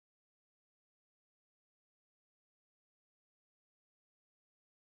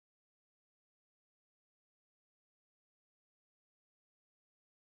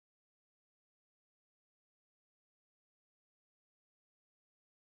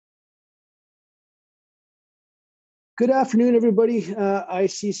Good afternoon, everybody. I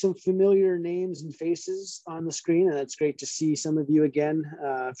see some familiar names and faces on the screen, and it's great to see some of you again.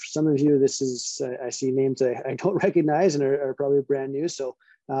 For some of you, I see names I don't recognize and are probably brand new, so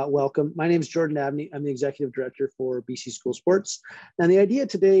welcome. My name is Jordan Abney. I'm the Executive Director for BC School Sports. And the idea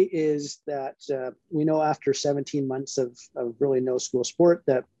today is that we know after 17 months of really no school sport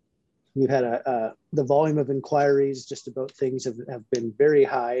that we've had the volume of inquiries just about things have been very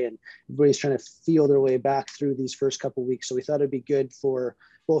high, and everybody's trying to feel their way back through these first couple of weeks. So we thought it'd be good for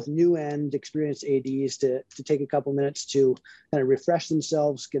both new and experienced ADs to take a couple minutes to kind of refresh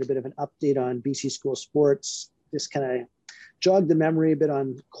themselves, get a bit of an update on BC School Sports, just kind of jog the memory a bit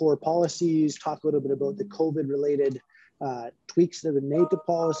on core policies, talk a little bit about the COVID-related tweaks that have been made to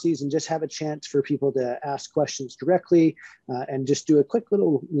policies, and just have a chance for people to ask questions directly and just do a quick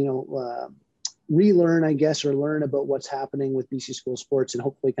little, relearn, I guess, or learn about what's happening with BC School Sports, and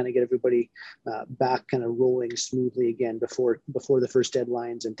hopefully kind of get everybody back kind of rolling smoothly again before the first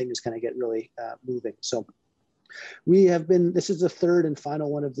deadlines and things kind of get really moving. So this is the third and final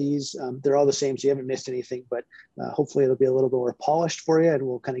one of these. They're all the same, so you haven't missed anything, but hopefully it'll be a little bit more polished for you, and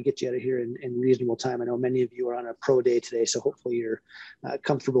we'll kind of get you out of here in reasonable time. I know many of you are on a pro day today, so hopefully you're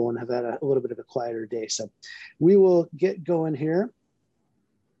comfortable and have had a little bit of a quieter day. So we will get going here.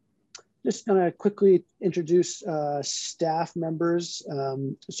 Just going to quickly introduce staff members.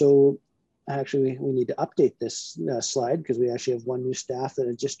 Actually, we need to update this slide because we actually have one new staff that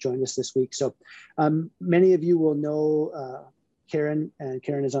had just joined us this week. So many of you will know Karen, and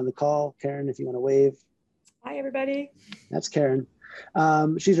Karen is on the call. Karen, if you want to wave. Hi, everybody. That's Karen.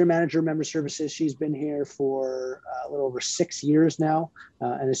 She's our manager of member services. She's been here for a little over 6 years now,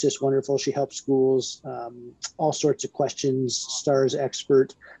 and it's just wonderful. She helps schools, all sorts of questions, STARS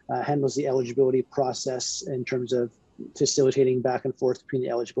expert, handles the eligibility process in terms of facilitating back and forth between the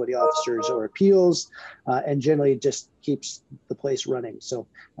eligibility officers or appeals, and generally just keeps the place running. So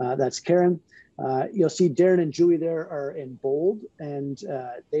that's Karen. You'll see Darren and Julie there are in bold, and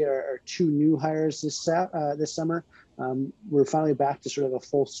they are our two new hires this summer. We're finally back to sort of a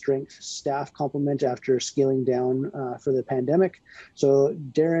full strength staff complement after scaling down for the pandemic. So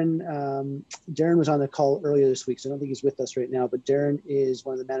Darren was on the call earlier this week, so I don't think he's with us right now, but Darren is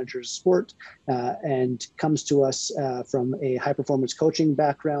one of the managers of sport and comes to us from a high performance coaching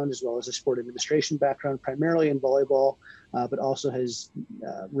background as well as a sport administration background, primarily in volleyball, but also has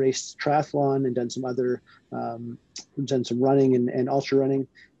raced triathlon and done some other, done some running and ultra running.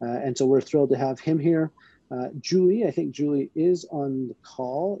 And so we're thrilled to have him here. Julie, I think Julie is on the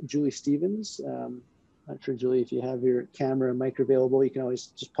call. Julie Stevens. Not sure, Julie, if you have your camera and mic available, you can always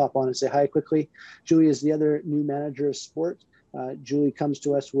just pop on and say hi quickly. Julie is the other new manager of sport. Julie comes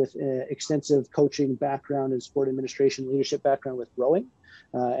to us with an extensive coaching background and sport administration leadership background with rowing.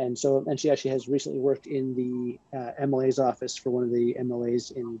 And she actually has recently worked in the MLA's office for one of the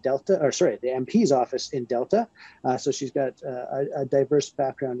MLAs in Delta, the MP's office in Delta. So she's got a diverse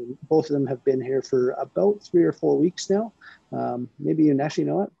background, and both of them have been here for about 3 or 4 weeks now. Maybe even actually,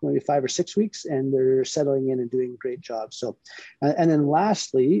 you know what, maybe 5 or 6 weeks, and they're settling in and doing a great job. So, and then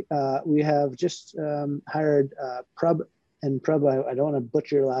lastly, we have just hired Prab. And Prab, I don't want to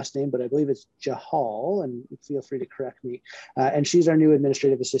butcher your last name, but I believe it's Jahal, and feel free to correct me. And she's our new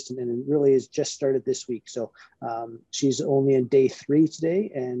administrative assistant, and really has just started this week. So she's only in day 3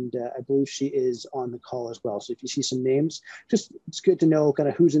 today, and I believe she is on the call as well. So if you see some names, it's good to know kind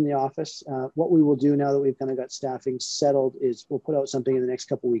of who's in the office. What we will do now that we've kind of got staffing settled is we'll put out something in the next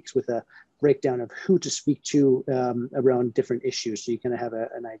couple of weeks with a breakdown of who to speak to around different issues, so you kind of have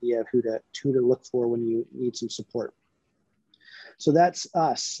an idea of who to look for when you need some support. So that's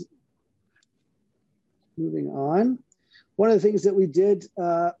us. Moving on. One of the things that we did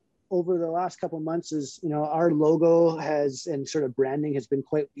over the last couple of months is, our logo and sort of branding has been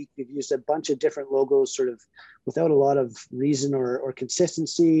quite weak. We've used a bunch of different logos sort of without a lot of reason or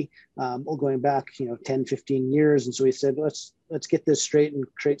consistency, all going back, 10, 15 years. And so we said, let's get this straight and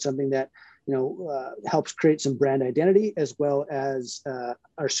create something that helps create some brand identity, as well as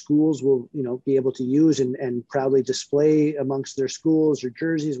our schools will, be able to use and proudly display amongst their schools or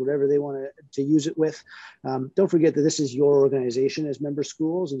jerseys, whatever they want to use it with. Don't forget that this is your organization as member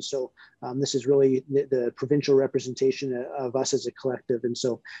schools. And so this is really the provincial representation of us as a collective. And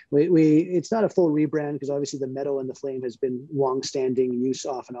so it's not a full rebrand, because obviously the metal and the flame has been long-standing use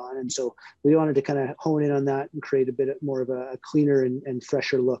off and on. And so we wanted to kind of hone in on that and create a bit more of a cleaner and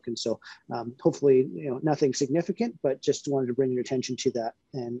fresher look. And so hopefully, nothing significant, but just wanted to bring your attention to that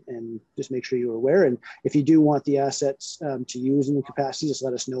and just make sure you're aware. And if you do want the assets to use in the capacity, just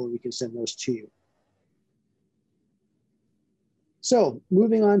let us know and we can send those to you. So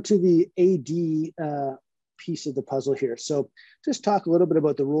moving on to the AD piece of the puzzle here. So just talk a little bit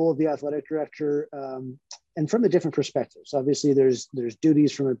about the role of the athletic director, and from the different perspectives. Obviously, there's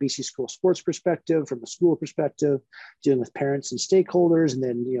duties from a BC school sports perspective, from a school perspective, dealing with parents and stakeholders, and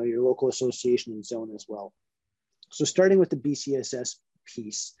then your local association and zone as well. So starting with the BCSS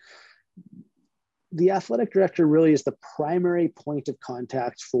piece, the athletic director really is the primary point of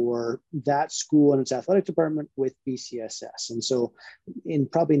contact for that school and its athletic department with BCSS. And so in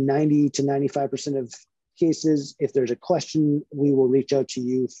probably 90 to 95% of cases, if there's a question, we will reach out to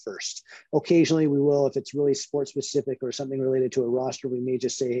you first. Occasionally we will, if it's really sports specific or something related to a roster, we may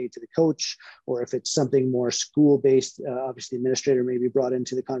just say hey to the coach, or if it's something more school based, obviously the administrator may be brought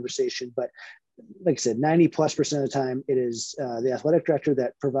into the conversation. But like I said, 90+% of the time, it is the athletic director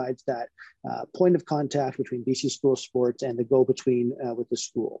that provides that point of contact between BC School Sports and the go-between with the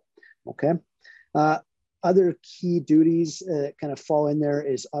school. Okay. Other key duties kind of fall in there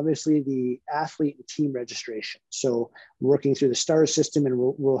is obviously the athlete and team registration. So working through the STARS system, and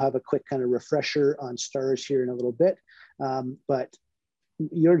we'll have a quick kind of refresher on STARS here in a little bit. But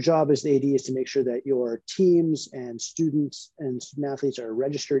your job as the AD is to make sure that your teams and student athletes are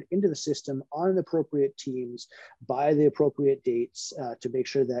registered into the system on the appropriate teams by the appropriate dates to make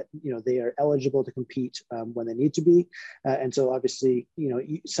sure that they are eligible to compete when they need to be. And so obviously,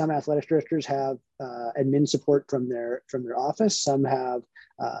 some athletic directors have admin support from their office. Some have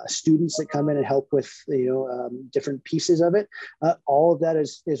students that come in and help with different pieces of it. All of that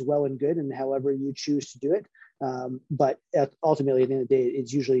is well and good, and however you choose to do it. But ultimately, at the end of the day,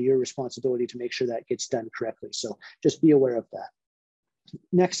 it's usually your responsibility to make sure that gets done correctly. So just be aware of that.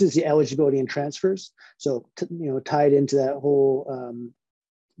 Next is the eligibility and transfers. So, tied into that whole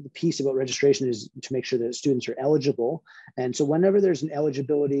the piece about registration is to make sure that students are eligible. And so whenever there's an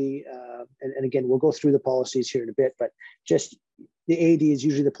eligibility, and again, we'll go through the policies here in a bit, but just the AD is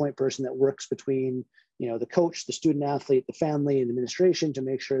usually the point person that works between, the coach, the student athlete, the family, and the administration to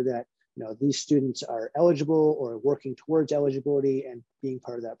make sure that these students are eligible or working towards eligibility and being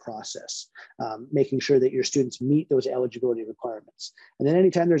part of that process, making sure that your students meet those eligibility requirements. And then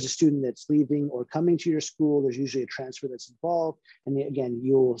anytime there's a student that's leaving or coming to your school, there's usually a transfer that's involved. And again,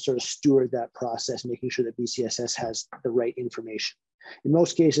 you'll sort of steward that process, making sure that BCSS has the right information. In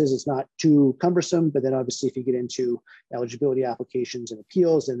most cases, it's not too cumbersome, but then obviously if you get into eligibility applications and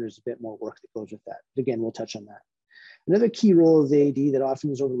appeals, then there's a bit more work that goes with that. But again, we'll touch on that. Another key role of the AD that often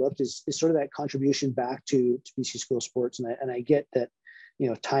is overlooked is sort of that contribution back to BC School Sports. And I get that,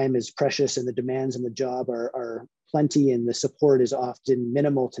 time is precious and the demands on the job are plenty and the support is often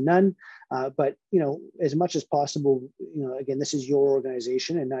minimal to none. But, as much as possible, again, this is your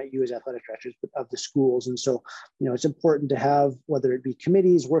organization and not you as athletic directors, but of the schools. And so, it's important to have, whether it be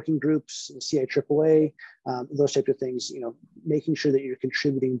committees, working groups, CIAAA, those types of things, making sure that you're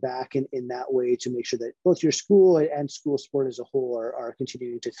contributing back in that way to make sure that both your school and school sport as a whole are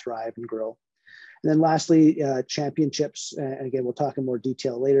continuing to thrive and grow. And then lastly, championships. And again, we'll talk in more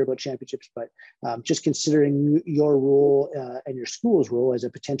detail later about championships, but just considering your role and your school's role as a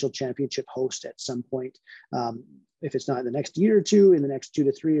potential championship host at some point, if it's not in the next year or two, in the next 2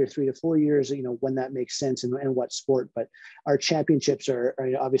 to 3 or 3 to 4 years, when that makes sense and what sport. But our championships are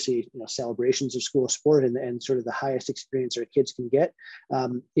obviously, celebrations of school sport and sort of the highest experience our kids can get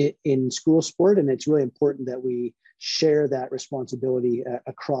in school sport. And it's really important that we share that responsibility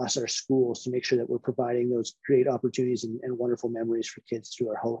across our schools to make sure that we're providing those great opportunities and wonderful memories for kids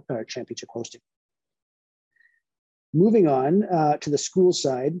through our championship hosting. Moving on to the school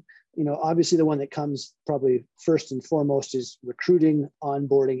side, obviously the one that comes probably first and foremost is recruiting,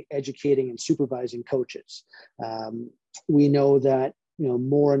 onboarding, educating, and supervising coaches. We know that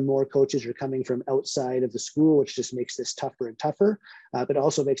more and more coaches are coming from outside of the school, which just makes this tougher and tougher, but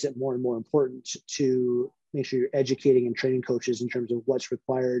also makes it more and more important to make sure you're educating and training coaches in terms of what's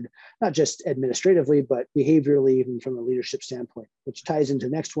required, not just administratively, but behaviorally, even from a leadership standpoint, which ties into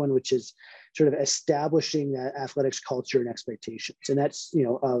the next one, which is sort of establishing that athletics culture and expectations. And that's,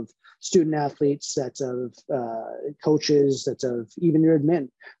 of student athletes, that's of coaches, that's of even your admin.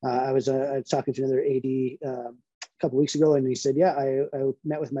 I was talking to another AD couple of weeks ago, and he said, yeah, I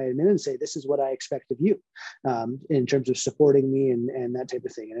met with my admin and say, this is what I expect of you in terms of supporting me and that type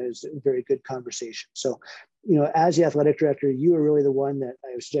of thing. And it was a very good conversation. So, as the athletic director, you are really the one that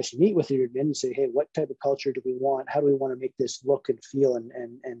I would suggest you meet with your admin and say, hey, what type of culture do we want? How do we want to make this look and feel and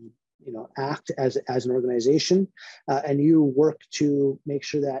act as an organization? And you work to make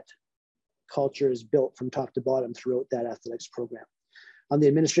sure that culture is built from top to bottom throughout that athletics program. On the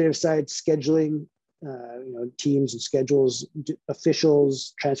administrative side, scheduling, teams and schedules,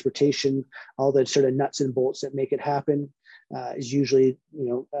 officials, transportation, all the sort of nuts and bolts that make it happen. is usually,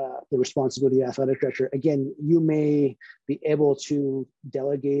 the responsibility of the athletic director. Again, you may be able to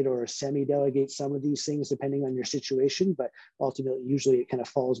delegate or semi-delegate some of these things depending on your situation, but ultimately, usually it kind of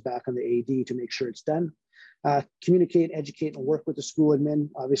falls back on the AD to make sure it's done. Communicate, educate, and work with the school admin.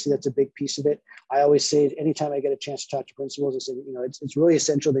 Obviously, that's a big piece of it. I always say anytime I get a chance to talk to principals, I say, it's really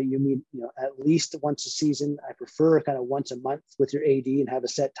essential that you meet, at least once a season. I prefer kind of once a month with your AD and have a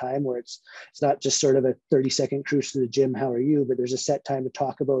set time where it's not just sort of a 30-second cruise to the gym. How are you? But there's a set time to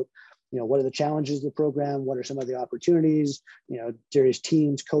talk about, what are the challenges of the program? What are some of the opportunities? Various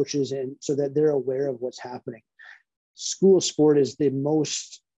teams, coaches, and so that they're aware of what's happening. School sport is the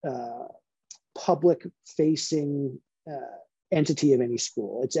most public facing entity of any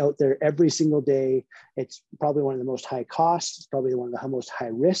school. It's out there every single day. It's probably one of the most high costs. It's probably one of the most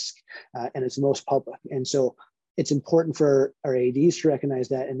high risk, and it's most public. And so it's important for our ADs to recognize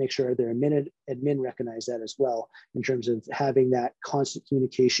that and make sure their admin recognize that as well in terms of having that constant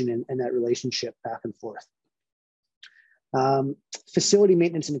communication and that relationship back and forth. Facility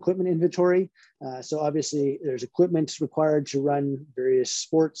maintenance and equipment inventory. So obviously there's equipment required to run various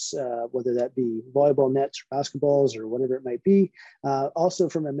sports, whether that be volleyball nets or basketballs or whatever it might be. Also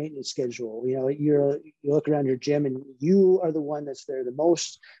from a maintenance schedule, you look around your gym and you are the one that's there the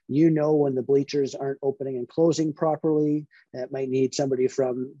most. When the bleachers aren't opening and closing properly, that might need somebody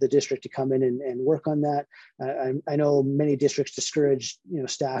from the district to come in and work on that. I know many districts discourage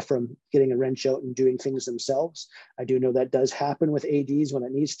staff from getting a wrench out and doing things themselves. I do know that does happen with ADs when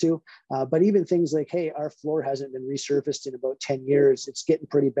it needs to, but even things like, hey, our floor hasn't been resurfaced in about 10 years. It's getting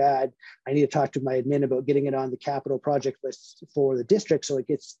pretty bad. I need to talk to my admin about getting it on the capital project list for the district so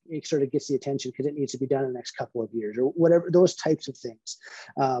it sort of gets the attention because it needs to be done in the next couple of years or whatever, those types of things.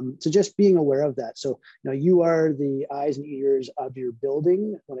 So just being aware of that. So you are the eyes and ears of your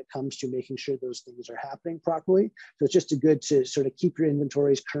building when it comes to making sure those things are happening properly. So it's just good to sort of keep your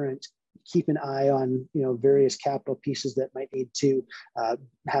inventories current, keep an eye on various capital pieces that might need to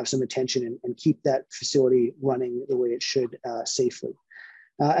have some attention and keep that facility running the way it should safely.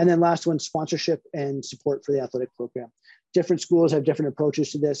 And then last one, sponsorship and support for the athletic program. Different schools have different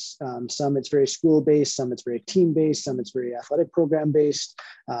approaches to this. Some it's very school-based, some it's very team-based, some it's very athletic program-based.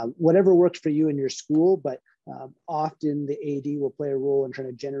 Whatever works for you in your school, but often the AD will play a role in trying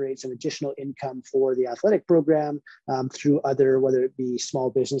to generate some additional income for the athletic program through other, whether it be small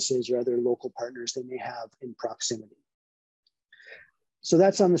businesses or other local partners they may have in proximity. So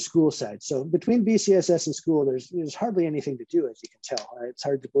that's on the school side. So between BCSS and school, there's hardly anything to do, as you can tell. It's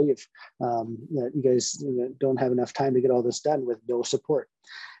hard to believe that you guys don't have enough time to get all this done with no support.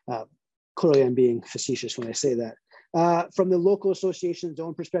 Clearly, I'm being facetious when I say that. From the local association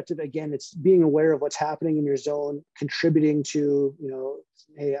zone perspective, again, it's being aware of what's happening in your zone, contributing to,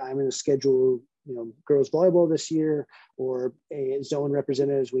 hey, I'm going to schedule, girls volleyball this year, or a zone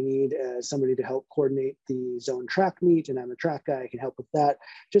representatives. We need somebody to help coordinate the zone track meet, and I'm a track guy, I can help with that.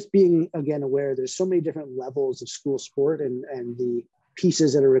 Just being, again, aware there's so many different levels of school sport and the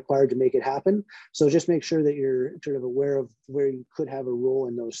pieces that are required to make it happen. So just make sure that you're sort of aware of where you could have a role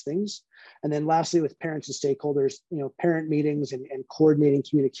in those things. And then lastly, with parents and stakeholders, parent meetings and coordinating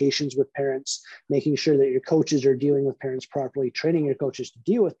communications with parents, making sure that your coaches are dealing with parents properly, training your coaches to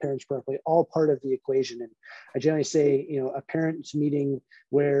deal with parents properly, all part of the equation. And I generally say, a parents meeting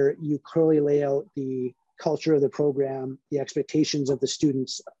where you clearly lay out the culture of the program, the expectations of the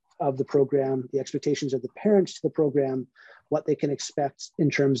students of the program, the expectations of the parents to the program, what they can expect in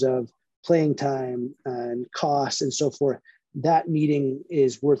terms of playing time and costs and so forth. That meeting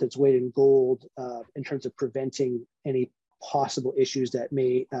is worth its weight in gold in terms of preventing any possible issues that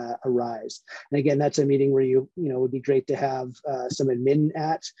may arise. And again, that's a meeting where it would be great to have some admin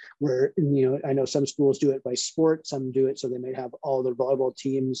at, where, I know some schools do it by sport, some do it so they might have all their volleyball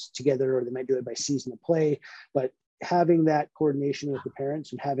teams together, or they might do it by season of play. But having that coordination with the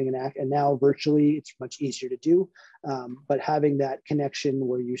parents and having and now virtually it's much easier to do, but having that connection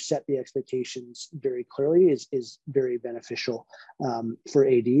where you set the expectations very clearly is very beneficial for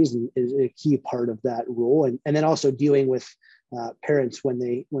ADs and is a key part of that role. And then also dealing with parents when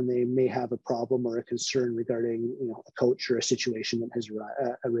they may have a problem or a concern regarding a coach or a situation that has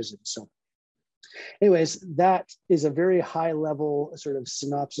arisen. So anyways, that is a very high level sort of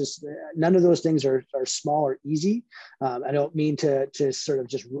synopsis. None of those things are small or easy. I don't mean to sort of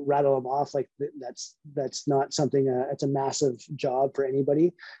just rattle them off like that's not something, it's a massive job for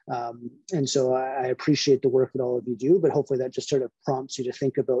anybody. And so I appreciate the work that all of you do, but hopefully that just sort of prompts you to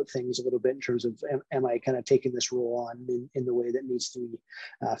think about things a little bit in terms of, am I kind of taking this role on in the way that needs to be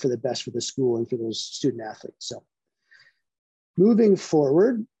for the best for the school and for those student athletes. So moving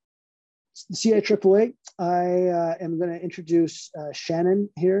forward, CIAAA, I am going to introduce Shannon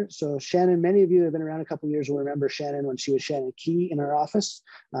here. So Shannon, many of you have been around a couple of years will remember Shannon when she was Shannon Key in our office.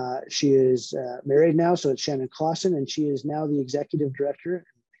 She is married now, so it's Shannon Clausen, and she is now the executive director.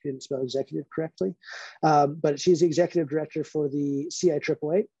 I didn't spell executive correctly, but she's the executive director for the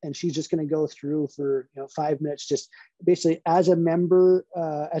CIAAA, and she's just going to go through for 5 minutes, just basically as a member,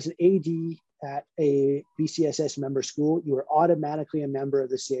 as an AD at a BCSS member school, you are automatically a member of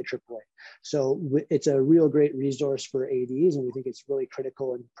the CIAAA. So it's a real great resource for ADs, and we think it's really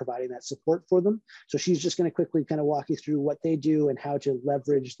critical in providing that support for them. So she's just going to quickly kind of walk you through what they do and how to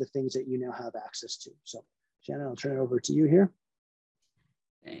leverage the things that you now have access to. So Shannon, I'll turn it over to you here.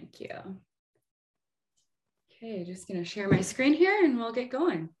 Thank you. Okay, just going to share my screen here and we'll get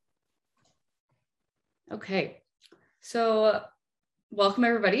going. Okay, so welcome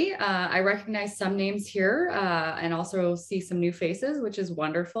everybody. I recognize some names here and also see some new faces, which is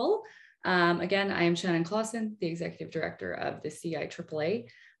wonderful. Again, I am Shannon Clausen, the Executive Director of the CIAAA.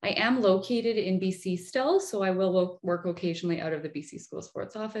 I am located in BC still, so I will work occasionally out of the BC School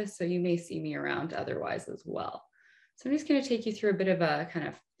Sports Office, so you may see me around otherwise as well. So I'm just going to take you through a bit of a kind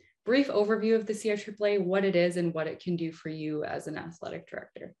of brief overview of the CIAAA, what it is and what it can do for you as an athletic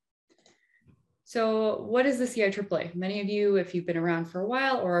director. So what is the CIAAA? Many of you, if you've been around for a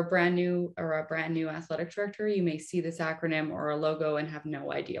while or a brand new athletic director, you may see this acronym or a logo and have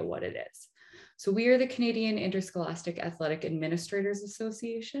no idea what it is. So we are the Canadian Interscholastic Athletic Administrators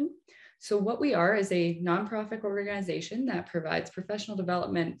Association. So what we are is a nonprofit organization that provides professional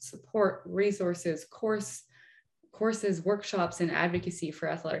development, support, resources, courses, workshops, and advocacy for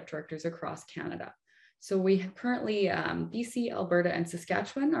athletic directors across Canada. So we have currently, BC, Alberta, and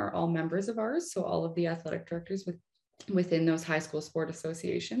Saskatchewan are all members of ours. So all of the athletic directors within those high school sport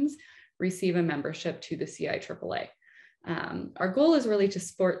associations receive a membership to the CIAAA. Our goal is really to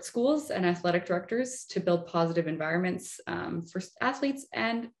support schools and athletic directors to build positive environments for athletes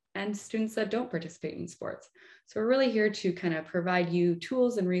and students that don't participate in sports. So we're really here to kind of provide you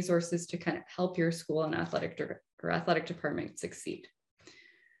tools and resources to kind of help your school and athletic department succeed.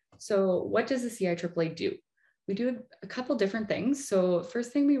 So what does the CIAAA do? We do a couple different things. So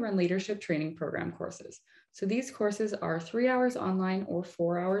first thing, we run leadership training program courses. So these courses are 3 hours online or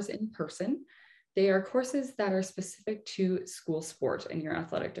 4 hours in person. They are courses that are specific to school sport in your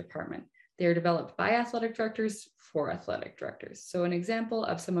athletic department. They are developed by athletic directors for athletic directors. So an example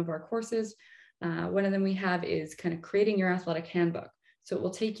of some of our courses, one of them we have is kind of creating your athletic handbook. So it will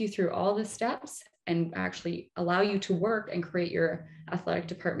take you through all the steps and actually allow you to work and create your athletic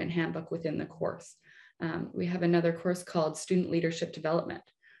department handbook within the course. We have another course called Student Leadership Development.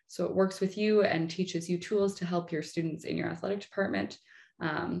 So it works with you and teaches you tools to help your students in your athletic department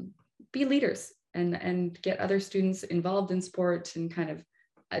be leaders and get other students involved in sport and kind of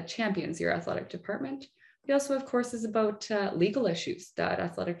champions your athletic department. We also have courses about legal issues that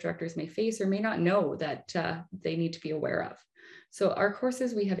athletic directors may face or may not know that they need to be aware of. So our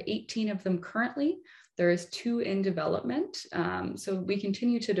courses, we have 18 of them currently. There is 2 in development. So we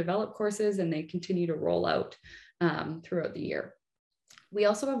continue to develop courses and they continue to roll out throughout the year. We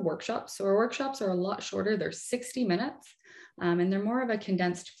also have workshops. So our workshops are a lot shorter. They're 60 minutes and they're more of a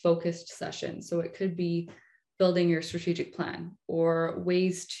condensed, focused session. So it could be building your strategic plan or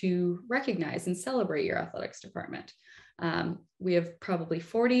ways to recognize and celebrate your athletics department. We have probably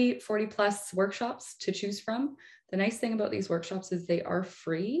 40 plus workshops to choose from. The nice thing about these workshops is they are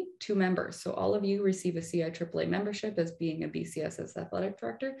free to members. So all of you receive a CIAAA membership as being a BCSS athletic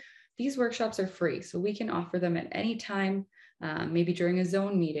director. These workshops are free, so we can offer them at any time, maybe during a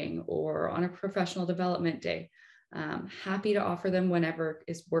zone meeting or on a professional development day. Happy to offer them whenever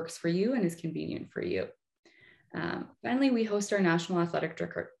works for you and is convenient for you. Finally, we host our National Athletic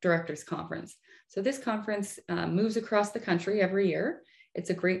Directors Conference. So this conference moves across the country every year. It's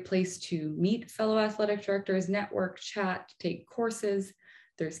a great place to meet fellow athletic directors, network, chat, take courses.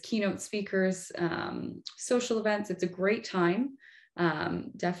 There's keynote speakers, social events. It's a great time.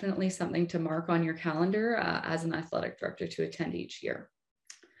 Definitely something to mark on your calendar as an athletic director to attend each year.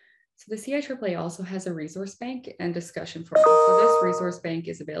 So the CIAAA also has a resource bank and discussion forum. So this resource bank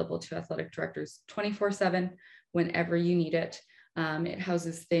is available to athletic directors 24/7 whenever you need it. It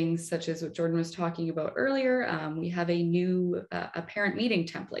houses things such as what Jordan was talking about earlier. We have a new a parent meeting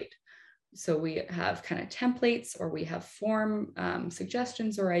template. So we have kind of templates or we have form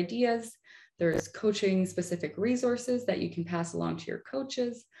suggestions or ideas. There's coaching specific resources that you can pass along to your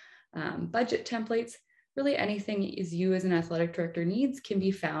coaches, budget templates. Really anything is you as an athletic director needs can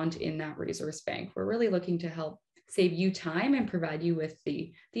be found in that resource bank. We're really looking to help save you time and provide you with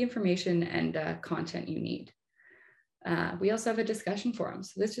the information and content you need. We also have a discussion forum.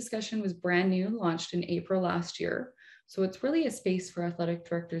 So this discussion was brand new, launched in April last year. So it's really a space for athletic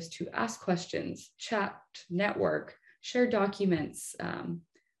directors to ask questions, chat, network, share documents,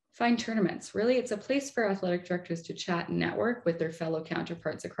 find tournaments. Really, it's a place for athletic directors to chat and network with their fellow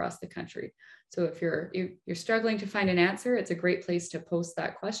counterparts across the country. So if you're struggling to find an answer, it's a great place to post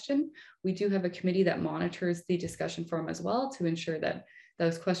that question. We do have a committee that monitors the discussion forum as well to ensure that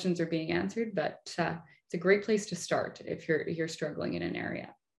those questions are being answered, but it's a great place to start if you're struggling in an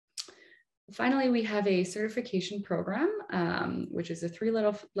area. Finally, we have a certification program, which is a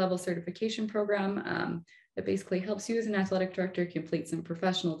 3-level certification program that basically helps you as an athletic director complete some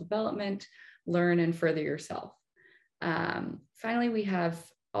professional development, learn and further yourself. Finally, we have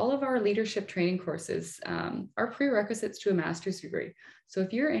all of our leadership training courses are prerequisites to a master's degree. So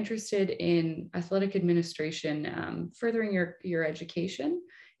if you're interested in athletic administration, furthering your education,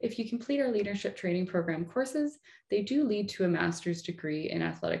 if you complete our leadership training program courses, they do lead to a master's degree in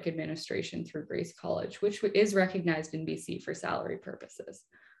athletic administration through Grace College, which is recognized in BC for salary purposes.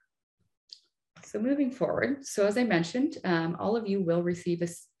 So moving forward, so as I mentioned, all of you will receive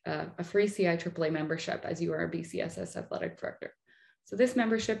a free CIAAA membership as you are a BCSS athletic director. So this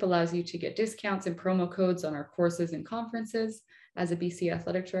membership allows you to get discounts and promo codes on our courses and conferences. As a BC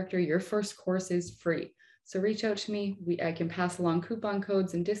athletic director, your first course is free. So reach out to me. I can pass along coupon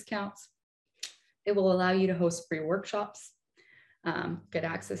codes and discounts. It will allow you to host free workshops, get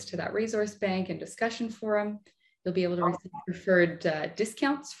access to that resource bank and discussion forum. You'll be able to receive preferred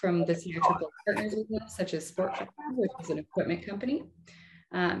discounts from the CIAAA partners we have, such as Sport for Fun, which is an equipment company.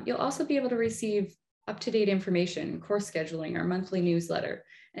 You'll also be able to receive up-to-date information, course scheduling, our monthly newsletter,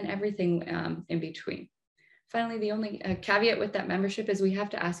 and everything in between. Finally, the only caveat with that membership is we have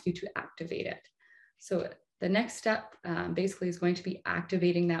to ask you to activate it. So the next step basically is going to be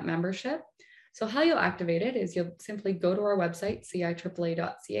activating that membership. So how you'll activate it is you'll simply go to our website,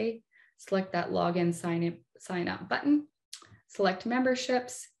 ciaAAA.ca, select that login sign up button, select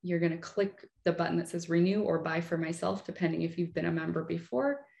memberships. You're going to click the button that says renew or buy for myself, depending if you've been a member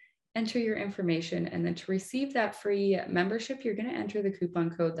before. Enter your information, and then to receive that free membership, you're going to enter the coupon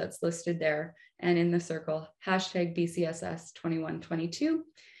code that's listed there and in the circle, hashtag BCSS2122,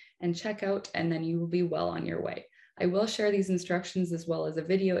 and check out, and then you will be well on your way. I will share these instructions as well as a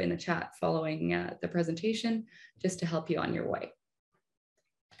video in the chat following the presentation, just to help you on your way.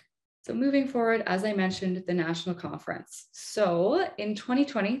 So moving forward, as I mentioned, the national conference. So in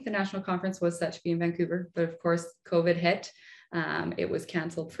 2020, the national conference was set to be in Vancouver, but of course, COVID hit. It was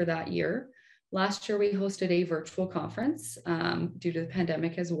canceled for that year. Last year, we hosted a virtual conference due to the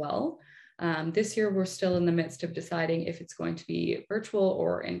pandemic as well. This year, we're still in the midst of deciding if it's going to be virtual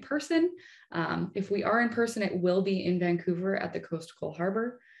or in person. If we are in person, it will be in Vancouver at the Coast Cole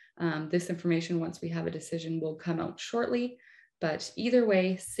Harbor. This information, once we have a decision, will come out shortly. But either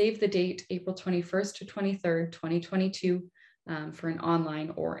way, save the date, April 21st to 23rd, 2022, for an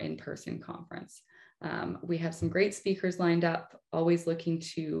online or in-person conference. We have some great speakers lined up, always looking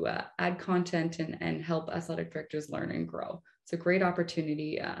to add content and help athletic directors learn and grow. It's a great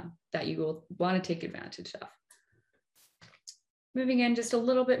opportunity that you will want to take advantage of. Moving in just a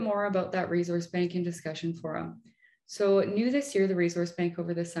little bit more about that resource bank and discussion forum. So new this year, the resource bank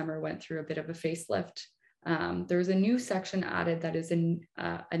over the summer went through a bit of a facelift. There's a new section added that is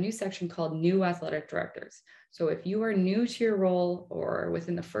a new section called New Athletic Directors. So if you are new to your role or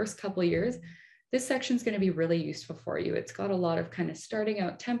within the first couple of years, this section is going to be really useful for you. It's got a lot of kind of starting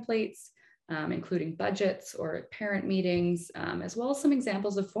out templates, including budgets or parent meetings, as well as some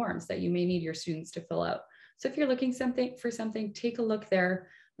examples of forms that you may need your students to fill out. So if you're looking for something, take a look there.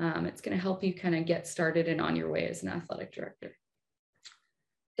 It's going to help you kind of get started and on your way as an athletic director.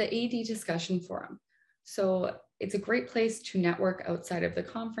 The AD discussion forum. So it's a great place to network outside of the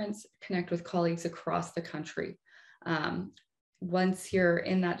conference, connect with colleagues across the country. Once you're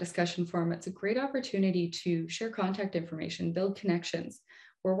in that discussion forum, it's a great opportunity to share contact information, build connections.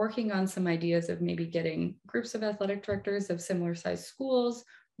 We're working on some ideas of maybe getting groups of athletic directors of similar sized schools,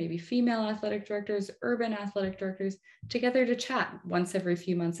 maybe female athletic directors, urban athletic directors, together to chat once every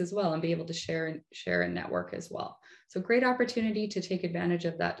few months as well and be able to share and network as well. So great opportunity to take advantage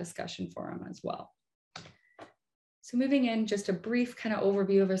of that discussion forum as well. So moving in, just a brief kind of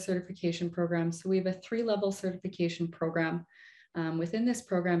overview of our certification program. So we have a 3-level certification program. Within this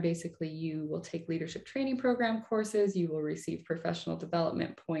program, basically, you will take leadership training program courses. You will receive professional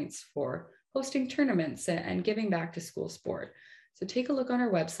development points for hosting tournaments and giving back to school sport. So take a look on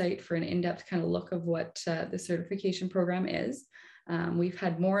our website for an in-depth kind of look of what the certification program is. We've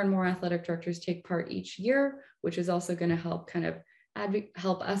had more and more athletic directors take part each year, which is also going to help kind of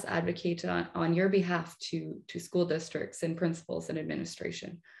help us advocate on your behalf to school districts and principals and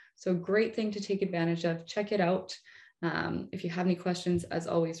administration. So great thing to take advantage of. Check it out. If you have any questions, as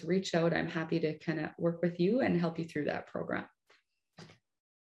always, reach out. I'm happy to kind of work with you and help you through that program.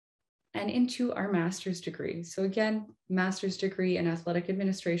 And into our master's degree. So again, master's degree in athletic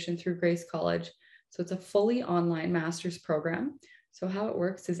administration through Grace College. So it's a fully online master's program. So how it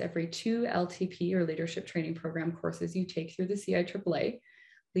works is every 2 LTP or leadership training program courses you take through the CIAAA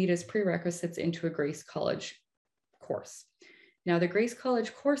lead as prerequisites into a Grace College course. Now the Grace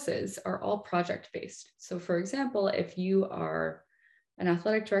College courses are all project-based. So for example, if you are an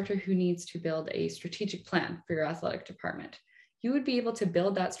athletic director who needs to build a strategic plan for your athletic department, you would be able to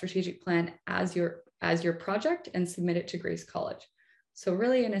build that strategic plan as your project and submit it to Grace College. So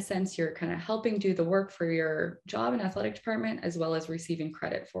really, in a sense, you're kind of helping do the work for your job in athletic department, as well as receiving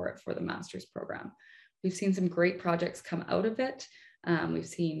credit for it for the master's program. We've seen some great projects come out of it. We've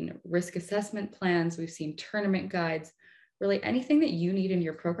seen risk assessment plans. We've seen tournament guides. Really, anything that you need in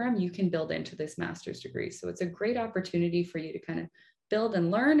your program, you can build into this master's degree. So it's a great opportunity for you to kind of build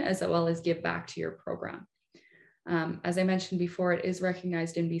and learn, as well as give back to your program. As I mentioned before, it is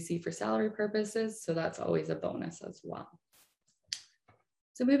recognized in BC for salary purposes, so that's always a bonus as well.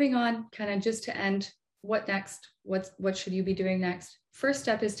 So moving on, kind of just to end, what next? What should you be doing next? First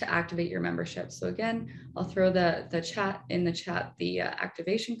step is to activate your membership. So again, I'll throw the chat in the chat, the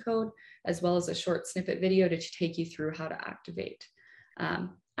activation code, as well as a short snippet video to take you through how to activate.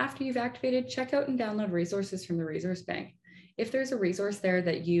 After you've activated, check out and download resources from the resource bank. If there's a resource there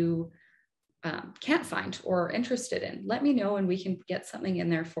that you can't find or are interested in, let me know and we can get something in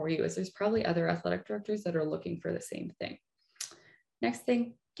there for you, as there's probably other athletic directors that are looking for the same thing. Next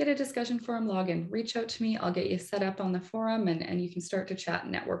thing, get a discussion forum login. Reach out to me. I'll get you set up on the forum and you can start to chat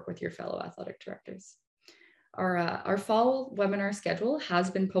and network with your fellow athletic directors. Our fall webinar schedule has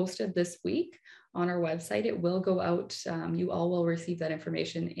been posted this week on our website. It will go out. You all will receive that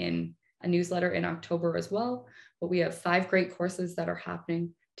information in a newsletter in October as well. But we have 5 great courses that are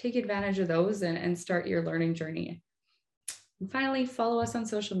happening. Take advantage of those and start your learning journey. And finally, follow us on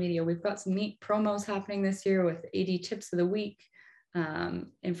social media. We've got some neat promos happening this year with AD Tips of the Week,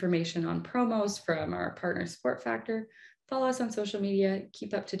 information on promos from our partner Sport Factor. Follow us on social media,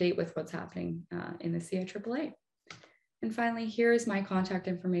 keep up to date with what's happening in the CIAAA. And finally, here is my contact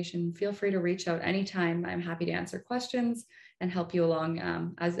information. Feel free to reach out anytime. I'm happy to answer questions and help you along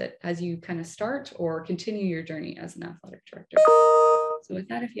as you kind of start or continue your journey as an athletic director. So with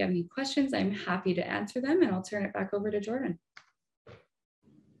that, if you have any questions, I'm happy to answer them, and I'll turn it back over to Jordan.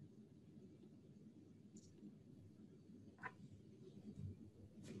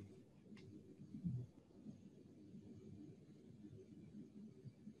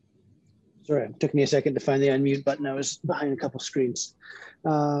 Sorry, it took me a second to find the unmute button. I was behind a couple screens.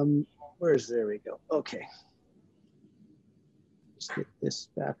 There we go. Okay. Let's get this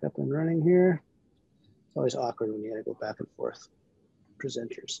back up and running here. It's always awkward when you gotta go back and forth.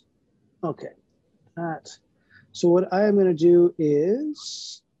 Presenters. Okay. So what I am gonna do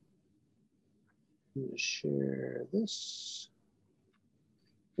is, I'm gonna share this.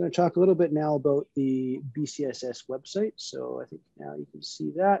 I'm gonna talk a little bit now about the BCSS website. So I think now you can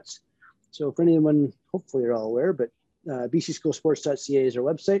see that. So for anyone, hopefully you're all aware, but bcschoolsports.ca is our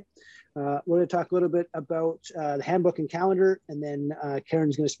website. We're going to talk a little bit about the handbook and calendar, and then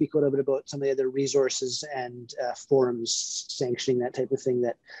Karen's going to speak a little bit about some of the other resources and forums sanctioning that type of thing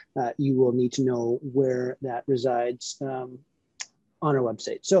that you will need to know where that resides on our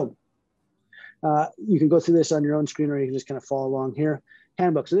website. So you can go through this on your own screen, or you can just kind of follow along here.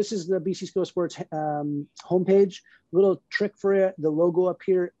 Handbook. So this is the BC School Sports homepage. Little trick for you, the logo up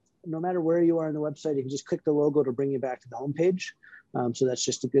here. No matter where you are on the website, you can just click the logo to bring you back to the homepage. So that's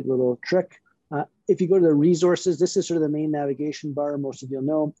just a good little trick. If you go to the resources, this is sort of the main navigation bar. Most of you will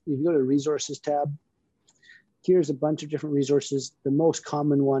know. If you go to the resources tab, here's a bunch of different resources. The most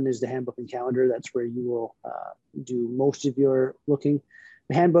common one is the handbook and calendar. That's where you will do most of your looking.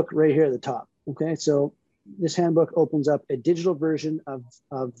 The handbook right here at the top. Okay, so this handbook opens up a digital version of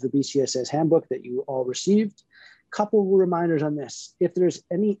the BCSS handbook that you all received. Couple reminders on this. If there's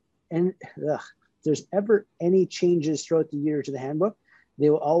there's ever any changes throughout the year to the handbook, they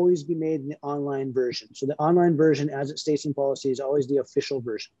will always be made in the online version. So the online version, as it states in policy, is always the official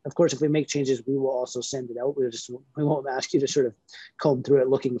version. Of course, if we make changes, we will also send it out. We won't ask you to sort of comb through it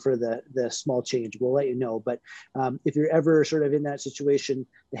looking for the small change. We'll let you know. But if you're ever sort of in that situation,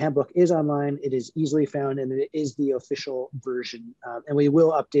 the handbook is online. It is easily found, and it is the official version. And we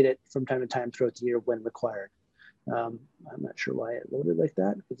will update it from time to time throughout the year when required. I'm not sure why it loaded like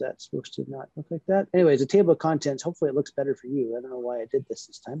that, because that's supposed to not look like that. Anyways, the table of contents, hopefully it looks better for you. I don't know why I did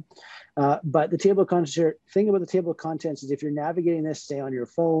this time. But the table of contents here, thing about the table of contents is if you're navigating this, say on your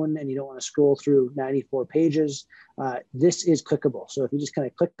phone, and you don't want to scroll through 94 pages, this is clickable. So if you just kind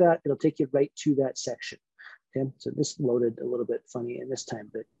of click that, it'll take you right to that section. Okay, so this loaded a little bit funny in this time,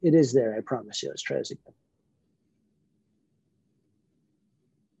 but it is there, I promise you. Let's try this again.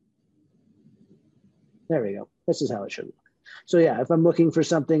 There we go. This is how it should look. So yeah, if I'm looking for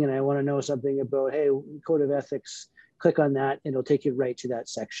something and I want to know something about, hey, code of ethics, click on that and it'll take you right to that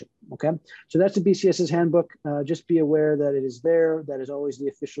section. Okay, so that's the BCSS handbook. Just be aware that it is there. That is always the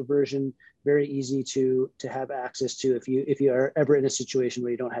official version. Very easy to have access to if you are ever in a situation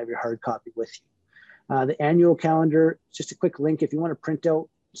where you don't have your hard copy with you. The annual calendar, just a quick link if you want to print out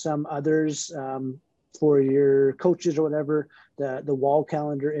some others for your coaches or whatever. The wall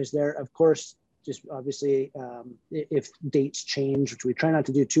calendar is there, of course. Just obviously, if dates change, which we try not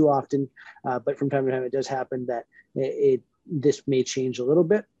to do too often, but from time to time it does happen that this may change a little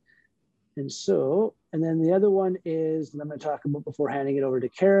bit. And then the other one is, that I'm going to talk about before handing it over to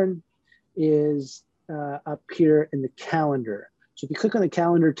Karen, is up here in the calendar. So if you click on the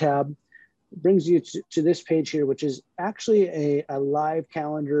calendar tab, it brings you to this page here, which is actually a live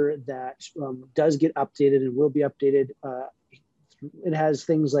calendar that does get updated and will be updated. It has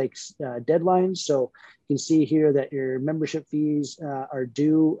things like deadlines. So you can see here that your membership fees are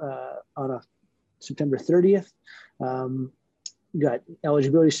due on September 30th. You got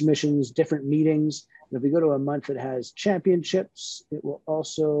eligibility submissions, different meetings. And if we go to a month that has championships, it will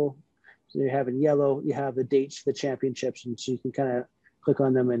also, so you have in yellow, you have the dates for the championships. And so you can kind of click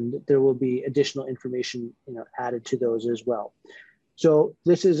on them and there will be additional information added to those as well. So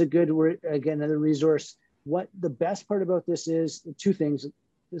this is a good, again, another resource. What the best part about this is, two things.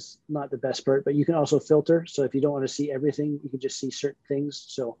 This is not the best part, but you can also filter. So if you don't want to see everything, you can just see certain things.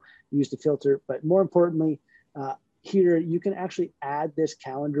 So use the filter. But more importantly, here you can actually add this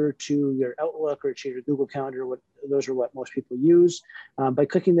calendar to your Outlook or to your Google Calendar. Those are what most people use. By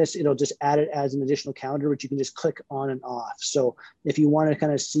clicking this, it'll just add it as an additional calendar, which you can just click on and off. So if you want to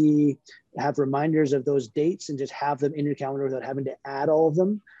kind of have reminders of those dates and just have them in your calendar without having to add all of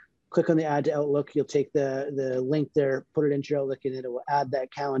them, click on the add to Outlook. You'll take the link there, put it into your Outlook, and it will add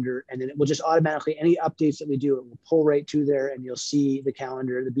that calendar. And then it will just automatically, any updates that we do, it will pull right to there, and you'll see the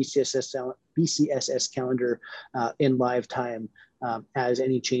calendar, the BCSS calendar in live time as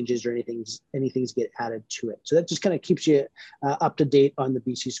any changes or anything's get added to it. So that just kind of keeps you up to date on the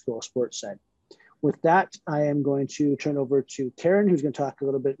BC School Sports side. With that, I am going to turn over to Karen, who's going to talk a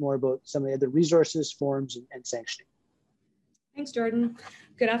little bit more about some of the other resources, forms, and sanctioning. Thanks, Jordan.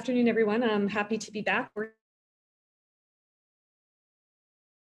 Good afternoon, everyone. I'm happy to be back.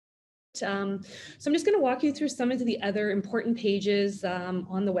 So I'm just going to walk you through some of the other important pages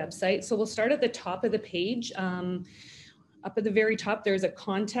on the website. So we'll start at the top of the page. Up at the very top, there's a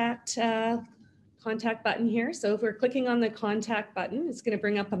contact button here. So if we're clicking on the contact button, it's going to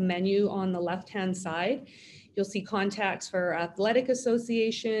bring up a menu on the left-hand side. You'll see contacts for athletic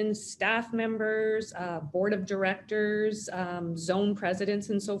associations, staff members, board of directors, zone presidents,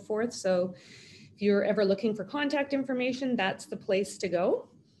 and so forth. So if you're ever looking for contact information, that's the place to go.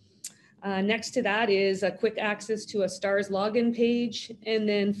 Next to that is a quick access to a STARS login page. And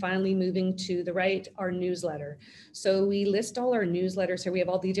then finally moving to the right, our newsletter. So we list all our newsletters here. We have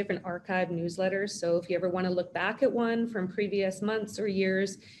all the different archive newsletters. So if you ever want to look back at one from previous months or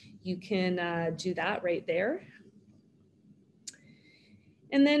years, you can do that right there.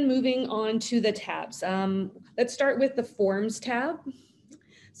 And then moving on to the tabs. Let's start with the forms tab.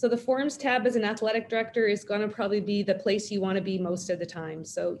 So the forms tab as an athletic director is going to probably be the place you want to be most of the time.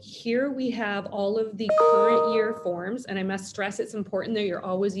 So here we have all of the current year forms, and I must stress it's important that you're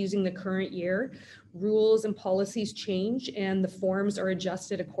always using the current year. Rules and policies change and the forms are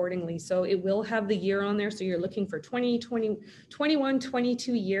adjusted accordingly. So it will have the year on there. So you're looking for 2020, 21,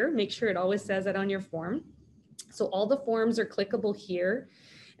 22 year. Make sure it always says that on your form. So all the forms are clickable here.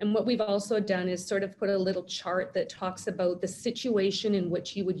 And what we've also done is sort of put a little chart that talks about the situation in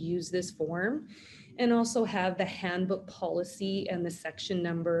which you would use this form, and also have the handbook policy and the section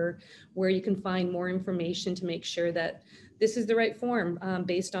number where you can find more information to make sure that this is the right form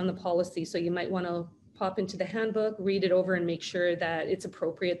based on the policy. So you might want to pop into the handbook, read it over, and make sure that it's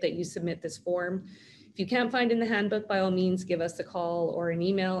appropriate that you submit this form. If you can't find in the handbook, by all means, give us a call or an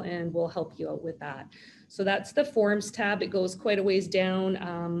email and we'll help you out with that. So that's the forms tab. It goes quite a ways down,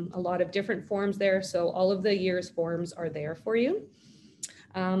 a lot of different forms there. So all of the year's forms are there for you.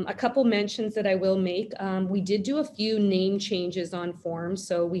 A couple mentions that I will make. We did do a few name changes on forms,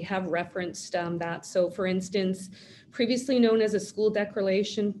 so we have referenced that. So for instance, previously known as a school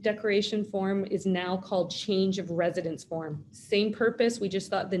decoration form is now called change of residence form. Same purpose, we just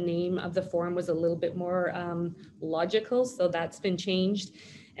thought the name of the form was a little bit more logical, so that's been changed.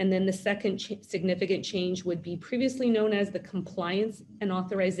 And then the second significant change would be previously known as the compliance and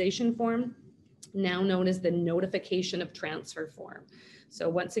authorization form, now known as the notification of transfer form. So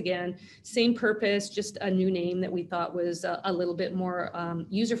once again, same purpose, just a new name that we thought was a little bit more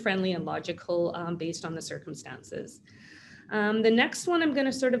user-friendly and logical based on the circumstances. The next one I'm going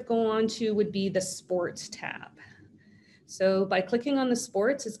to sort of go on to would be the sports tab. So by clicking on the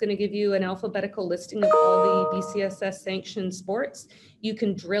sports, it's going to give you an alphabetical listing of all the BCSS sanctioned sports. You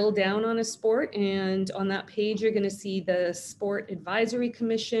can drill down on a sport, and on that page, you're going to see the Sport Advisory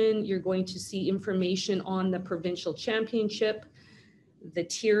Commission. You're going to see information on the provincial championship, the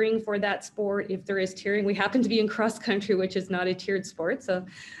tiering for that sport, if there is tiering. We happen to be in cross country, which is not a tiered sport, so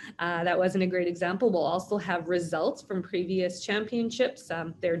that wasn't a great example. We'll also have results from previous championships.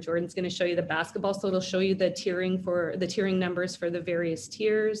 There, Jordan's going to show you the basketball, so it'll show you the tiering numbers for the various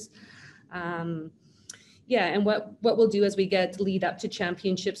tiers. Yeah, and what we'll do as we lead up to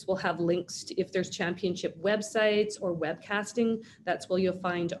championships, we'll have links to if there's championship websites or webcasting. That's where you'll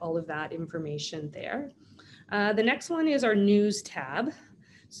find all of that information there. The next one is our news tab.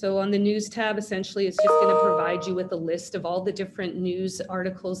 So on the news tab, essentially, it's just going to provide you with a list of all the different news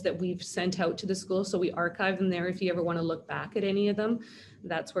articles that we've sent out to the school. So we archive them there if you ever want to look back at any of them.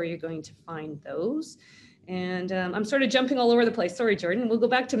 That's where you're going to find those. And I'm sort of jumping all over the place. Sorry, Jordan. We'll go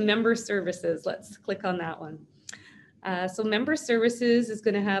back to member services. Let's click on that one. So member services is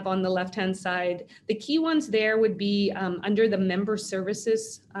going to have on the left-hand side, the key ones there would be under the member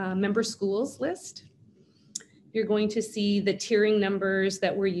services, member schools list. You're going to see the tiering numbers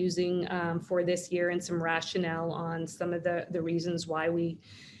that we're using for this year and some rationale on some of the reasons why we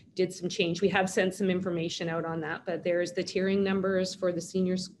did some change. We have sent some information out on that, but there's the tiering numbers for the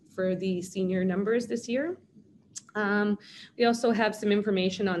senior numbers this year. We also have some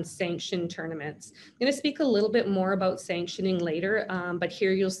information on sanctioned tournaments. I'm going to speak a little bit more about sanctioning later, but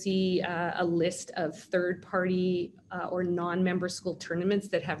here you'll see a list of third-party or non-member school tournaments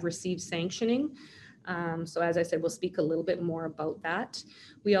that have received sanctioning. So as I said, we'll speak a little bit more about that.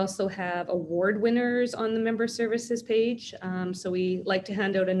 We also have award winners on the member services page. So we like to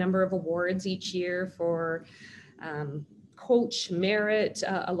hand out a number of awards each year for coach, merit,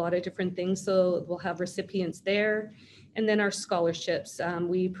 a lot of different things. So we'll have recipients there. And then our scholarships.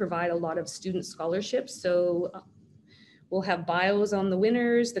 We provide a lot of student scholarships. So we'll have bios on the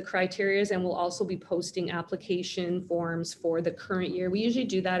winners, the criteria, and we'll also be posting application forms for the current year. We usually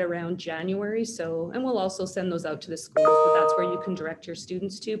do that around January. And we'll also send those out to the schools, but that's where you can direct your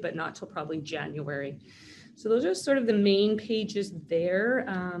students to, but not till probably January. So those are sort of the main pages there.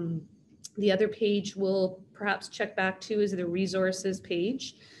 The other page we'll perhaps check back to is the resources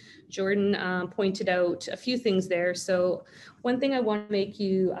page. Jordan pointed out a few things there. So one thing I want to make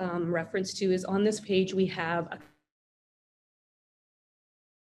you reference to is on this page, we have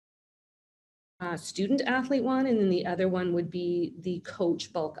a student athlete one, and then the other one would be the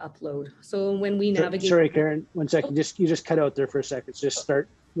coach bulk upload. So when we navigate— Sorry, Karen, 1 second. You just cut out there for a second. So just start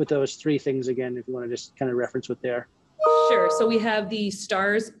with those 3 things again, if you want to just kind of reference what they are. Sure. So we have the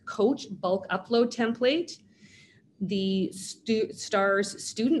STARS coach bulk upload template, the STARS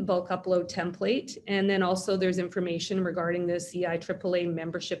student bulk upload template, and then also there's information regarding the CIAAA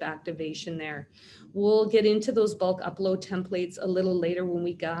membership activation there. We'll get into those bulk upload templates a little later when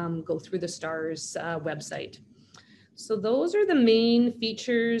we go through the STARS website. So those are the main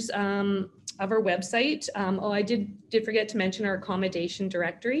features of our website. I did forget to mention our accommodation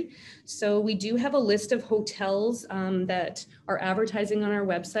directory. So we do have a list of hotels that are advertising on our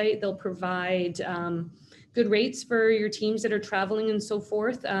website. They'll provide good rates for your teams that are traveling and so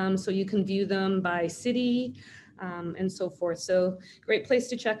forth. So you can view them by city and so forth. So great place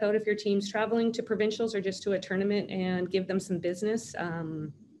to check out if your team's traveling to provincials or just to a tournament and give them some business.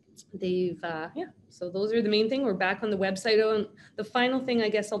 So those are the main thing. We're back on the website. And the final thing I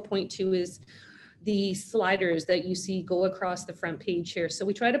guess I'll point to is the sliders that you see go across the front page here. So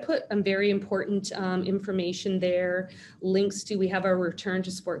we try to put very important information there, links to, we have our return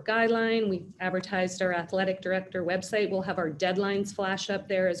to sport guideline. We advertised our athletic director website. We'll have our deadlines flash up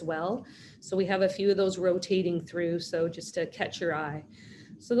there as well. So we have a few of those rotating through. So just to catch your eye.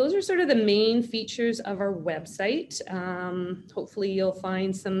 So those are sort of the main features of our website. Hopefully you'll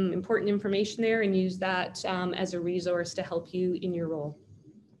find some important information there and use that as a resource to help you in your role.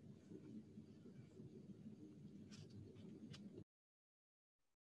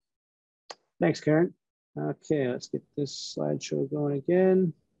 Thanks, Karen. Okay, let's get this slideshow going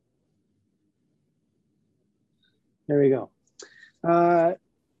again. There we go.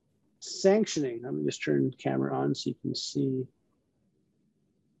 Sanctioning. Let me just turn the camera on so you can see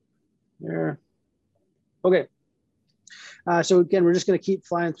there. Okay. So again, we're just going to keep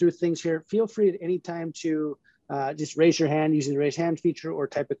flying through things here. Feel free at any time to just raise your hand using the raise hand feature or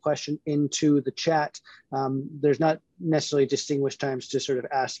type a question into the chat. There's not necessarily distinguished times to sort of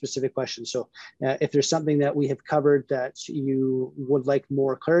ask specific questions. So if there's something that we have covered that you would like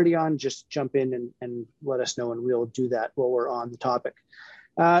more clarity on, just jump in and let us know, and we'll do that while we're on the topic.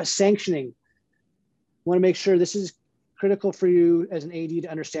 Sanctioning. Want to make sure this is critical for you as an AD to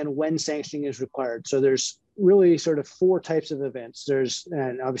understand when sanctioning is required. So there's really sort of 4 types of events.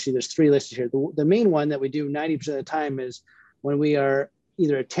 And obviously there's 3 listed here. The main one that we do 90% of the time is when we are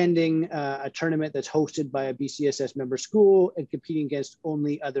either attending a tournament that's hosted by a BCSS member school and competing against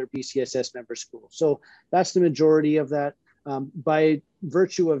only other BCSS member schools. So that's the majority of that. By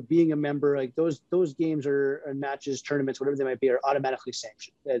virtue of being a member, like those games or matches, tournaments, whatever they might be, are automatically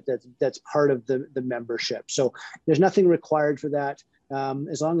sanctioned. That's part of the membership. So there's nothing required for that.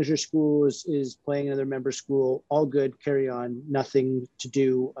 As long as your school is playing another member school, all good, carry on, nothing to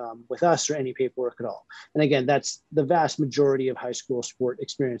do with us or any paperwork at all. And again, that's the vast majority of high school sport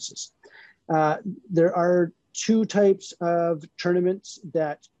experiences. There are 2 types of tournaments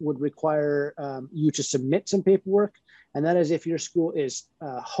that would require you to submit some paperwork. And that is if your school is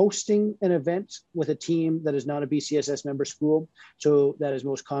hosting an event with a team that is not a BCSS member school. So that is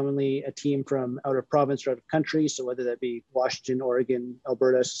most commonly a team from out of province or out of country. So whether that be Washington, Oregon,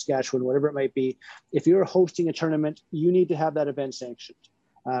 Alberta, Saskatchewan, whatever it might be, if you're hosting a tournament, you need to have that event sanctioned.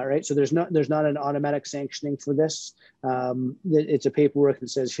 Right, so there's not an automatic sanctioning for this. It's a paperwork that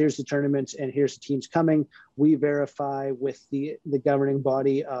says here's the tournament and here's the teams coming. We verify with the governing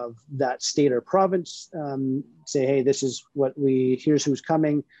body of that state or province. Say, hey, this is here's who's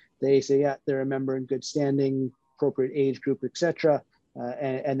coming. They say, yeah, they're a member in good standing, appropriate age group, etc.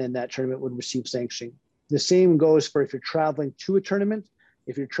 And then that tournament would receive sanctioning. The same goes for if you're traveling to a tournament.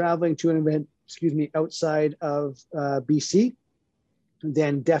 If you're traveling to an event, outside of BC,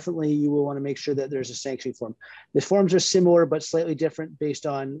 then definitely you will want to make sure that there's a sanctioning form. The forms are similar, but slightly different based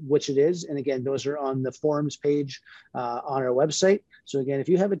on which it is. And again, those are on the forms page on our website. So again, if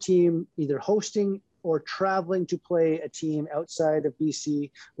you have a team either hosting or traveling to play a team outside of BC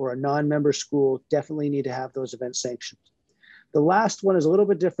or a non-member school, definitely need to have those events sanctioned. The last one is a little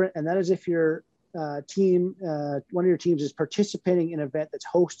bit different, and that is if your team, one of your teams is participating in an event that's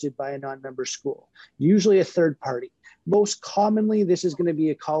hosted by a non-member school, usually a third party. Most commonly, this is going to be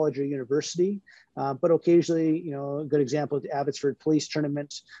a college or university, but occasionally, a good example is the Abbotsford Police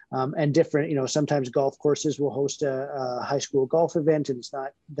Tournament and different, sometimes golf courses will host a high school golf event, and it's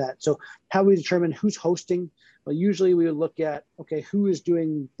not that. So how we determine who's hosting? Well, usually we would look at, okay, who is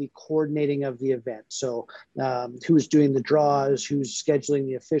doing the coordinating of the event? So who's doing the draws, who's scheduling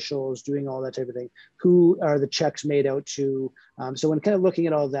the officials, doing all that type of thing? Who are the checks made out to? So when kind of looking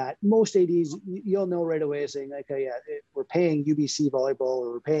at all that, most ADs, you'll know right away saying like, oh, yeah, we're paying UBC volleyball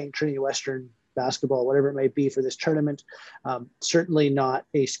or we're paying Trinity Western basketball, whatever it might be for this tournament. Certainly not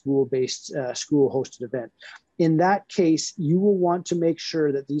a school-based, school-hosted event. In that case, you will want to make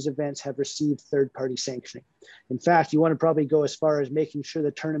sure that these events have received third-party sanctioning. In fact, you want to probably go as far as making sure the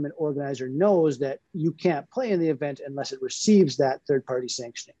tournament organizer knows that you can't play in the event unless it receives that third-party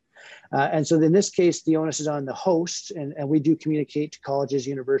sanctioning. And so in this case, the onus is on the host, and we do communicate to colleges,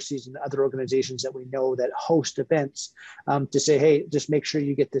 universities, and other organizations that we know that host events to say, hey, just make sure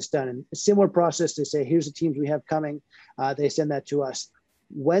you get this done. And a similar process, they say, here's the teams we have coming. They send that to us.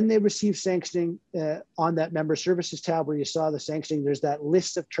 When they receive sanctioning on that member services tab where you saw the sanctioning, there's that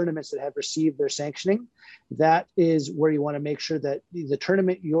list of tournaments that have received their sanctioning. That is where you want to make sure that the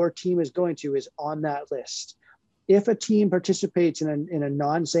tournament your team is going to is on that list. If a team participates in a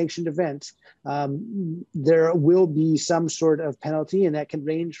non-sanctioned event, there will be some sort of penalty, and that can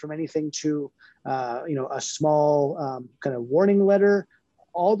range from anything to a small kind of warning letter,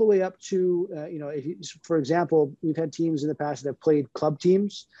 all the way up to, for example, we've had teams in the past that have played club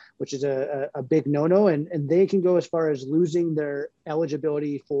teams, which is a big no-no, and they can go as far as losing their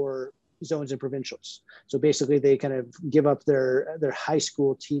eligibility for zones and provincials. So basically they kind of give up their high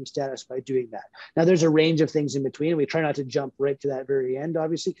school team status by doing that. Now there's a range of things in between, and we try not to jump right to that very end,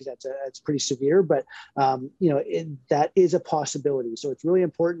 obviously, because that's pretty severe, but that is a possibility. So it's really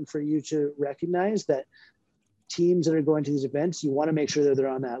important for you to recognize that teams that are going to these events, you want to make sure that they're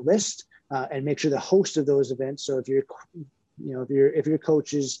on that list and make sure the host of those events. So if your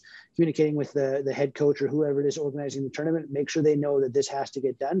coach is communicating with the head coach or whoever it is organizing the tournament, make sure they know that this has to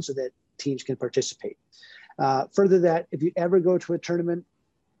get done so that teams can participate. Further that, if you ever go to a tournament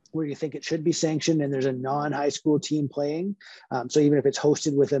where you think it should be sanctioned and there's a non-high school team playing, so even if it's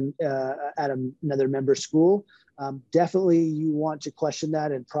hosted with another member school, definitely you want to question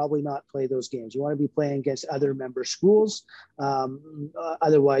that and probably not play those games. You want to be playing against other member schools.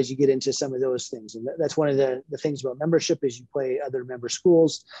 Otherwise, you get into some of those things. And that's one of the things about membership is you play other member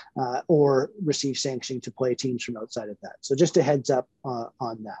schools or receive sanctioning to play teams from outside of that. So just a heads up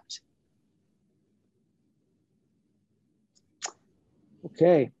on that.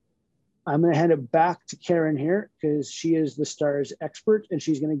 Okay. I'm going to hand it back to Karen here because she is the STARS expert, and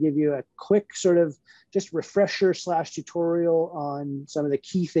she's going to give you a quick sort of just refresher / tutorial on some of the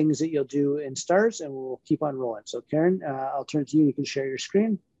key things that you'll do in STARS, and we'll keep on rolling. So Karen, I'll turn to you. You can share your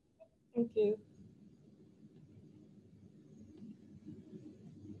screen. Thank you.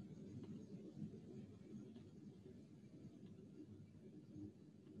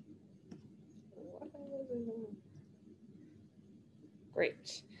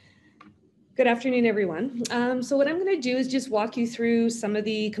 Great. Good afternoon, everyone. So what I'm going to do is just walk you through some of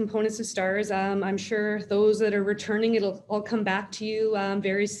the components of STARS. I'm sure those that are returning, it'll all come back to you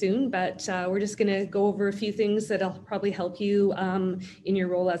very soon, but we're just going to go over a few things that'll probably help you in your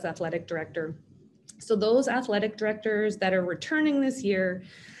role as athletic director. So those athletic directors that are returning this year,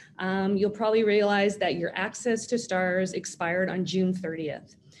 you'll probably realize that your access to STARS expired on June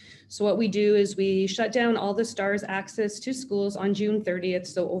 30th. So what we do is we shut down all the STARS access to schools on June 30th.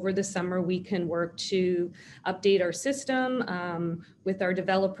 So over the summer, we can work to update our system with our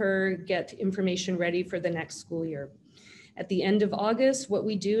developer, get information ready for the next school year. At the end of August, what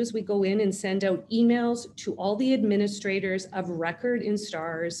we do is we go in and send out emails to all the administrators of record in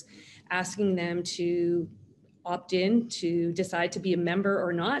STARS, asking them to opt in to decide to be a member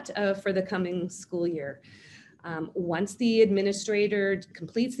or not for the coming school year. Once the administrator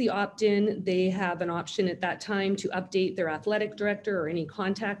completes the opt-in, they have an option at that time to update their athletic director or any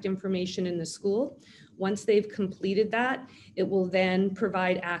contact information in the school. Once they've completed that, it will then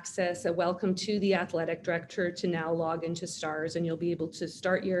provide access, a welcome to the athletic director to now log into STARS, and you'll be able to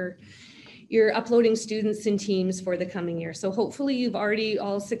start your uploading students and teams for the coming year. So hopefully you've already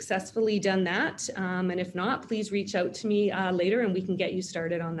all successfully done that. And if not, please reach out to me later and we can get you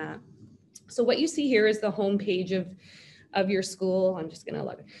started on that. So what you see here is the home page of your school. I'm just going to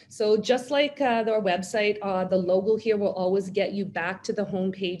log it. So just like our website, the logo here will always get you back to the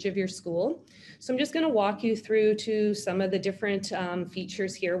home page of your school. So I'm just going to walk you through to some of the different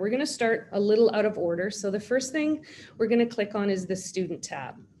features here. We're going to start a little out of order. So the first thing we're going to click on is the student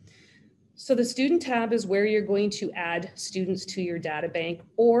tab. So the student tab is where you're going to add students to your data bank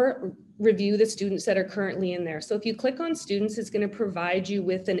or review the students that are currently in there. So if you click on students, it's going to provide you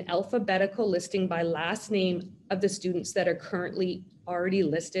with an alphabetical listing by last name of the students that are currently already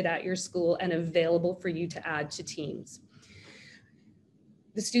listed at your school and available for you to add to teams.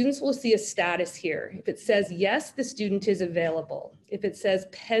 The students will see a status here. If it says yes, the student is available. If it says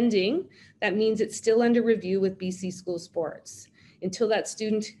pending, that means it's still under review with BC School Sports. Until that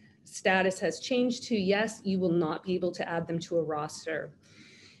student status has changed to yes, you will not be able to add them to a roster.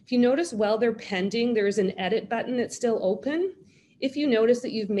 If you notice while they're pending, there is an edit button that's still open. If you notice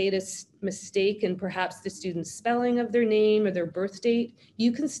that you've made a mistake in perhaps the student's spelling of their name or their birth date,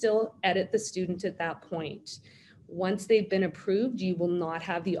 you can still edit the student at that point. Once they've been approved, you will not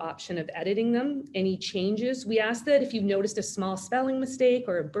have the option of editing them. Any changes, we ask that if you've noticed a small spelling mistake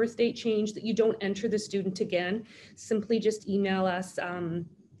or a birth date change, that you don't enter the student again. Simply just email us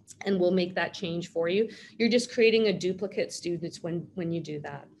and we'll make that change for you. You're just creating a duplicate student when you do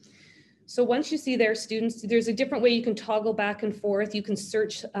that. So once you see their students, there's a different way you can toggle back and forth. You can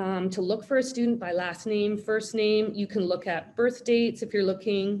search to look for a student by last name, first name. You can look at birth dates if you're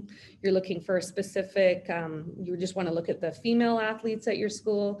looking for a specific, you just want to look at the female athletes at your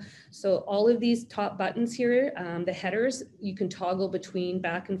school. So all of these top buttons here, the headers, you can toggle between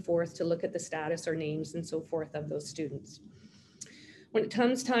back and forth to look at the status or names and so forth of those students. When it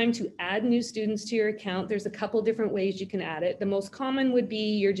comes time to add new students to your account, there's a couple different ways you can add it. The most common would be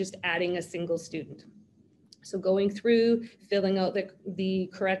you're just adding a single student. So going through, filling out the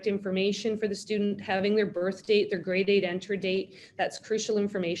correct information for the student, having their birth date, their grade 8 enter date, that's crucial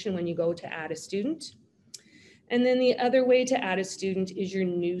information when you go to add a student. And then the other way to add a student is your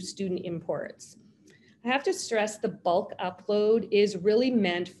new student imports. I have to stress the bulk upload is really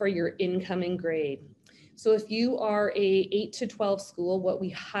meant for your incoming grade. So if you are a 8 to 12 school, what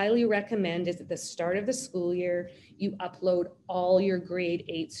we highly recommend is at the start of the school year, you upload all your grade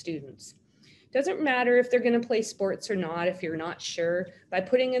 8 students. Doesn't matter if they're going to play sports or not, if you're not sure. By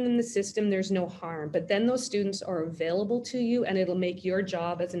putting them in the system, there's no harm. But then those students are available to you, and it'll make your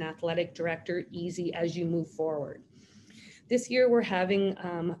job as an athletic director easy as you move forward. This year, we're having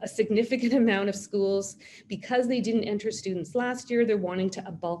a significant amount of schools, because they didn't enter students last year, they're wanting to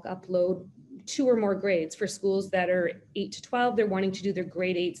bulk upload 2 or more grades. For schools that are 8 to 12, they're wanting to do their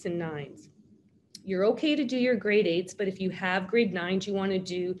grade 8s and 9s. You're okay to do your grade 8s, but if you have grade 9s you want to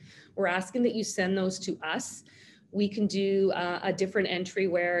do, we're asking that you send those to us. We can do a different entry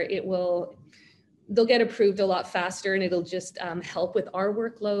where they'll get approved a lot faster, and it'll just help with our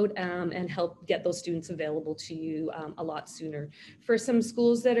workload and help get those students available to you a lot sooner. For some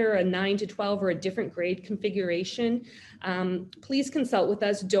schools that are a 9 to 12 or a different grade configuration, please consult with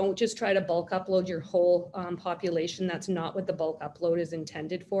us. Don't just try to bulk upload your whole population. That's not what the bulk upload is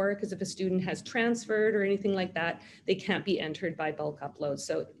intended for, because if a student has transferred or anything like that, they can't be entered by bulk upload.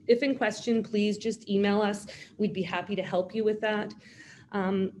 So if in question, please just email us. We'd be happy to help you with that.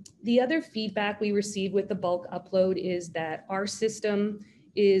 The other feedback we receive with the bulk upload is that our system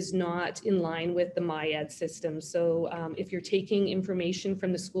is not in line with the MyEd system. So if you're taking information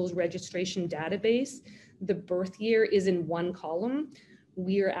from the school's registration database, the birth year is in 1 column.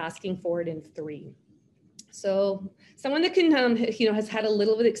 We are asking for it in 3. So someone that can, has had a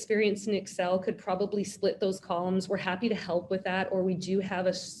little bit of experience in Excel could probably split those columns. We're happy to help with that, or we do have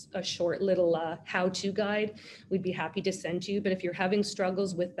a short little how-to guide we'd be happy to send you. But if you're having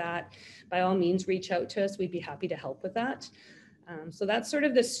struggles with that, by all means, reach out to us. We'd be happy to help with that. So that's sort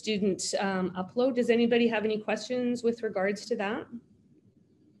of the student upload. Does anybody have any questions with regards to that?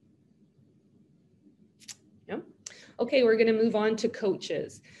 No? Okay, we're going to move on to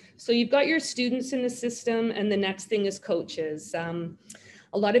coaches. So you've got your students in the system, and the next thing is coaches.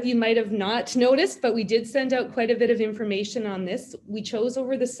 A lot of you might have not noticed, but we did send out quite a bit of information on this. We chose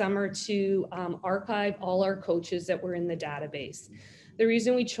over the summer to archive all our coaches that were in the database. The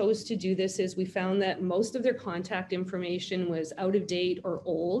reason we chose to do this is we found that most of their contact information was out of date or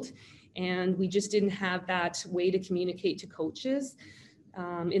old, and we just didn't have that way to communicate to coaches.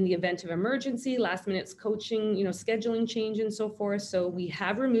 In the event of emergency, last minute coaching, scheduling change and so forth. So we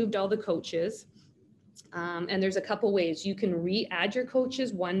have removed all the coaches. And there's a couple ways. You can re-add your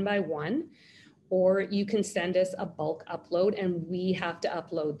coaches one by one, or you can send us a bulk upload and we have to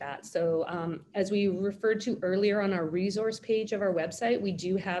upload that. So as we referred to earlier on our resource page of our website, we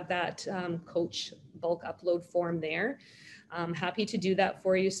do have that coach bulk upload form there. I'm happy to do that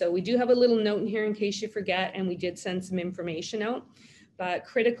for you. So we do have a little note in here in case you forget, and we did send some information out. But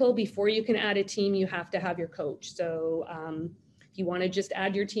critical, before you can add a team, you have to have your coach. So if you want to just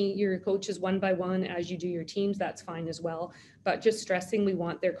add your coaches one by one as you do your teams, that's fine as well. But just stressing, we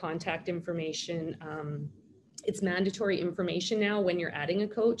want their contact information. It's mandatory information now when you're adding a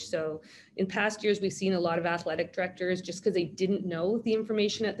coach. So in past years, we've seen a lot of athletic directors, just because they didn't know the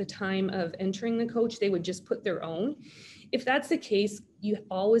information at the time of entering the coach, they would just put their own. If that's the case, you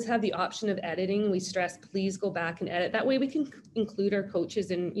always have the option of editing. We stress, please go back and edit. That way we can include our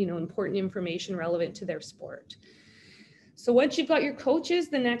coaches in, important information relevant to their sport. So once you've got your coaches,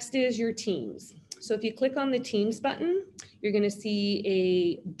 the next is your teams. So if you click on the teams button, you're going to see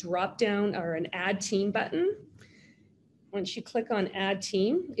a drop down or an add team button. Once you click on add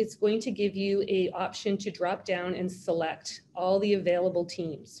team, it's going to give you an option to drop down and select all the available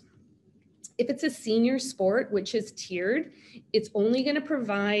teams. If it's a senior sport, which is tiered, it's only going to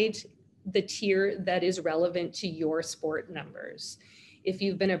provide the tier that is relevant to your sport numbers. If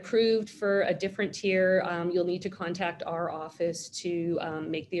you've been approved for a different tier, you'll need to contact our office to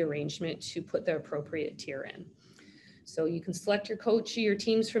make the arrangement to put the appropriate tier in. So you can select your coach, your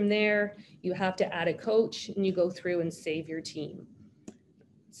teams from there. You have to add a coach and you go through and save your team.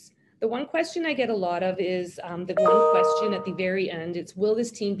 The one question I get a lot of is the one question at the very end. It's, will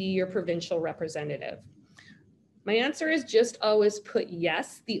this team be your provincial representative? My answer is just always put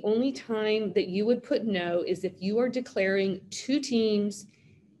yes. The only time that you would put no is if you are declaring 2 teams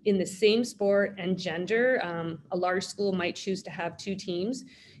in the same sport and gender. A large school might choose to have 2 teams.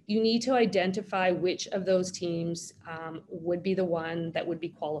 You need to identify which of those teams would be the one that would be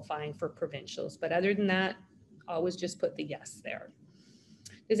qualifying for provincials. But other than that, always just put the yes there.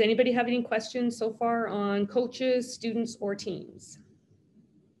 Does anybody have any questions so far on coaches, students, or teams?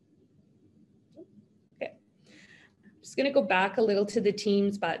 Okay. Just going to go back a little to the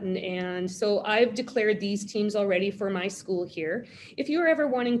teams button. And so I've declared these teams already for my school here. If you're ever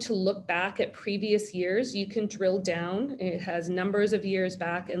wanting to look back at previous years, you can drill down. It has numbers of years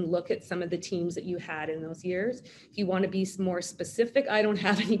back and look at some of the teams that you had in those years. If you want to be more specific, I don't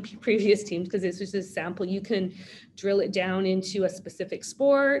have any previous teams because this is a sample. You can drill it down into a specific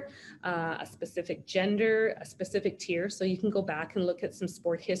sport, a specific gender, a specific tier. So you can go back and look at some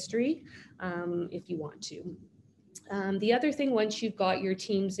sport history if you want to. The other thing, once you've got your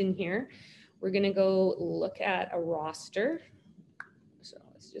teams in here, we're going to go look at a roster. So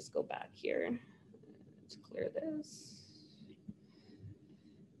let's just go back here. Let's clear this.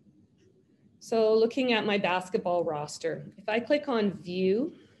 So looking at my basketball roster, if I click on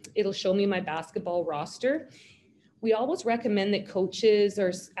view, it'll show me my basketball roster. We always recommend that coaches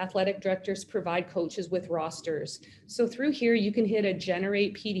or athletic directors provide coaches with rosters. So through here, you can hit a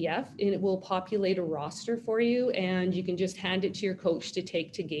generate PDF and it will populate a roster for you, and you can just hand it to your coach to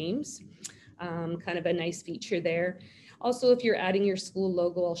take to games. Kind of a nice feature there. Also, if you're adding your school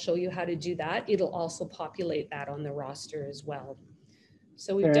logo, I'll show you how to do that. It'll also populate that on the roster as well.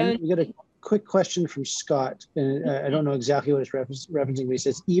 So we've done. We got a quick question from Scott, and I don't know exactly what it's referencing, but he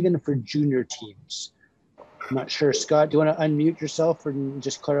says, even for junior teams. I'm not sure. Scott, do you want to unmute yourself and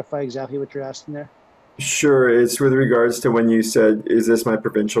just clarify exactly what you're asking there? Sure. It's with regards to when you said, is this my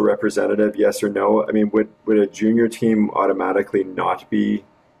provincial representative, yes or no? I mean, would a junior team automatically not be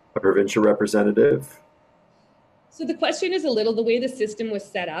a provincial representative? So the question is a little, the way the system was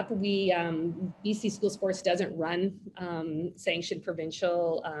set up, we, BC School Sports doesn't run sanctioned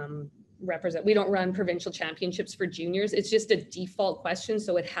provincial we don't run provincial championships for juniors. It's just a default question.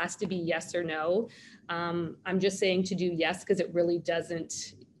 So it has to be yes or no. I'm just saying to do yes, because it really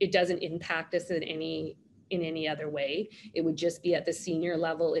doesn't impact us in any other way. It would just be at the senior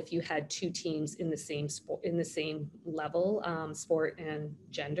level if you had two teams in the same sport, in the same level, sport and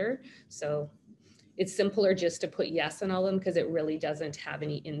gender. So it's simpler just to put yes on all of them because it really doesn't have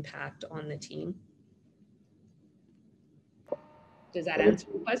any impact on the team. Does that answer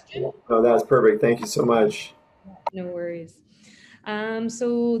the question? Oh, that's perfect. Thank you so much. No worries.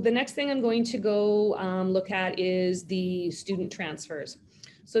 So the next thing I'm going to go look at is the student transfers.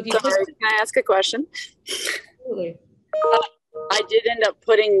 So if you Sorry, can I ask a question? Absolutely. I did end up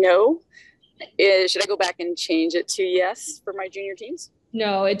putting no. Should I go back and change it to yes for my junior teams?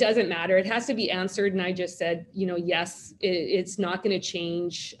 No, it doesn't matter. It has to be answered. And I just said, you know, yes, it's not going to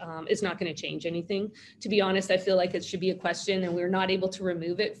change. It's not going to change anything. To be honest, I feel like it should be a question and we're not able to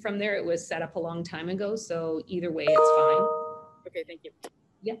remove it from there. It was set up a long time ago. So either way, it's fine. Okay, thank you.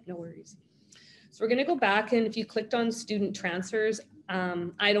 Yeah, no worries. So we're going to go back, and if you clicked on student transfers,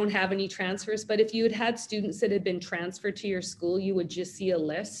 I don't have any transfers, but if you had had students that had been transferred to your school, you would just see a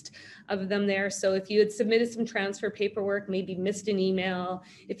list of them there. So if you had submitted some transfer paperwork, maybe missed an email,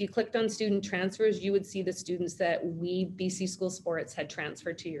 if you clicked on student transfers, you would see the students that we, BC School Sports, had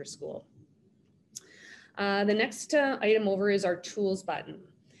transferred to your school. The next item over is our tools button.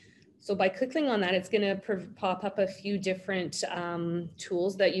 So by clicking on that, it's going to pop up a few different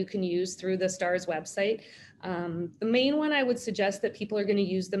tools that you can use through the STARS website. The main one I would suggest that people are going to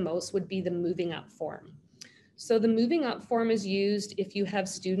use the most would be the moving up form. So the moving up form is used if you have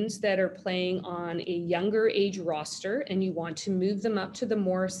students that are playing on a younger age roster and you want to move them up to the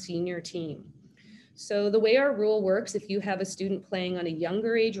more senior team. So the way our rule works, if you have a student playing on a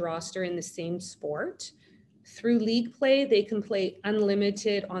younger age roster in the same sport, through league play, they can play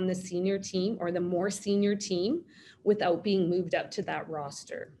unlimited on the senior team or the more senior team without being moved up to that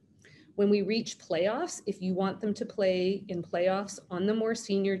roster. When we reach playoffs, if you want them to play in playoffs on the more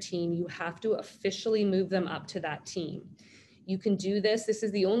senior team, you have to officially move them up to that team. You can do this. This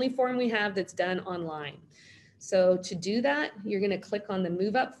is the only form we have that's done online. So to do that, you're going to click on the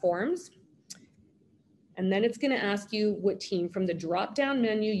move up forms. And then it's going to ask you what team. From the drop-down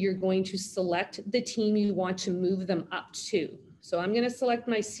menu, you're going to select the team you want to move them up to. So I'm going to select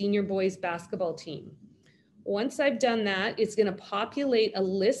my senior boys basketball team. Once I've done that, it's going to populate a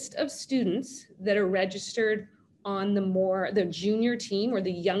list of students that are registered on the junior team or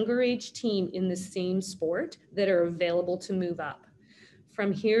the younger age team in the same sport that are available to move up.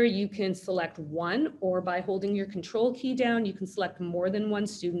 From here, you can select one, or by holding your control key down, you can select more than one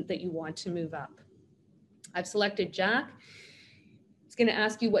student that you want to move up. I've selected Jack. It's going to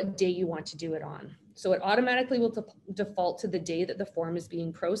ask you what day you want to do it on. So it automatically will default to the day that the form is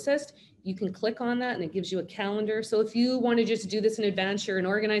being processed. You can click on that and it gives you a calendar. So if you want to just do this in advance, you're an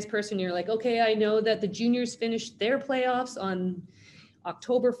organized person, you're like, okay, I know that the juniors finished their playoffs on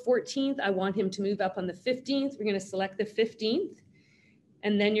October 14th. I want him to move up on the 15th. We're going to select the 15th,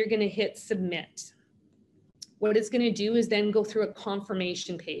 and then you're going to hit submit. what it's going to do is then go through a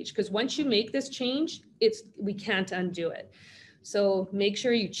confirmation page, because once you make this change, we can't undo it. So make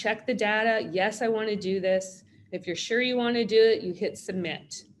sure you check the data. Yes, I want to do this. If you're sure you want to do it, you hit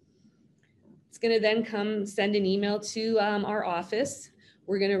submit. It's going to then send an email to our office.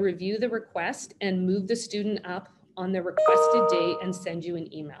 We're going to review the request and move the student up on the requested date and send you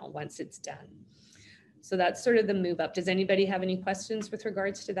an email once it's done. So that's sort of the move up. Does anybody have any questions with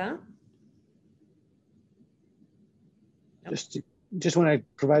regards to that? Just want to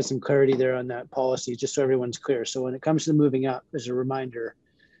provide some clarity there on that policy, just so everyone's clear. So when it comes to moving up, as a reminder,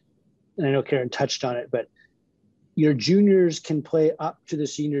 and I know Karen touched on it, but your juniors can play up to the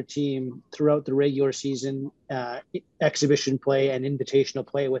senior team throughout the regular season, exhibition play and invitational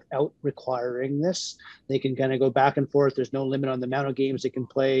play without requiring this. They can kind of go back and forth. There's no limit on the amount of games they can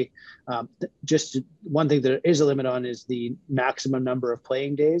play. Just one thing there is a limit on is the maximum number of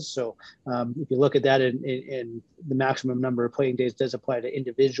playing days. So if you look at that in the maximum number of playing days does apply to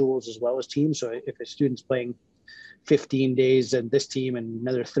individuals as well as teams. So if a student's playing 15 days and this team and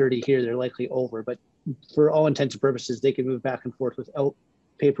another 30 here, they're likely over. But for all intents and purposes, they can move back and forth without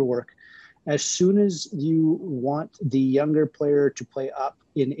paperwork. As soon as you want the younger player to play up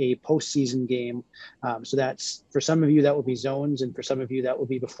in a postseason game, so that's, for some of you, that will be zones, and for some of you, that will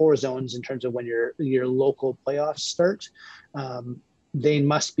be before zones in terms of when your local playoffs start. They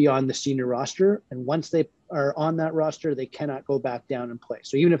must be on the senior roster. And once they are on that roster, they cannot go back down and play.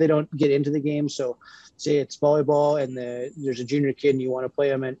 So even if they don't get into the game, so say it's volleyball and there's a junior kid and you want to play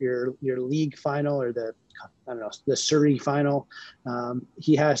them at your league final or the Surrey final,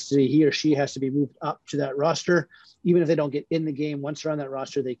 he or she has to be moved up to that roster. Even if they don't get in the game, once they're on that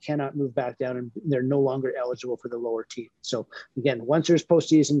roster, they cannot move back down and they're no longer eligible for the lower team. So again, once there's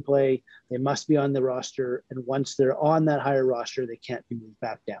postseason play, they must be on the roster. And once they're on that higher roster, they can't be moved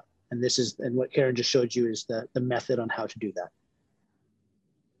back down. And what Karen just showed you is the method on how to do that.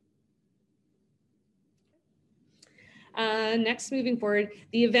 Next, moving forward,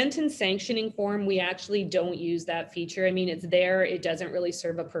 the event and sanctioning form, we actually don't use that feature. I mean, it's there, it doesn't really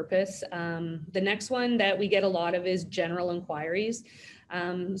serve a purpose. The next one that we get a lot of is general inquiries.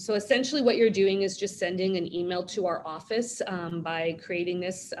 So essentially what you're doing is just sending an email to our office by creating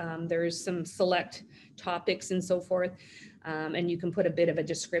this. There's some select topics and so forth. And you can put a bit of a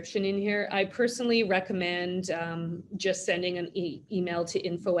description in here. I personally recommend just sending an email to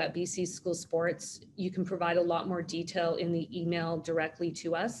info@BC School Sports. You can provide a lot more detail in the email directly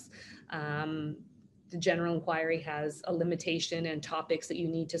to us. The general inquiry has a limitation and topics that you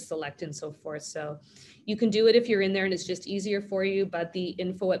need to select and so forth. So you can do it if you're in there and it's just easier for you, but the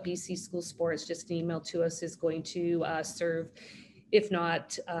info@BC School Sports, just an email to us, is going to serve, if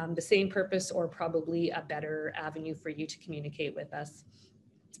not the same purpose, or probably a better avenue for you to communicate with us.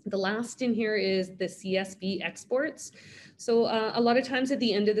 The last in here is the CSB exports. So a lot of times at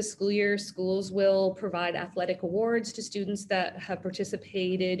the end of the school year, schools will provide athletic awards to students that have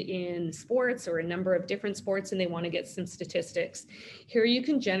participated in sports or a number of different sports, and they want to get some statistics. Here you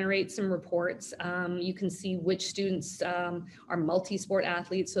can generate some reports. You can see which students are multi-sport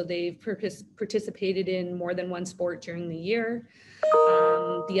athletes, so they've participated in more than one sport during the year.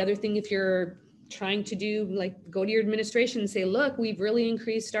 The other thing, if you're trying to do, like, go to your administration and say, look, we've really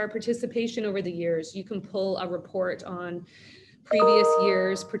increased our participation over the years, you can pull a report on previous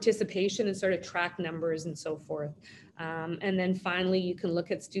years' participation and sort of track numbers and so forth. And then finally, you can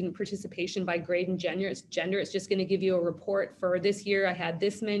look at student participation by grade and gender. It's just going to give you a report for this year. I had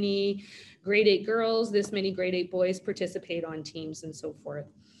this many grade 8 girls, this many grade 8 boys participate on teams and so forth.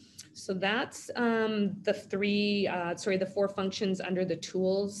 So that's the 4 functions under the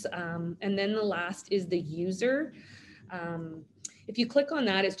tools. And then the last is the user. If you click on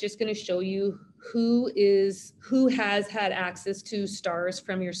that, it's just going to show you who has had access to stars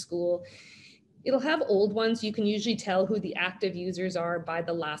from your school. It'll have old ones. You can usually tell who the active users are by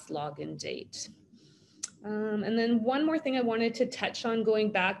the last login date. And then one more thing I wanted to touch on,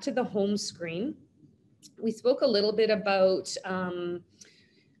 going back to the home screen. We spoke a little bit about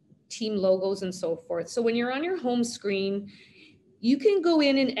team logos and so forth. So when you're on your home screen, you can go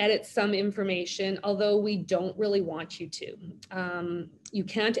in and edit some information, although we don't really want you to. You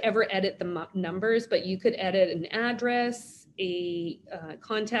can't ever edit the numbers, but you could edit an address, a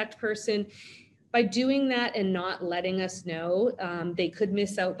contact person. By doing that and not letting us know, they could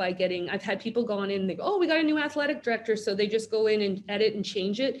miss out by getting, I've had people go on in and they go, oh, we got a new athletic director. So they just go in and edit and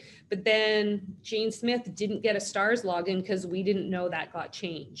change it. But then Jane Smith didn't get a STARS login because we didn't know that got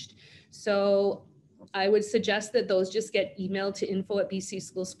changed. So I would suggest that those just get emailed to info@BC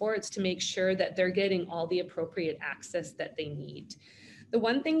School Sports to make sure that they're getting all the appropriate access that they need. The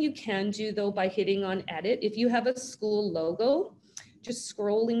one thing you can do though, by hitting on edit, if you have a school logo, just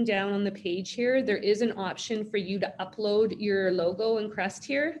scrolling down on the page here, there is an option for you to upload your logo and crest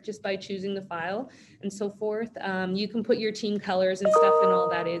here just by choosing the file and so forth. You can put your team colors and stuff and all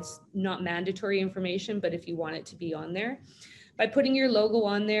that. It's not mandatory information, but if you want it to be on there. By putting your logo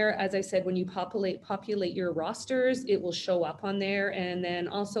on there, as I said, when you populate your rosters, it will show up on there. And then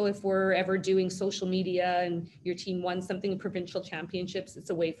also if we're ever doing social media and your team won something, provincial championships,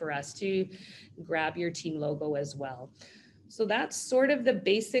 it's a way for us to grab your team logo as well. So that's sort of the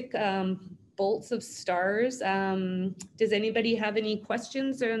basic bolts of stars. Does anybody have any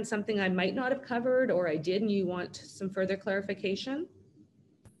questions on something I might not have covered or I did and you want some further clarification?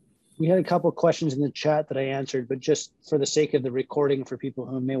 We had a couple of questions in the chat that I answered, but just for the sake of the recording for people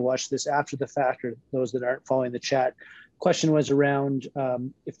who may watch this after the fact or those that aren't following the chat, question was around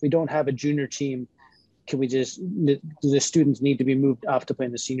if we don't have a junior team, can we just, do the students need to be moved off to play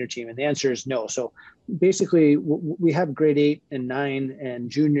in the senior team? And the answer is no. So basically we have grade 8 and 9 and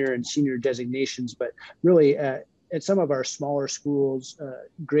junior and senior designations, but really at some of our smaller schools,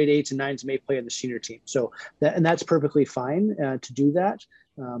 grade 8s and 9s may play in the senior team. So that's perfectly fine to do that.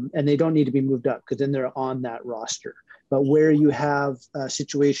 And they don't need to be moved up because then they're on that roster. But where you have a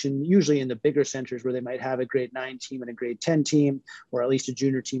situation, usually in the bigger centers where they might have a grade 9 team and a grade 10 team, or at least a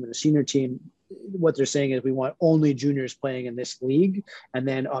junior team and a senior team, what they're saying is we want only juniors playing in this league. And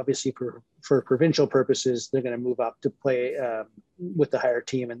then obviously for provincial purposes, they're going to move up to play with the higher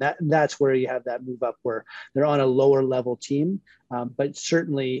team. And that's where you have that move up where they're on a lower level team. But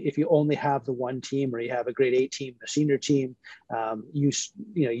certainly if you only have the one team or you have a grade 8 team, a senior team,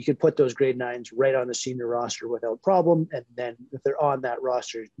 you could put those grade 9s right on the senior roster without problem. And then if they're on that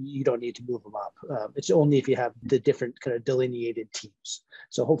roster, you don't need to move them up. It's only if you have the different kind of delineated teams.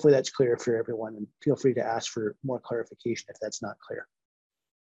 So hopefully that's clear for everyone, and feel free to ask for more clarification if that's not clear.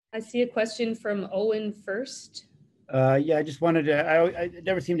 I see a question from Owen first. Yeah, I just wanted to, I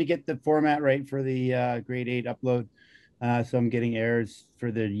never seem to get the format right for the grade 8 upload. So I'm getting errors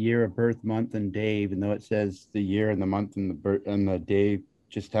for the year of birth, month, and day, even though it says the year and the month and the birth and the day,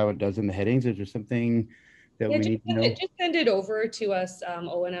 just how it does in the headings. Is there something that we need to know? Just send it over to us,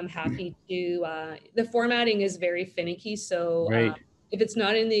 Owen. I'm happy to. The formatting is very finicky, so Right. If it's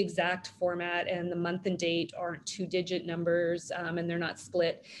not in the exact format and the month and date aren't 2-digit numbers and they're not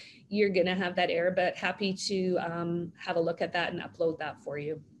split, you're gonna have that error, but happy to have a look at that and upload that for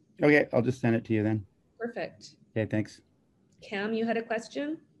you. Okay, I'll just send it to you then. Perfect. Okay, thanks. Cam, you had a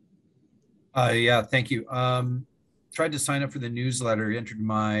question? Yeah, thank you. Tried to sign up for the newsletter, entered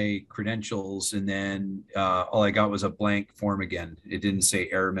my credentials, and then all I got was a blank form again. It didn't say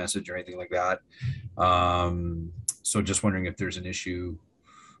error message or anything like that. So just wondering if there's an issue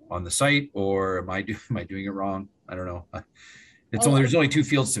on the site, or am I doing it wrong? I don't know. There's only 2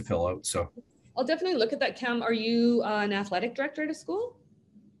 fields to fill out, so. I'll definitely look at that, Cam. Are you an athletic director at a school?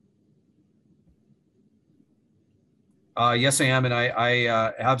 Yes, I am, and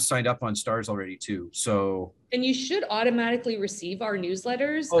I have signed up on STARS already too. So. And you should automatically receive our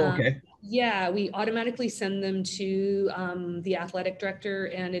newsletters. Oh, okay. Yeah, we automatically send them to the athletic director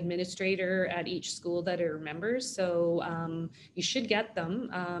and administrator at each school that are members. So you should get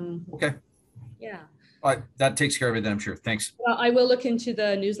them. Okay. Yeah. That takes care of it then, I'm sure. Thanks. Well, I will look into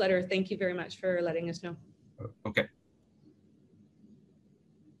the newsletter. Thank you very much for letting us know. Okay.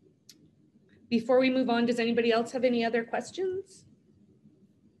 Before we move on, does anybody else have any other questions?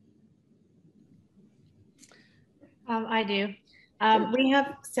 I do. We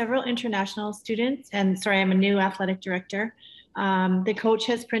have several international students, and sorry, I'm a new athletic director. The coach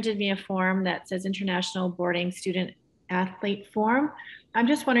has printed me a form that says International Boarding Student Athlete Form. I'm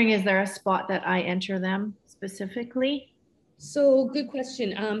just wondering, is there a spot that I enter them specifically? So good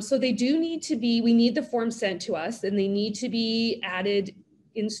question. So they do need to be, we need the form sent to us, and they need to be added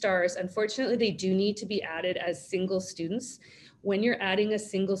in STARS. Unfortunately, they do need to be added as single students. When you're adding a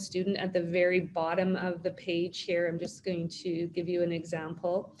single student at the very bottom of the page here, I'm just going to give you an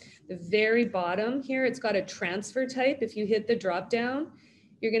example. The very bottom here, it's got a transfer type. If you hit the drop down,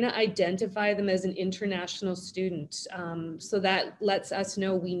 you're going to identify them as an international student. So that lets us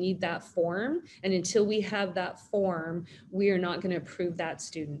know we need that form. And until we have that form, we are not going to approve that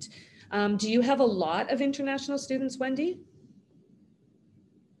student. Do you have a lot of international students, Wendy?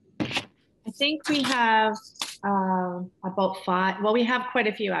 I think we have about 5. Well, we have quite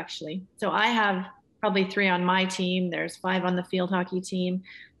a few actually. So I have probably 3 on my team. There's 5 on the field hockey team.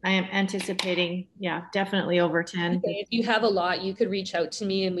 I am anticipating, yeah, definitely over 10. Okay, if you have a lot, you could reach out to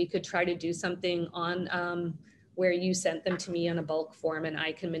me and we could try to do something on where you sent them to me on a bulk form and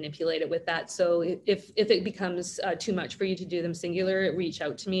I can manipulate it with that. So if it becomes too much for you to do them singular, reach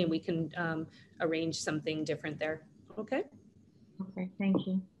out to me and we can arrange something different there. Okay. Okay, thank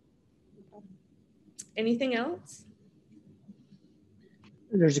you. Anything else?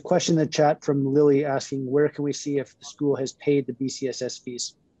 There's a question in the chat from Lily asking, where can we see if the school has paid the BCSS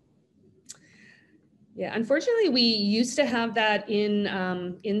fees? Yeah, unfortunately, we used to have that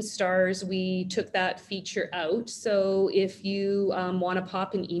in STARS. We took that feature out. So if you want to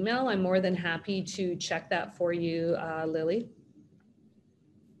pop an email, I'm more than happy to check that for you, Lily.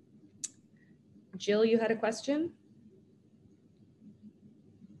 Jill, you had a question?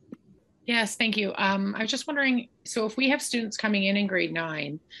 Yes, thank you. I was just wondering, so if we have students coming in grade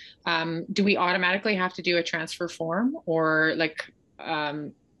 9, do we automatically have to do a transfer form, or like,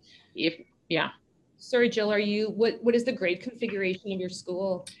 yeah. Sorry, Jill, what is the grade configuration of your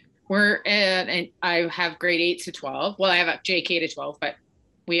school? And I have grade 8 to 12. Well, I have a JK to 12, but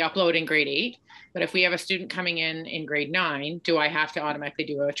we upload in grade 8. But if we have a student coming in grade 9, do I have to automatically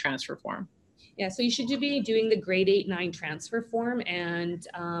do a transfer form? Yeah, so you should be doing the grade 8-9 transfer form, and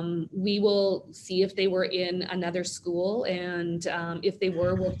we will see if they were in another school, and if they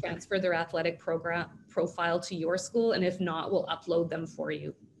were, we'll transfer their athletic program profile to your school, and if not, we'll upload them for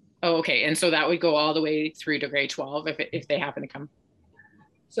you. Oh, okay. And so that would go all the way through to grade 12 if they happen to come.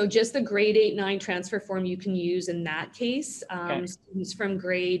 So just the grade 8-9 transfer form you can use in that case. Okay. Students from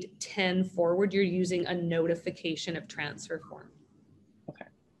grade 10 forward, you're using a notification of transfer form. Okay.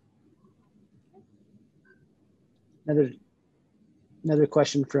 Another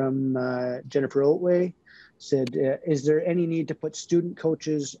question from Jennifer Oatway said, is there any need to put student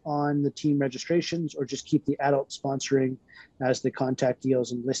coaches on the team registrations, or just keep the adult sponsoring as the contact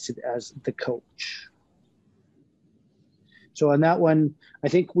deals and listed as the coach? So on that one, I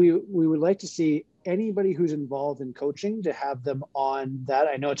think we would like to see anybody who's involved in coaching to have them on that.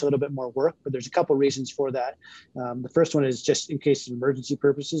 I know it's a little bit more work, but there's a couple reasons for that. The first one is just in case of emergency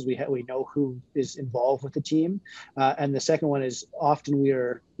purposes, we know who is involved with the team. And the second one is often we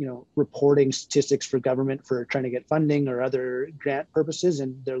are, reporting statistics for government for trying to get funding or other grant purposes.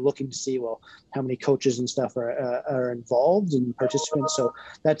 And they're looking to see, well, how many coaches and stuff are involved and participants. So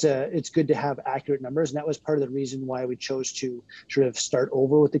it's good to have accurate numbers. And that was part of the reason why we chose to sort of start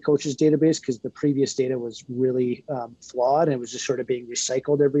over with the coaches database, because the previous data was really flawed and it was just sort of being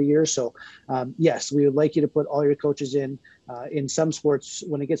recycled every year. So yes, we would like you to put all your coaches in. In some sports,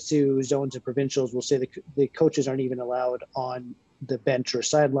 when it gets to zones and provincials, we'll say the coaches aren't even allowed on the bench or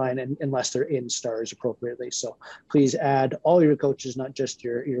sideline unless they're in STARS appropriately. So please add all your coaches, not just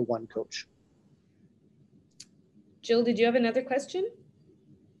your one coach. Jill, did you have another question?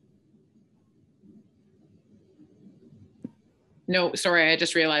 No, sorry, I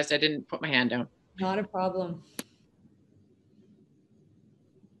just realized I didn't put my hand down. Not a problem.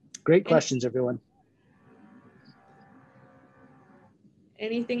 Great questions, everyone.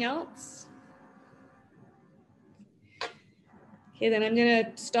 Anything else? Okay, then I'm going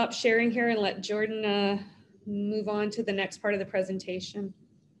to stop sharing here and let Jordan move on to the next part of the presentation.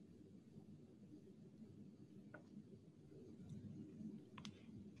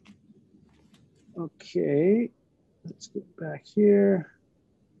 Okay, let's get back here,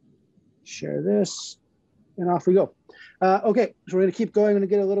 share this, and off we go. Okay, so we're going to keep going. I'm going to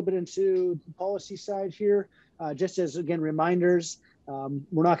get a little bit into the policy side here. Just as, again, reminders,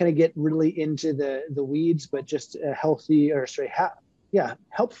 we're not going to get really into the weeds, but just helpful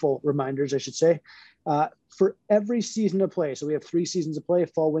reminders, I should say, for every season of play. So we have 3 seasons of play,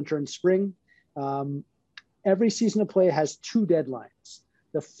 fall, winter, and spring. Every season of play has 2 deadlines.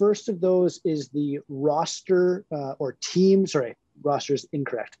 The first of those is the roster roster is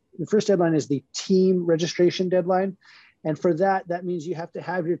incorrect. The first deadline is the team registration deadline. And for that means you have to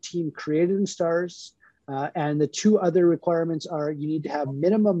have your team created in STARS. And the 2 other requirements are you need to have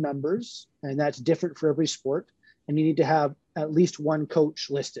minimum numbers, and that's different for every sport. And you need to have at least 1 coach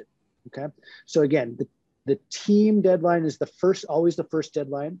listed, okay? So again, the team deadline is always the first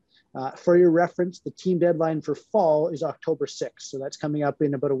deadline. For your reference, the team deadline for fall is October 6th. So that's coming up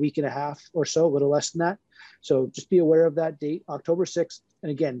in about a week and a half or so, a little less than that. So just be aware of that date, October 6th.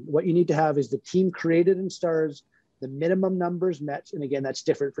 And again, what you need to have is the team created in STARS, the minimum numbers met. And again, that's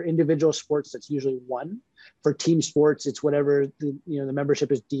different for individual sports. That's usually 1. For team sports, it's whatever the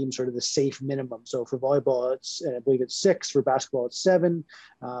membership is deemed sort of the safe minimum. So for volleyball, I believe it's 6. For basketball, it's 7.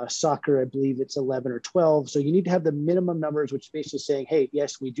 Soccer, I believe it's 11 or 12. So you need to have the minimum numbers, which is basically saying, hey,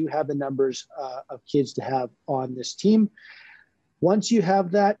 yes, we do have the numbers of kids to have on this team. Once you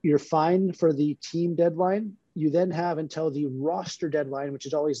have that, you're fine for the team deadline. You then have until the roster deadline, which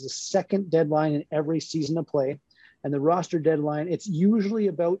is always the second deadline in every season of play. And the roster deadline, it's usually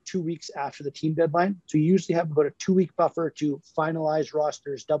about 2 weeks after the team deadline. So you usually have about a 2-week buffer to finalize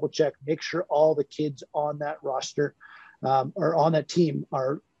rosters, double check, make sure all the kids on that roster or on that team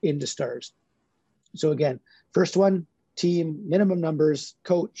are into stars. So again, first one, team, minimum numbers,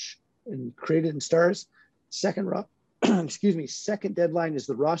 coach, and created in stars. Second, second deadline is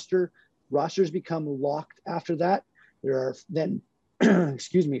the roster. Rosters become locked after that. There are then,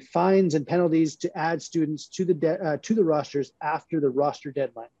 fines and penalties to add students to the rosters after the roster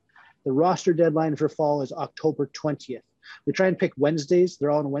deadline. The roster deadline for fall is October 20th. We try and pick Wednesdays. They're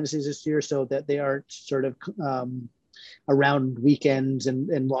all on Wednesdays this year so that they aren't sort of around weekends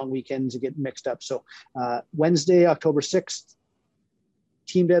and long weekends and get mixed up. So Wednesday, October 6th,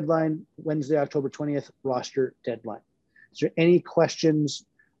 team deadline. Wednesday, October 20th, roster deadline. Is there any questions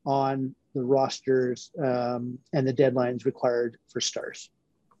on the rosters and the deadlines required for stars?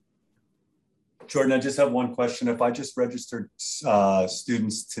 Jordan, I just have one question. If I just registered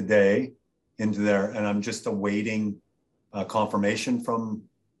students today into there and I'm just awaiting confirmation from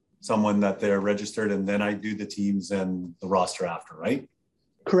someone that they're registered, and then I do the teams and the roster after, right?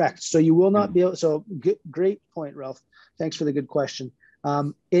 Correct. So you will not be able, so great point, Ralph. Thanks for the good question.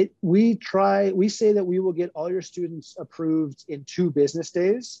 We say that we will get all your students approved in 2 business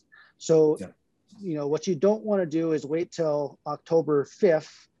days. So, you know, what you don't want to do is wait till October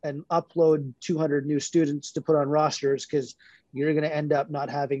 5th and upload 200 new students to put on rosters, because you're going to end up not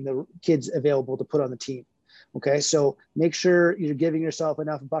having the kids available to put on the team. Okay, so make sure you're giving yourself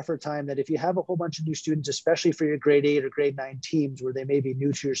enough buffer time that if you have a whole bunch of new students, especially for your grade 8 or grade 9 teams where they may be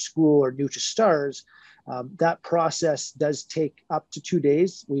new to your school or new to stars, that process does take up to 2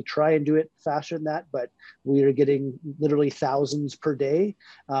 days. We try and do it faster than that, but we are getting literally thousands per day.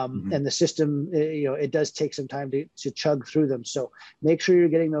 And the system, you know, it does take some time to chug through them. So make sure you're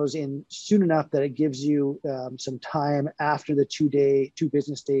getting those in soon enough that it gives you some time after the 2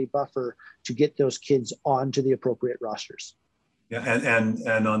 business day buffer to get those kids onto the appropriate rosters. Yeah,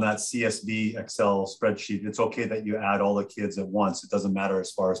 and on that CSV Excel spreadsheet, it's okay that you add all the kids at once. It doesn't matter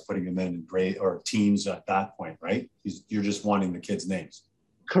as far as putting them in grade or teams at that point, right? You're just wanting the kids' names.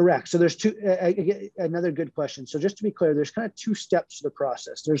 Correct. So there's another good question. So just to be clear, there's kind of 2 steps to the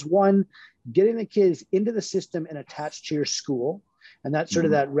process. There's one, getting the kids into the system and attached to your school. And that's sort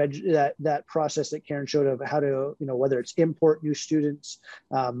of that process that Karen showed of how to, you know, whether it's import new students,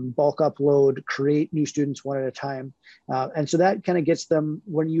 bulk upload, create new students one at a time. And so that kind of gets them,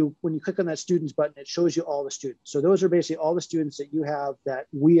 when you click on that students button, it shows you all the students. So those are basically all the students that you have that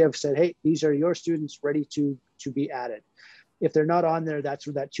we have said, hey, these are your students ready to be added. If they're not on there, that's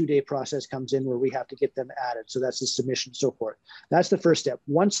where that 2-day process comes in where we have to get them added. So that's the submission and so forth. That's the first step.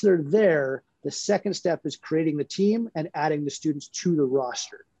 Once they're there, the second step is creating the team and adding the students to the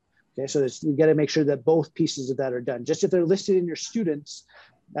roster. Okay, so you got to make sure that both pieces of that are done. Just if they're listed in your students,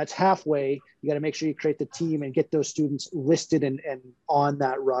 that's halfway. You got to make sure you create the team and get those students listed and on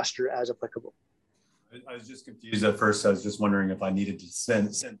that roster as applicable. I was just confused at first. I was just wondering if I needed to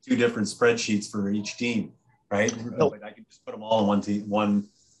send 2 different spreadsheets for each team. Right? Nope. Like I can just put them all in one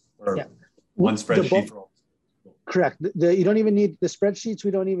spreadsheet for all. Correct. You don't even need the spreadsheets.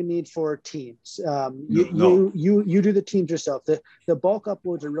 We don't even need for teams. You do the teams yourself. The bulk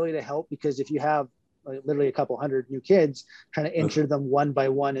uploads are really to help, because if you have literally a couple hundred new kids, trying to enter them one by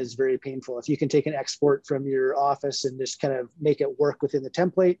one is very painful. If you can take an export from your office and just kind of make it work within the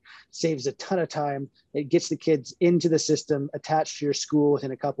template, saves a ton of time. It gets the kids into the system, attached to your school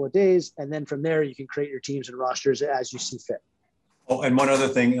within a couple of days. And then from there, you can create your teams and rosters as you see fit. Oh, and one other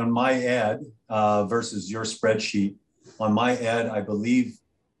thing on my ed versus your spreadsheet. On my ed, I believe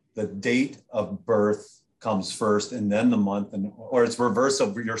the date of birth comes first and then the month, or it's reverse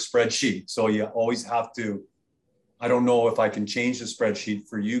of your spreadsheet. So you always have to, I don't know if I can change the spreadsheet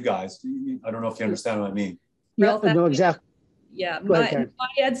for you guys. I don't know if you understand what I mean. Yeah, no, exactly. Yeah, my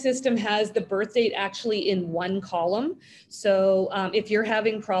ed system has the birth date actually in 1 column. So if you're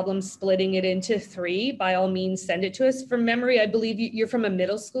having problems splitting it into 3, by all means, send it to us. From memory, I believe you're from a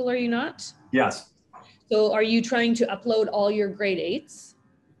middle school, are you not? Yes. So are you trying to upload all your grade 8s?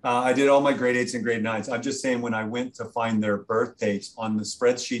 I did all my grade 8s and grade 9s. I'm just saying, when I went to find their birth dates on the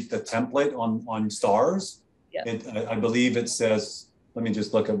spreadsheet, the template on stars, I believe it says, let me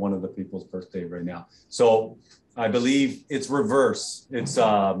just look at one of the people's birthday right now. So I believe it's reverse. It's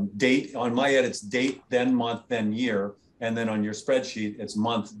date. On my ed, it's date, then month, then year. And then on your spreadsheet, it's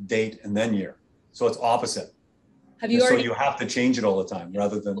month, date, and then year. So it's opposite. So you have to change it all the time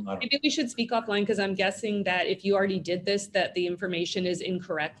rather than. Maybe we should speak offline, because I'm guessing that if you already did this, that the information is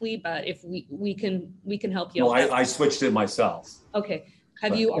incorrectly. But if we can help you. No, I switched it myself. Okay.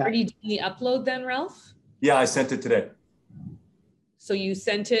 Have you already done the upload then, Ralph? Yeah, I sent it today. So you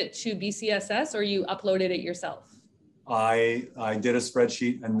sent it to BCSS or you uploaded it yourself? I did a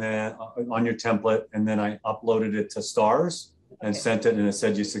spreadsheet and then on your template, and then I uploaded it to Stars and sent it, and it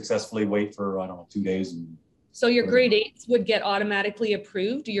said you successfully wait for, I don't know, 2 days. And so your grade 8s would get automatically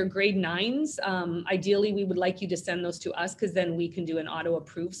approved. Your grade 9s, ideally, we would like you to send those to us because then we can do an auto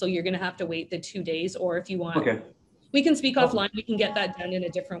approve. So you're going to have to wait the 2 days, or if you want, we can speak offline. We can get that done in a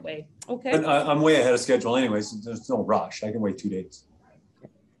different way. Okay. But I'm way ahead of schedule anyways. So there's no rush. I can wait 2 days.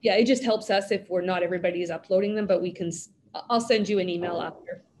 Yeah, it just helps us if everybody is uploading them, but we can, I'll send you an email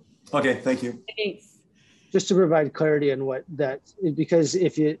after. Okay, thank you. Thanks. Just to provide clarity on what that, because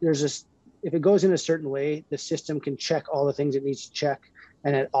if it goes in a certain way, the system can check all the things it needs to check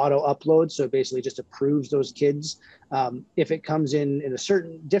and it auto uploads. So it basically just approves those kids. If it comes in a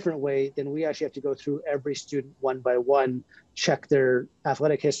certain different way, then we actually have to go through every student one by one, check their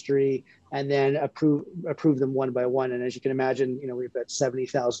athletic history, and then approve them one by one. And as you can imagine, we've got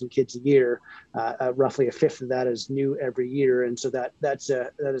 70,000 kids a year. Roughly a fifth of that is new every year, and so that is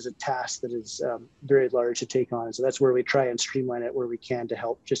a task that is very large to take on. So that's where we try and streamline it where we can to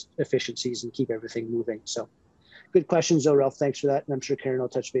help just efficiencies and keep everything moving. So good questions, though, Ralph. Thanks for that, and I'm sure Karen will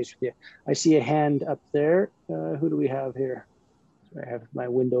touch base with you. I see a hand up there. Who do we have here? I have my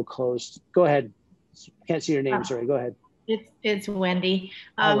window closed. Go ahead. Can't see your name. Sorry. Go ahead. It's Wendy.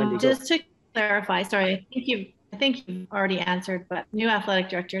 Wendy, just to clarify, sorry, I think you've already answered, but new athletic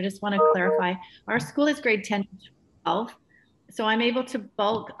director, I just want to clarify. Our school is grade 10 to 12, so I'm able to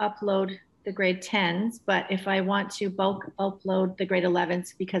bulk upload the grade 10s, but if I want to bulk upload the grade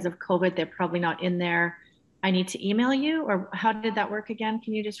 11s because of COVID, they're probably not in there. I need to email you, or how did that work again?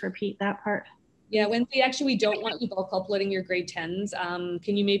 Can you just repeat that part? Yeah, Wendy, actually, we don't want you bulk uploading your grade 10s.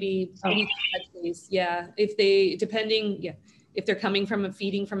 Can you maybe, yeah, if they're coming from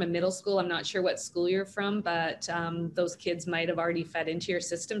feeding from a middle school, I'm not sure what school you're from, but those kids might have already fed into your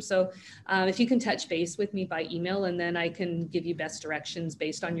system. So if you can touch base with me by email, and then I can give you best directions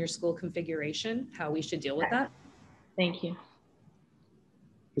based on your school configuration, how we should deal with that. Thank you.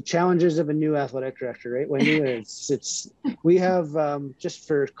 The challenges of a new athletic director, right, Wendy? We have, just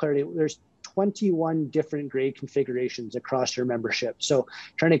for clarity, there's 21 different grade configurations across your membership. So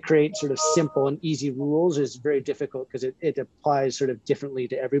trying to create sort of simple and easy rules is very difficult because it applies sort of differently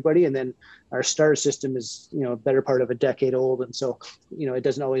to everybody. And then our STAR system is, a better part of a decade old. And so, it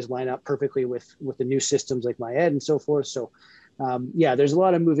doesn't always line up perfectly with the new systems like MyEd and so forth. So yeah, there's a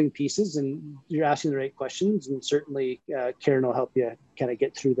lot of moving pieces, and you're asking the right questions, and certainly Karen will help you kind of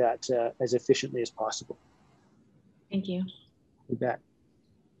get through that as efficiently as possible. Thank you. You bet.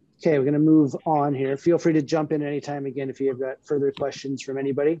 Okay, we're going to move on here. Feel free to jump in anytime again if you have got further questions from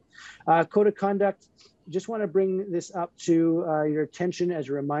anybody. Code of conduct, just want to bring this up to your attention as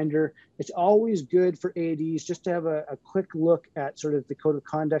a reminder. It's always good for ADs just to have a quick look at sort of the code of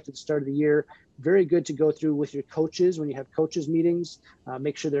conduct at the start of the year. Very good to go through with your coaches when you have coaches meetings.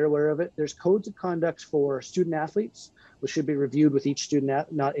 Make sure they're aware of it. There's codes of conduct for student athletes, which should be reviewed with each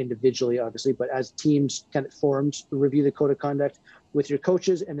student, not individually, obviously, but as teams kind of forms, review the code of conduct with your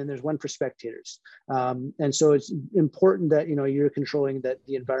coaches, and then there's one for spectators. And so it's important that you're controlling that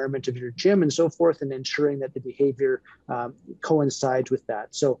the environment of your gym and so forth, and ensuring that the behavior coincides with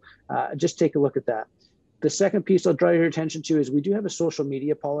that. So just take a look at that. The second piece I'll draw your attention to is we do have a social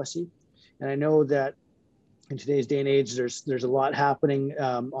media policy, and I know that in today's day and age, there's a lot happening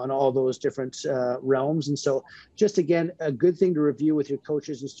on all those different realms. And so just again, a good thing to review with your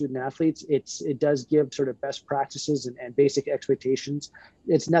coaches and student athletes. It does give sort of best practices and basic expectations.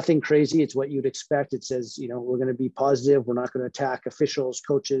 It's nothing crazy. It's what you'd expect. It says, we're going to be positive. We're not going to attack officials,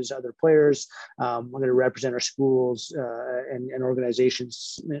 coaches, other players. We're going to represent our schools and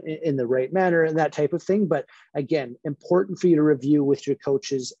organizations in the right manner and that type of thing. But again, important for you to review with your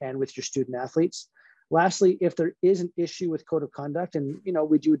coaches and with your student athletes. Lastly, if there is an issue with code of conduct, and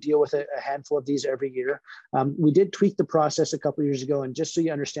we do deal with a handful of these every year, we did tweak the process a couple of years ago. And just so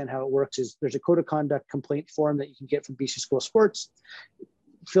you understand how it works, is there's a code of conduct complaint form that you can get from BC School Sports.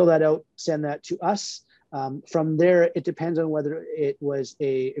 Fill that out, send that to us. From there, it depends on whether if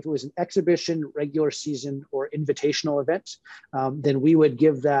it was an exhibition, regular season, or invitational event, then we would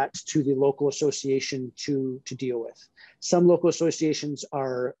give that to the local association to deal with. Some local associations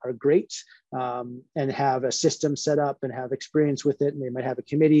are great and have a system set up and have experience with it, and they might have a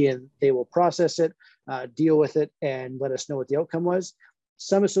committee and they will process it, deal with it, and let us know what the outcome was.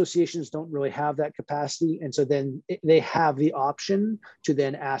 Some associations don't really have that capacity, and so then they have the option to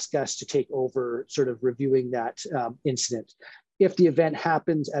then ask us to take over sort of reviewing that incident. If the event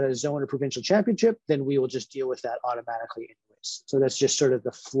happens at a zone or provincial championship, then we will just deal with that automatically anyways. choice. So that's just sort of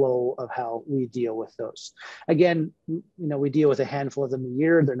the flow of how we deal with those. Again, we deal with a handful of them a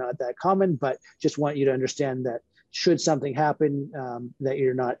year. They're not that common, but just want you to understand that should something happen that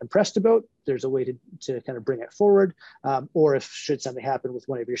you're not impressed about, there's a way to kind of bring it forward. Or if should something happen with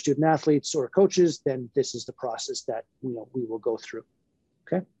one of your student athletes or coaches, then this is the process that we will go through.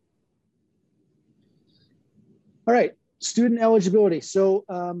 Okay. All right, student eligibility. So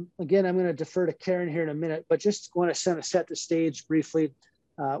again, I'm going to defer to Karen here in a minute, but just want to set the stage briefly.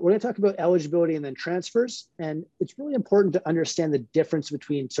 We're going to talk about eligibility and then transfers. And it's really important to understand the difference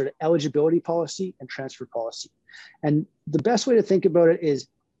between sort of eligibility policy and transfer policy. And the best way to think about it is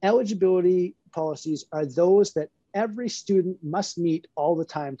eligibility policies are those that every student must meet all the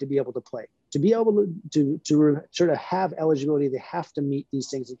time to be able to play. To be able to sort of have eligibility, they have to meet these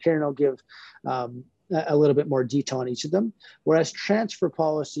things. And Karen will give a little bit more detail on each of them. Whereas transfer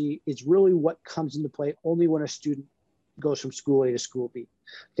policy is really what comes into play only when a student goes from school A to school B.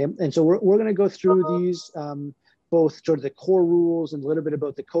 Okay, and so we're going to go through these, both sort of the core rules and a little bit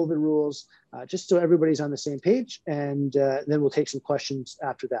about the COVID rules, just so everybody's on the same page, and then we'll take some questions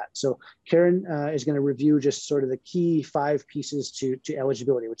after that. So Karen is going to review just sort of the key 5 pieces to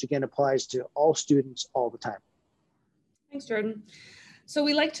eligibility, which again applies to all students all the time. Thanks, Jordan. So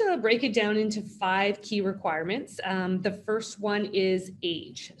we like to break it down into 5 key requirements. The first one is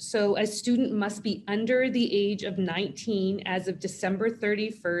age. So a student must be under the age of 19 as of December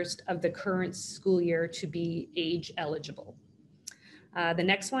 31st of the current school year to be age eligible. The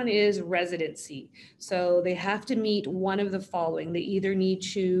next one is residency. So they have to meet one of the following. They either need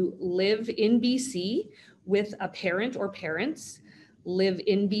to live in BC with a parent or parents, live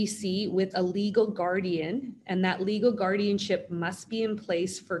in BC with a legal guardian, and that legal guardianship must be in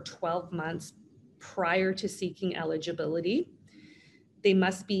place for 12 months prior to seeking eligibility. They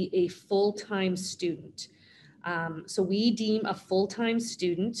must be a full-time student. So we deem a full-time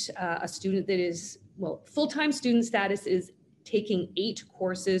student, a student that is, well, full-time student status is taking 8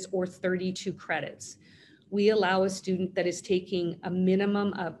 courses or 32 credits. We allow a student that is taking a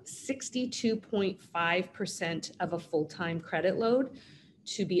minimum of 62.5% of a full-time credit load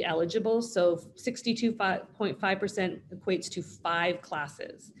to be eligible. So 62.5% equates to 5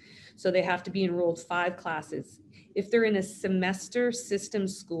 classes. So they have to be enrolled 5 classes. If they're in a semester system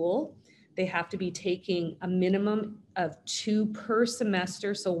school, they have to be taking a minimum of 2 per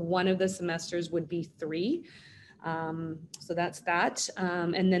semester. So one of the semesters would be 3. So that's that.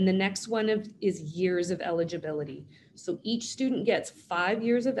 And then the next one is years of eligibility. So each student gets 5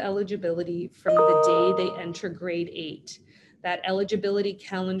 years of eligibility from the day they enter grade 8. That eligibility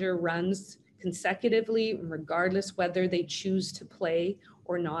calendar runs consecutively, regardless whether they choose to play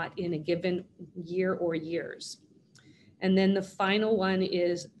or not in a given year or years. And then the final one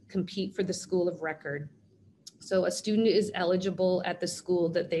is compete for the school of record. So a student is eligible at the school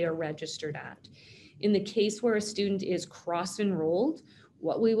that they are registered at. In the case where a student is cross-enrolled,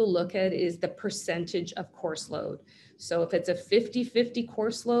 what we will look at is the percentage of course load. So if it's a 50-50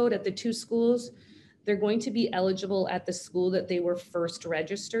 course load at the 2 schools, they're going to be eligible at the school that they were first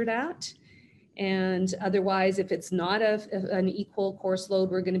registered at. And otherwise, if it's not an equal course load,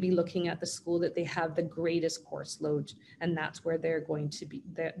 we're going to be looking at the school that they have the greatest course load. And that's where they're going to be,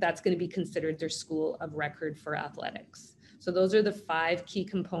 that's going to be considered their school of record for athletics. So those are the 5 key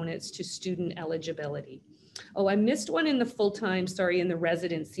components to student eligibility. Oh, I missed one in the full-time, in the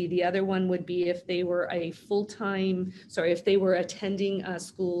residency. The other one would be if they were a full-time, if they were attending a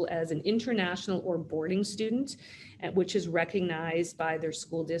school as an international or boarding student, which is recognized by their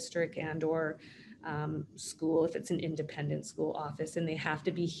school district and or school, if it's an independent school office, and they have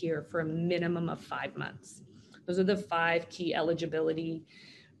to be here for a minimum of 5 months. Those are the 5 key eligibility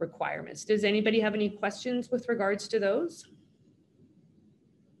requirements. Does anybody have any questions with regards to those?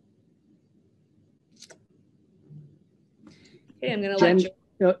 Okay, I'm going to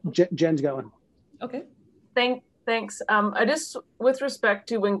let Jen's got one. Okay. Thanks. I just, with respect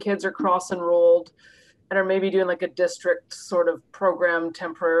to when kids are cross-enrolled and are maybe doing like a district sort of program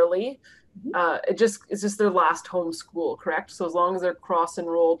temporarily, it's just their last home school, correct? So as long as they're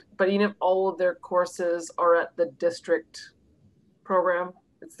cross-enrolled, but even if all of their courses are at the district program,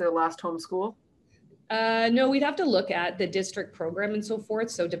 it's their last home school? No, we'd have to look at the district program and so forth.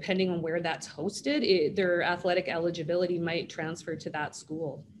 So depending on where that's hosted, their athletic eligibility might transfer to that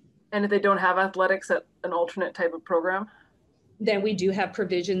school. And if they don't have athletics at an alternate type of program? Then we do have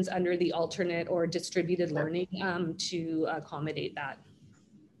provisions under the alternate or distributed learning to accommodate that.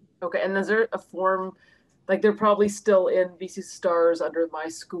 Okay, and is there a form, like they're probably still in BC Stars under my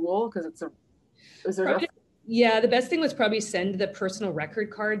school because it's a, is there Yeah, the best thing was probably send the personal record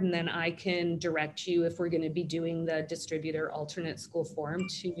card, and then I can direct you if we're going to be doing the distributor alternate school form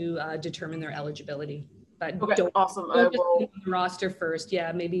to determine their eligibility. But Okay, awesome. don't just put it on the roster first.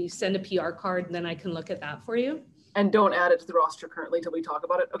 Yeah, maybe send a PR card, and then I can look at that for you. And don't add it to the roster currently until we talk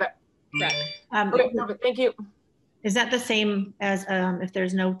about it. Okay. Correct. Okay, perfect. Thank you. Is that the same as if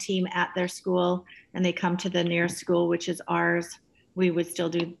there's no team at their school and they come to the nearest school, which is ours, we would still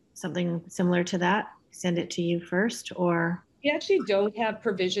do something similar to that? Send it to you first, or? We actually don't have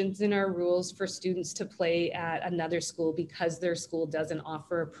provisions in our rules for students to play at another school because their school doesn't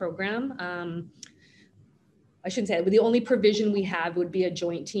offer a program. I shouldn't say it, but the only provision we have would be a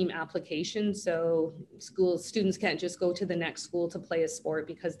joint team application. So students can't just go to the next school to play a sport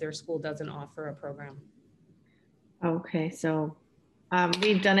because their school doesn't offer a program. Okay, so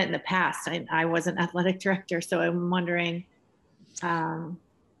we've done it in the past. I wasn't athletic director, so I'm wondering.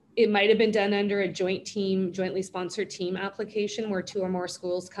 It might have been done under a jointly sponsored team application where 2 or more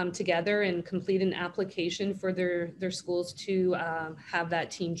schools come together and complete an application for their schools to have that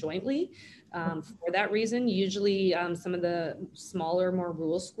team jointly. For that reason, usually some of the smaller, more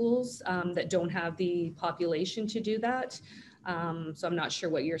rural schools that don't have the population to do that. So I'm not sure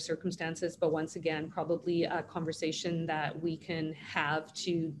what your circumstances, but once again, probably a conversation that we can have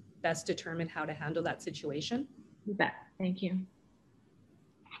to best determine how to handle that situation. You bet. Thank you.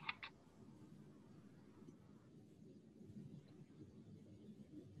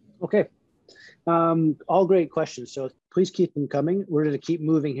 Okay, all great questions. So please keep them coming. We're going to keep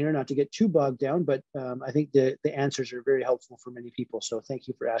moving here, not to get too bogged down, but I think the answers are very helpful for many people. So thank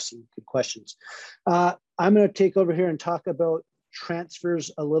you for asking good questions. I'm going to take over here and talk about transfers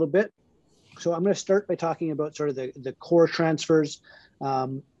a little bit. So I'm going to start by talking about sort of the core transfers.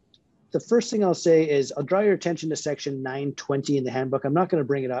 The first thing I'll say is I'll draw your attention to section 920 in the handbook. I'm not going to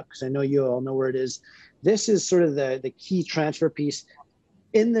bring it up because I know you all know where it is. This is sort of the key transfer piece.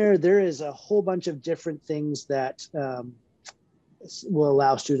 In there is a whole bunch of different things that will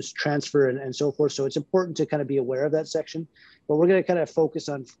allow students to transfer and so forth. So it's important to kind of be aware of that section. But we're going to kind of focus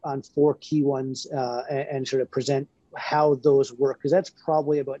on 4 key ones and sort of present how those work, because that's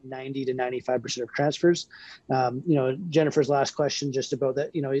probably about 90 to 95% of transfers. Jennifer's last question just about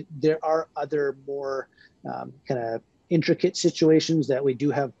that, there are other more kind of intricate situations that we do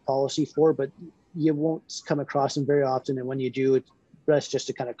have policy for, but you won't come across them very often. And when you do, it's best just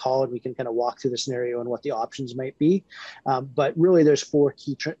to kind of call and we can kind of walk through the scenario and what the options might be. But really there's 4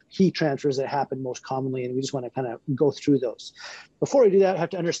 key transfers that happen most commonly, and we just want to kind of go through those. Before we do that, I have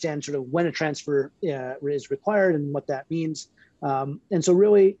to understand sort of when a transfer is required and what that means. And so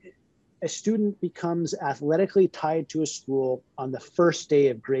really a student becomes athletically tied to a school on the first day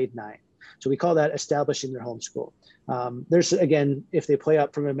of grade 9. So we call that establishing their home school. There's, again, if they play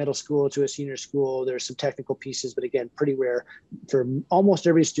up from a middle school to a senior school, there's some technical pieces, but again, pretty rare. For almost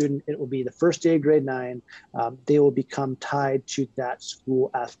every student, it will be the first day of grade 9. They will become tied to that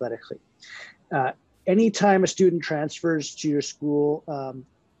school athletically. Anytime a student transfers to your school,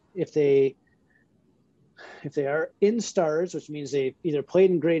 if they are in stars, which means they either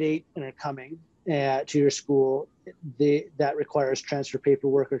played in grade 8 and are coming to your school, that requires transfer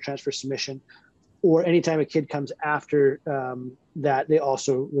paperwork or transfer submission. Or anytime a kid comes after that, they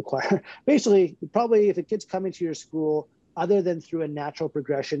also require, basically, probably if a kid's coming to your school, other than through a natural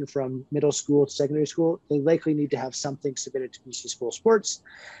progression from middle school to secondary school, they likely need to have something submitted to BC School Sports.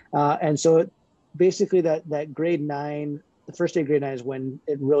 And so basically that grade 9, the first day of grade 9 is when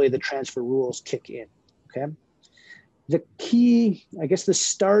the transfer rules kick in, okay? The key, I guess the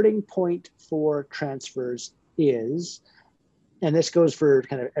starting point for transfers is, and this goes for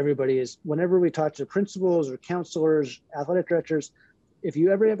kind of everybody, is whenever we talk to principals or counselors, athletic directors, if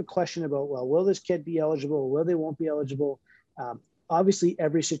you ever have a question about, well, will this kid be eligible? Will they won't be eligible? Obviously,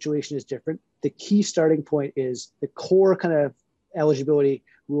 every situation is different. The key starting point is the core kind of eligibility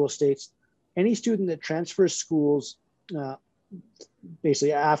rule states any student that transfers schools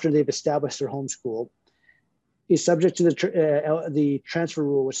basically after they've established their home school is subject to the transfer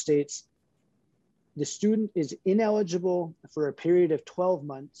rule, which states the student is ineligible for a period of 12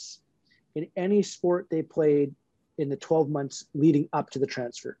 months in any sport they played in the 12 months leading up to the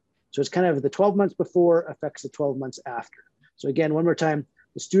transfer. So it's kind of the 12 months before affects the 12 months after. So again, one more time,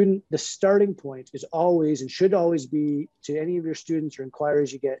 the starting point is always and should always be, to any of your students or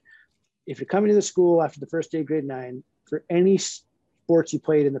inquiries you get, if you're coming to the school after the first day of grade 9, for any sports you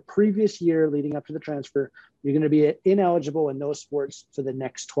played in the previous year leading up to the transfer, you're going to be ineligible in those sports for the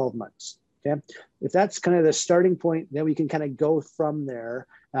next 12 months. Okay, if that's kind of the starting point, then we can kind of go from there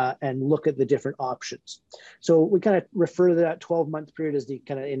and look at the different options. So we kind of refer to that 12-month period as the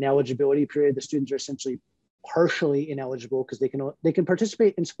kind of ineligibility period. The students are essentially partially ineligible because they can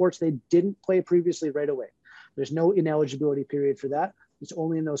participate in sports they didn't play previously right away. There's no ineligibility period for that. It's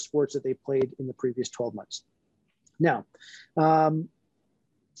only in those sports that they played in the previous 12 months. Now,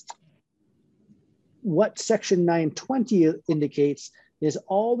 what Section 920 indicates is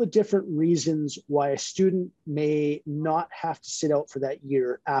all the different reasons why a student may not have to sit out for that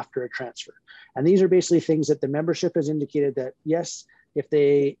year after a transfer. And these are basically things that the membership has indicated that, yes, if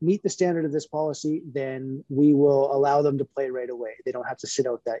they meet the standard of this policy, then we will allow them to play right away. They don't have to sit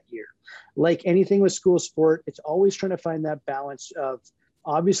out that year. Like anything with school sport, it's always trying to find that balance of,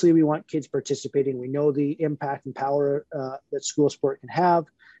 obviously we want kids participating. We know the impact and power that school sport can have.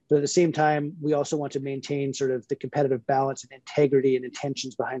 But at the same time, we also want to maintain sort of the competitive balance and integrity and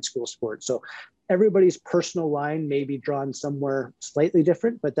intentions behind school sports. So everybody's personal line may be drawn somewhere slightly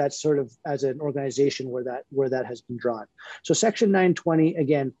different, but that's sort of as an organization where that has been drawn. So Section 920,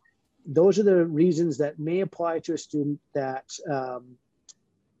 again, those are the reasons that may apply to a student that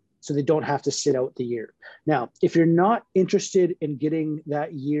so they don't have to sit out the year. Now, if you're not interested in getting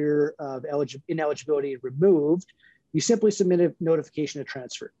that year of ineligibility removed, you simply submit a notification of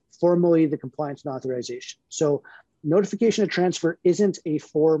transfer, formally the compliance and authorization. So notification of transfer isn't a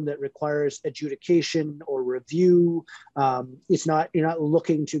form that requires adjudication or review. You're not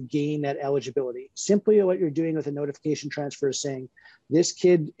looking to gain that eligibility. Simply what you're doing with a notification transfer is saying, this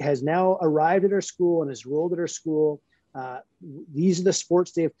kid has now arrived at our school and is enrolled at our school. These are the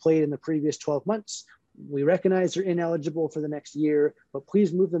sports they've played in the previous 12 months. We recognize they're ineligible for the next year, but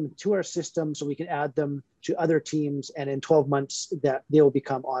please move them to our system so we can add them to other teams. And in 12 months that they will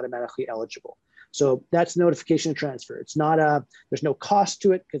become automatically eligible. So that's notification of transfer. It's not there's no cost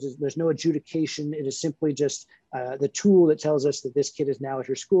to it because there's no adjudication. It is simply just the tool that tells us that this kid is now at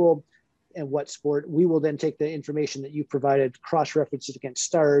your school and what sport. We will then take the information that you provided, cross-reference it against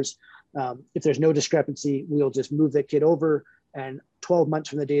STARS. If there's no discrepancy, we'll just move that kid over, and 12 months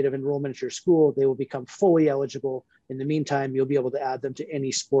from the date of enrollment at your school, they will become fully eligible. In the meantime, you'll be able to add them to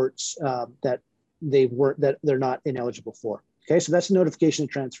any sports that they're not ineligible for. Okay, so that's a notification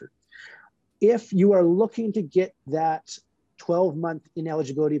of transfer. If you are looking to get that 12-month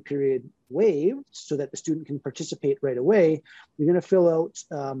ineligibility period waived so that the student can participate right away, you're going to fill out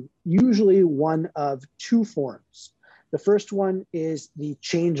usually one of two forms. The first one is the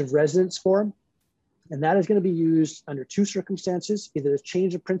change of residence form. And that is going to be used under two circumstances, either a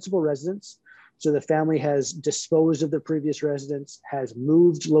change of principal residence, so the family has disposed of their previous residence, has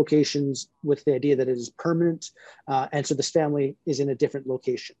moved locations with the idea that it is permanent, and so this family is in a different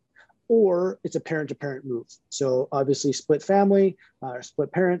location. Or it's a parent-to-parent move. So obviously split family, or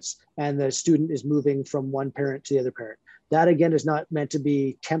split parents, and the student is moving from one parent to the other parent. That again is not meant to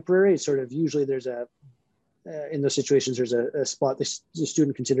be temporary. It's sort of usually there's in those situations, there's a spot the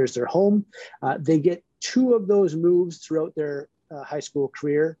student considers their home. They get two of those moves throughout their high school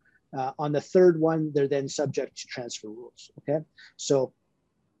career. On the third one, they're then subject to transfer rules, okay? So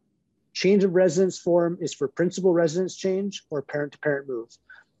change of residence form is for principal residence change or parent-to-parent move.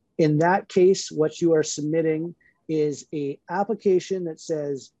 In that case, what you are submitting is an application that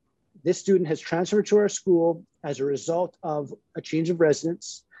says, this student has transferred to our school as a result of a change of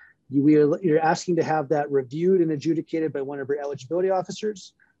residence. You're asking to have that reviewed and adjudicated by one of our eligibility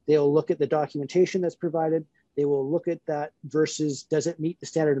officers. They'll look at the documentation that's provided. They will look at that versus does it meet the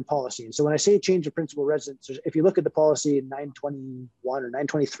standard and policy. And so when I say change of principal residence, if you look at the policy in 921 or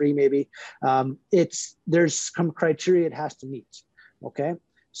 923 maybe, there's some criteria it has to meet, okay?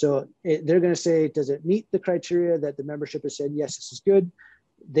 So they're going to say, does it meet the criteria that the membership has said, yes, this is good.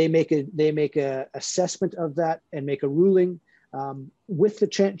 They make a assessment of that and make a ruling. With the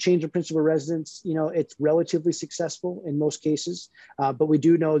change of principal residence, it's relatively successful in most cases, but we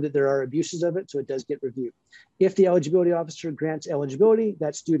do know that there are abuses of it, so it does get reviewed. If the eligibility officer grants eligibility,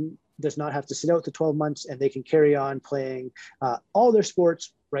 that student does not have to sit out the 12 months and they can carry on playing all their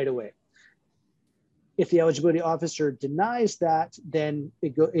sports right away. If the eligibility officer denies that, then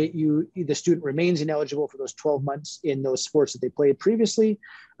the student remains ineligible for those 12 months in those sports that they played previously,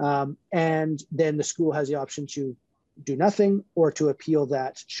 and then the school has the option to do nothing or to appeal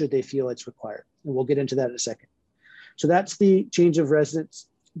that should they feel it's required. And we'll get into that in a second. So that's the change of residence.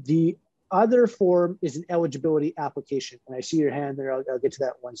 The other form is an eligibility application. And I see your hand there. I'll get to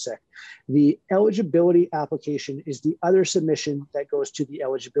that in one sec. The eligibility application is the other submission that goes to the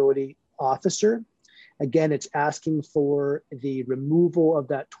eligibility officer. Again, it's asking for the removal of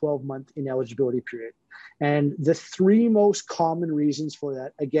that 12-month ineligibility period. And the three most common reasons for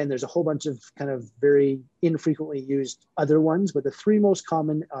that, again, there's a whole bunch of kind of very infrequently used other ones, but the three most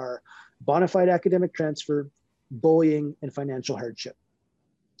common are bona fide academic transfer, bullying, and financial hardship.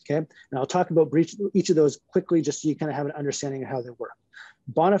 Okay, and I'll talk about each of those quickly just so you kind of have an understanding of how they work.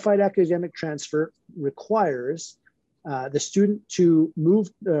 Bona fide academic transfer requires the student to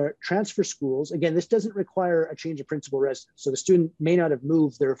transfer schools. Again, this doesn't require a change of principal residence. So the student may not have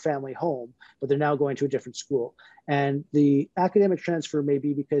moved their family home, but they're now going to a different school. And the academic transfer may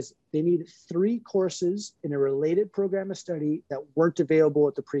be because they need 3 courses in a related program of study that weren't available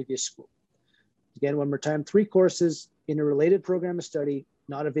at the previous school. Again, one more time, 3 courses in a related program of study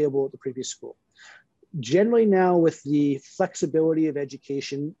not available at the previous school. Generally now with the flexibility of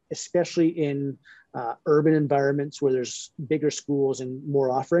education, especially in urban environments where there's bigger schools and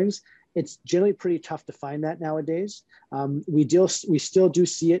more offerings, it's generally pretty tough to find that nowadays. We still do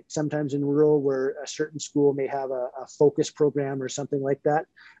see it sometimes in rural where a certain school may have a focus program or something like that.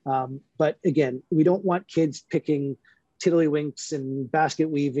 But again, we don't want kids picking tiddlywinks and basket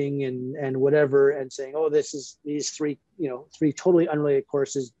weaving and whatever and saying, oh, this is these 3 totally unrelated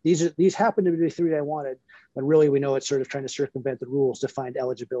courses. These happen to be the 3 I wanted, but really we know it's sort of trying to circumvent the rules to find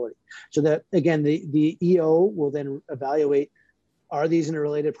eligibility. So that again, the EO will then evaluate, are these in a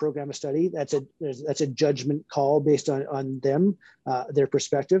related program of study? That's a judgment call based on them, their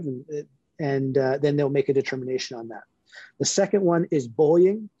perspective, and then they'll make a determination on that. The second one is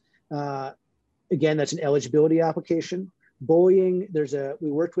bullying. Again, that's an eligibility application. Bullying, we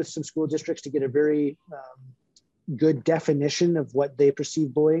worked with some school districts to get a very good definition of what they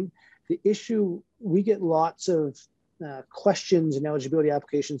perceive bullying. The issue, we get lots of questions and eligibility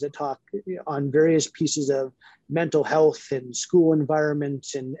applications that talk on various pieces of mental health and school environment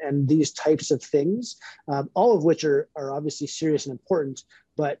and these types of things, all of which are obviously serious and important,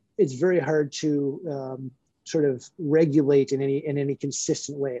 but it's very hard to sort of regulate in any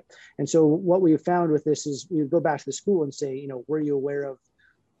consistent way. And so what we found with this is we would go back to the school and say, were you aware of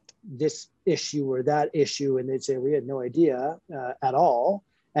this issue or that issue? And they'd say, we had no idea at all.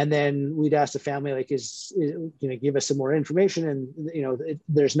 And then we'd ask the family, like, give us some more information, and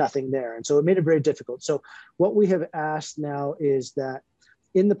there's nothing there. And so it made it very difficult. So what we have asked now is that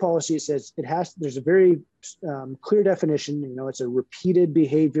in the policy, it says there's a very clear definition, it's a repeated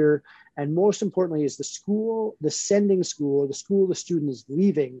behavior. And most importantly is the school, the sending school, the school the student is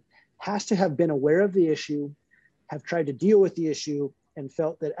leaving has to have been aware of the issue, have tried to deal with the issue, and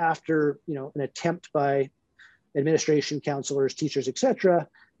felt that after, an attempt by administration, counselors, teachers, etc.,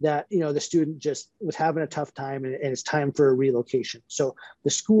 that, the student just was having a tough time and it's time for a relocation. So the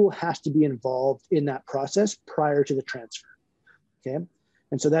school has to be involved in that process prior to the transfer, okay?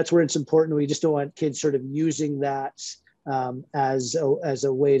 And so that's where it's important. We just don't want kids sort of using that as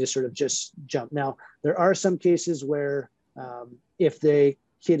a way to sort of just jump. Now, there are some cases where if the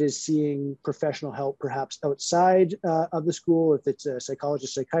kid is seeing professional help, perhaps outside of the school, if it's a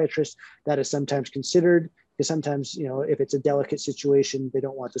psychologist, psychiatrist, that is sometimes considered. Because sometimes, if it's a delicate situation, they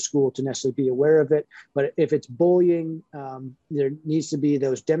don't want the school to necessarily be aware of it. But if it's bullying, there needs to be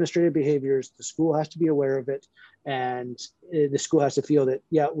those demonstrated behaviors. The school has to be aware of it. And the school has to feel that,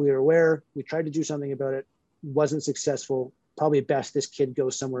 yeah, we are aware. We tried to do something about it. Wasn't successful. Probably best this kid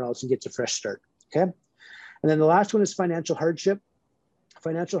goes somewhere else and gets a fresh start. Okay. And then the last one is financial hardship.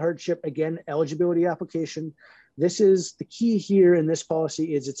 Financial hardship, again, eligibility application. This is the key here in this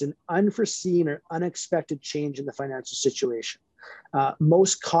policy is it's an unforeseen or unexpected change in the financial situation.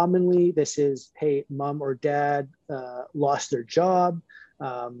 Most commonly, this is, hey, mom or dad lost their job.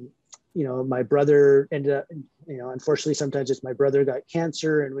 My brother ended up, unfortunately, sometimes it's my brother got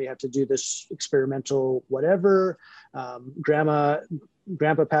cancer and we have to do this experimental whatever. Grandpa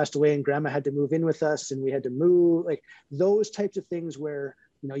passed away and grandma had to move in with us and we had to move, like those types of things where,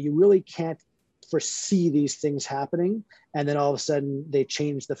 you really can't foresee these things happening. And then all of a sudden they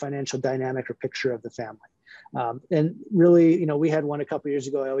change the financial dynamic or picture of the family. And really, we had one a couple of years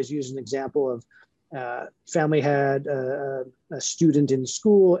ago. I always use an example of family had a student in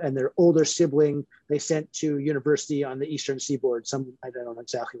school and their older sibling, they sent to university on the Eastern Seaboard, I don't know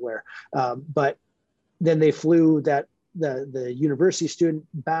exactly where, but then they flew the university student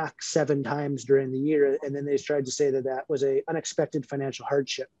back 7 times during the year. And then they tried to say that was a unexpected financial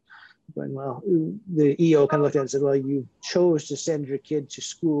hardship. Going, well, the EO kind of looked at it and said, well, you chose to send your kid to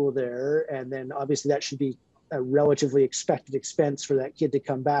school there. And then obviously that should be a relatively expected expense for that kid to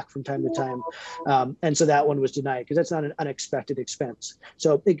come back from time to time. And so that one was denied because that's not an unexpected expense.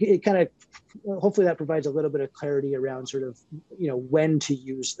 So it kind of, hopefully that provides a little bit of clarity around sort of, when to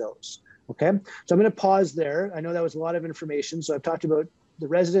use those. Okay. So I'm going to pause there. I know that was a lot of information. So I've talked about the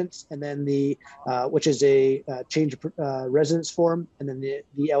residence and then the, which is a change of residence form, and then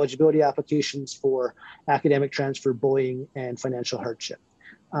the eligibility applications for academic transfer, bullying, and financial hardship.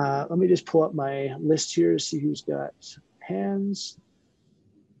 Let me just pull up my list here, see who's got hands.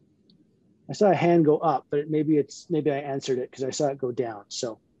 I saw a hand go up, but maybe I answered it because I saw it go down.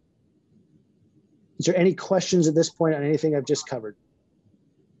 So is there any questions at this point on anything I've just covered?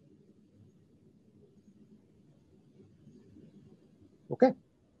 Okay.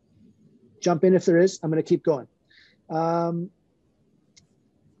 Jump in if there is. I'm going to keep going. Homeschool,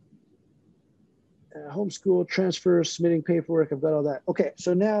 transfer, submitting paperwork. I've got all that. Okay,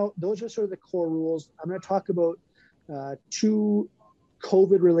 so now those are sort of the core rules. I'm going to talk about 2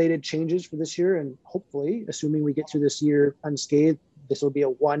 COVID-related changes for this year, and hopefully, assuming we get through this year unscathed, this will be a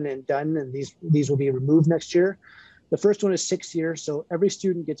one and done, and these will be removed next year. The first one is 6 years, so every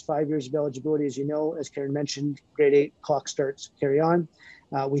student gets 5 years of eligibility. As you know, as Karen mentioned, grade 8 clock starts, carry on.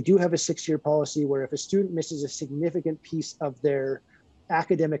 We do have a 6-year policy where if a student misses a significant piece of their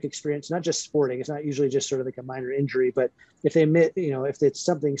academic experience, not just sporting, it's not usually just sort of like a minor injury, but if they miss, if it's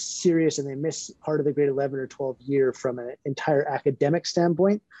something serious and they miss part of the grade 11 or 12 year from an entire academic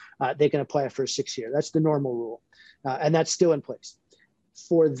standpoint, they can apply for a 6-year. That's the normal rule. And that's still in place.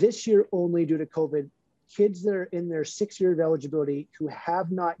 For this year only, due to COVID, kids that are in their 6-year of eligibility who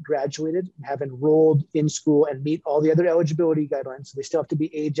have not graduated, have enrolled in school and meet all the other eligibility guidelines. So they still have to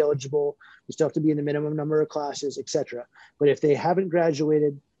be age eligible, they still have to be in the minimum number of classes, etc. But if they haven't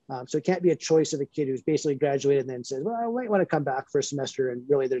graduated, so it can't be a choice of a kid who's basically graduated and then says, well, I might want to come back for a semester and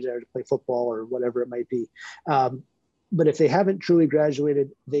really they're there to play football or whatever it might be. But if they haven't truly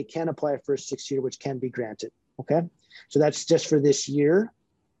graduated, they can apply for a 6-year, which can be granted, okay? So that's just for this year.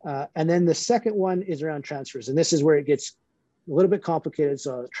 And then the second one is around transfers. And this is where it gets a little bit complicated.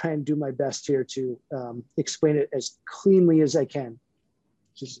 So I'll try and do my best here to explain it as cleanly as I can.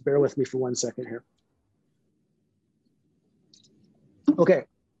 Just bear with me for 1 second here. Okay.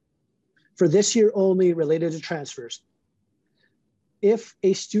 For this year only related to transfers, if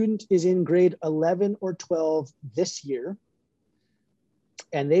a student is in grade 11 or 12 this year,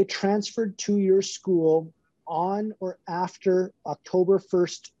 and they transferred to your school on or after October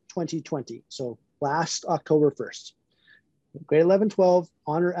 1st, 2020. So last October 1st, grade 11, 12,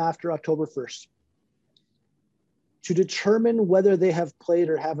 on or after October 1st. To determine whether they have played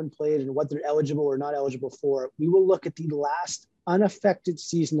or haven't played and what they're eligible or not eligible for, we will look at the last unaffected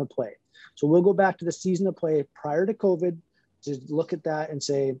season of play. So we'll go back to the season of play prior to COVID to look at that and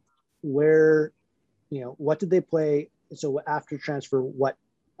say, where, what did they play? So after transfer, what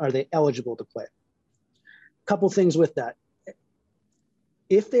are they eligible to play? Couple things with that.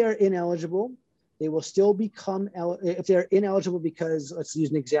 If they are ineligible, they will still become, if they're ineligible because, let's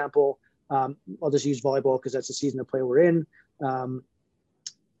use an example, I'll just use volleyball because that's the season of play we're in.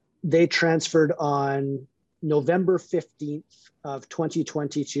 They transferred on November 15th of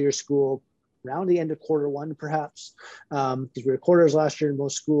 2020 to your school, around the end of Q1 perhaps, because we were quarters last year in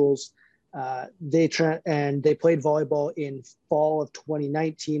most schools. They played volleyball in fall of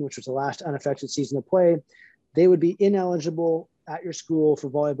 2019, which was the last unaffected season of play. They would be ineligible at your school for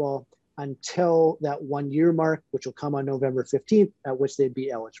volleyball until that 1 year mark, which will come on November 15th, at which they'd be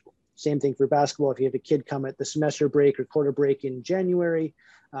eligible. Same thing for basketball. If you have a kid come at the semester break or quarter break in January,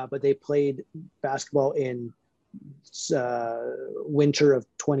 but they played basketball in winter of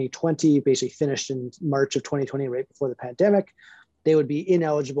 2020, basically finished in March of 2020, right before the pandemic, they would be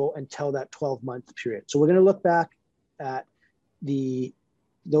ineligible until that 12-month period. So we're going to look back at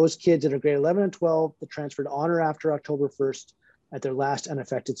those kids that are grade 11 and 12 that transferred on or after October 1st at their last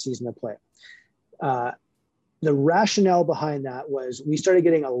unaffected season of play. The rationale behind that was we started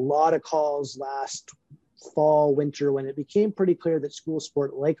getting a lot of calls last fall, winter, when it became pretty clear that school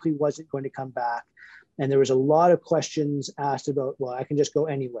sport likely wasn't going to come back. And there was a lot of questions asked about, well, I can just go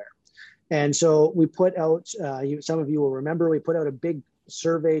anywhere. And so we put out, some of you will remember, we put out a big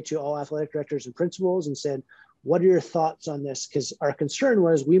survey to all athletic directors and principals and said, what are your thoughts on this? Because our concern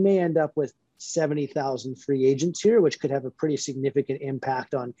was we may end up with 70,000 free agents here, which could have a pretty significant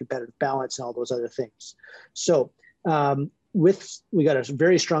impact on competitive balance and all those other things. So we got a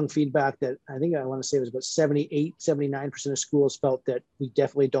very strong feedback that I think I want to say it was about 78, 79% of schools felt that we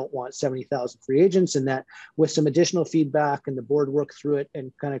definitely don't want 70,000 free agents, and that with some additional feedback and the board worked through it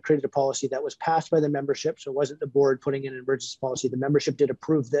and kind of created a policy that was passed by the membership. So it wasn't the board putting in an emergency policy. The membership did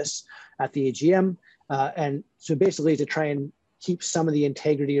approve this at the AGM. And so basically to try and keep some of the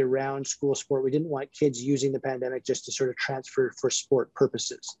integrity around school sport, we didn't want kids using the pandemic just to sort of transfer for sport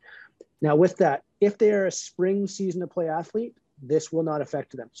purposes. Now with that, if they are a spring season of play athlete, this will not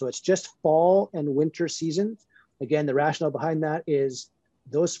affect them. So it's just fall and winter season. Again, the rationale behind that is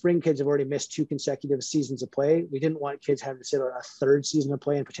those spring kids have already missed 2 consecutive seasons of play. We didn't want kids having to sit on a 3rd season of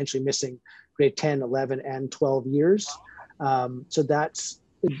play and potentially missing grade 10, 11, and 12 years. So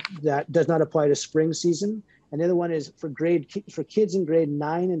that does not apply to spring season. And the other one is for kids in grade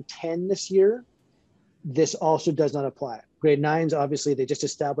 9 and 10 this year, this also does not apply. Grade 9s, obviously, they just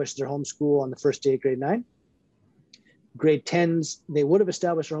established their homeschool on the first day of grade 9. Grade 10s, they would have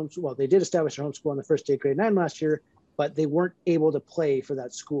established their homeschool. Well, they did establish their homeschool on the first day of grade 9 last year, but they weren't able to play for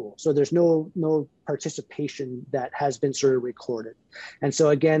that school. So there's no participation that has been sort of recorded. And so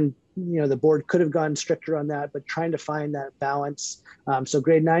again, the board could have gone stricter on that, but trying to find that balance. So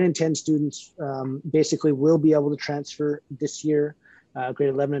grade 9 and 10 students basically will be able to transfer this year. Grade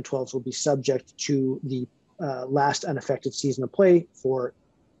 11 and 12s will be subject to the last unaffected season of play for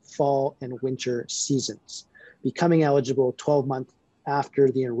fall and winter seasons, becoming eligible 12 months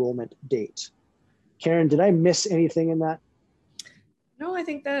after the enrollment date. Karen, did I miss anything in that? No, I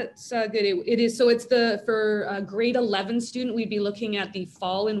think that's good. It is. So it's for grade 11 student, we'd be looking at the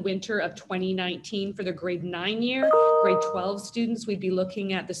fall and winter of 2019 for the grade 9 year. Grade 12 students, we'd be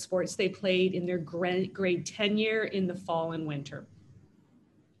looking at the sports they played in their grade 10 year in the fall and winter.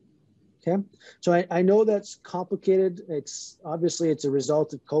 Okay, so I know that's complicated. It's obviously it's a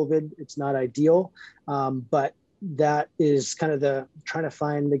result of COVID. It's not ideal, but that is kind of trying to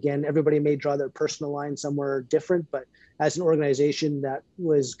find, again, everybody may draw their personal line somewhere different, but as an organization, that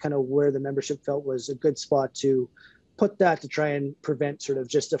was kind of where the membership felt was a good spot to put that, to try and prevent sort of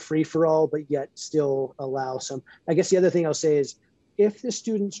just a free for all, but yet still allow some. I guess the other thing I'll say is if the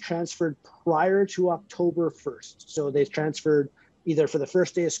students transferred prior to October 1st, so they've transferred either for the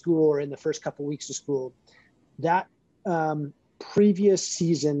first day of school or in the first couple of weeks of school, that previous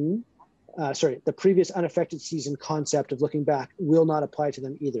season, the previous unaffected season concept of looking back will not apply to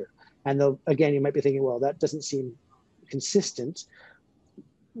them either. And again, you might be thinking, well, that doesn't seem consistent.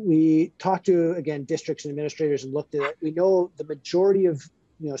 We talked to, again, districts and administrators and looked at it. We know the majority of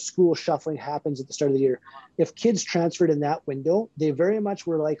school shuffling happens at the start of the year. If kids transferred in that window, they very much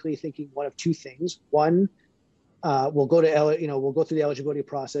were likely thinking one of two things. One, we'll go through the eligibility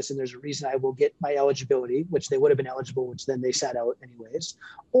process and there's a reason I will get my eligibility, which they would have been eligible, which then they sat out anyways.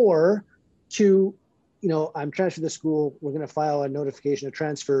 Or two, I'm transferring to school, we're going to file a notification of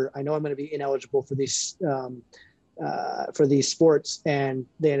transfer. I know I'm going to be ineligible for these sports, and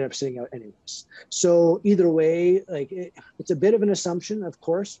they ended up sitting out anyways. So either way, it's a bit of an assumption, of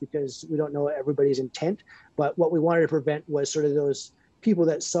course, because we don't know everybody's intent, but what we wanted to prevent was sort of those people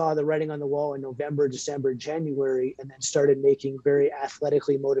that saw the writing on the wall in November, December, January, and then started making very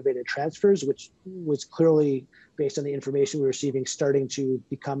athletically motivated transfers, which was clearly, based on the information we were receiving, starting to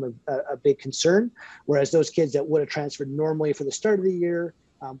become a big concern. Whereas those kids that would have transferred normally for the start of the year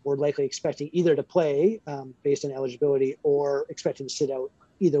were likely expecting either to play based on eligibility or expecting to sit out.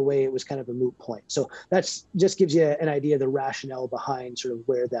 Either way, it was kind of a moot point. So that's just gives you an idea of the rationale behind sort of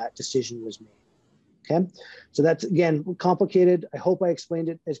where that decision was made. Okay, so that's, again, complicated. I hope I explained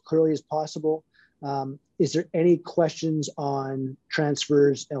it as clearly as possible. Is there any questions on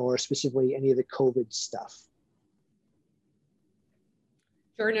transfers or specifically any of the COVID stuff?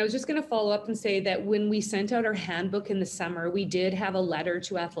 Jordan, I was just going to follow up and say that when we sent out our handbook in the summer, we did have a letter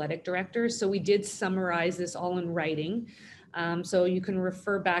to athletic directors. So we did summarize this all in writing. So you can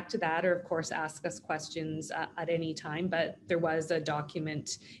refer back to that, or of course ask us questions at any time, but there was a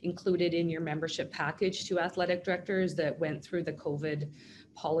document included in your membership package to athletic directors that went through the COVID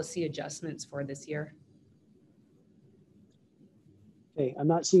policy adjustments for this year. Okay, I'm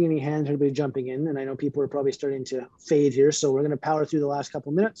not seeing any hands, anybody jumping in, and I know people are probably starting to fade here, so we're going to power through the last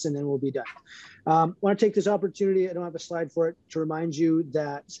couple minutes and then we'll be done. I want to take this opportunity, I don't have a slide for it, to remind you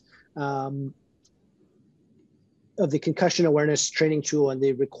that of the concussion awareness training tool and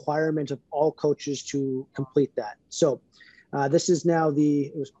the requirement of all coaches to complete that. So this is now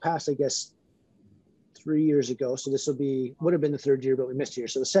it was passed, I guess, 3 years ago. So this would have been the third year, but we missed a year.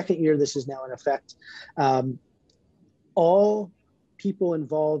 So the second year, this is now in effect. All people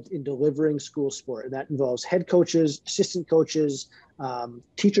involved in delivering school sport, and that involves head coaches, assistant coaches,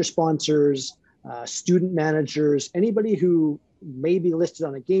 teacher sponsors, student managers, anybody who may be listed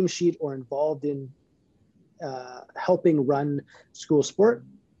on a game sheet or involved in helping run school sport,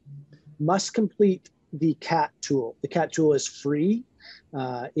 must complete the CAT tool. The CAT tool is free.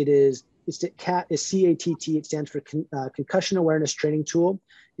 CAT is C-A-T-T. It stands for Concussion Awareness Training Tool.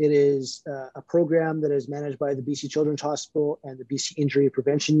 It is a program that is managed by the BC Children's Hospital and the BC Injury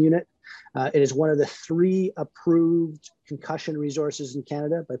Prevention Unit. It is one of the 3 approved concussion resources in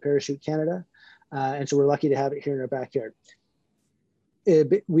Canada by Parachute Canada. And so we're lucky to have it here in our backyard.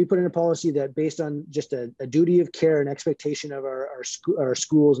 We put in a policy that based on just a duty of care and expectation of our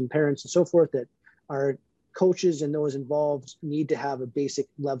schools and parents and so forth, that our coaches and those involved need to have a basic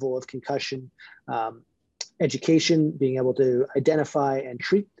level of concussion education, being able to identify and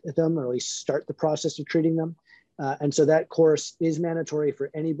treat them, or at least start the process of treating them. And so that course is mandatory for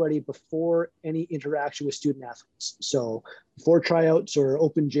anybody before any interaction with student athletes. So before tryouts or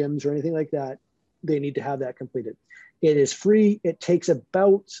open gyms or anything like that, they need to have that completed. It is free. It takes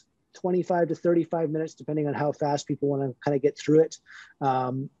about 25 to 35 minutes, depending on how fast people want to kind of get through it.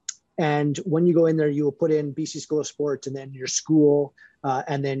 And when you go in there, you will put in BC School of Sports and then your school.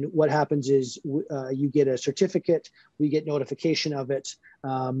 And then what happens is you get a certificate, we get notification of it.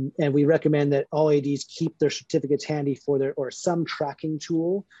 And we recommend that all ADs keep their certificates handy for their, or some tracking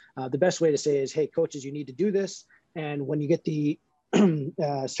tool. The best way to say is, hey, coaches, you need to do this. And when you get the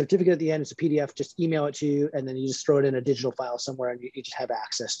certificate at the end, it's a PDF, just email it to you, and then you just throw it in a digital file somewhere and you just have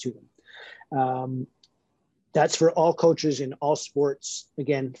access to them. That's for all coaches in all sports.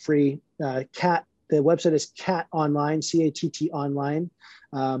 Again, free. CAT, the website is CAT Online, C-A-T-T Online.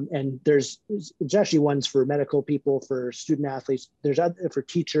 And there's actually ones for medical people, for student athletes. There's other for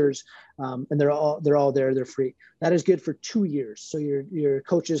teachers, and they're all there. They're free. That is good for 2 years. So your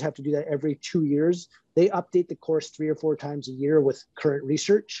coaches have to do that every 2 years. They update the course 3 or 4 times a year with current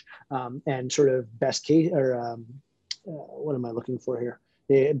research and sort of best case, or what am I looking for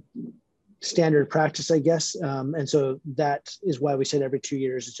here? Standard practice, I guess. And so that is why we said every 2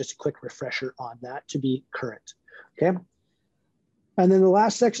 years. It's just a quick refresher on that to be current. Okay. And then the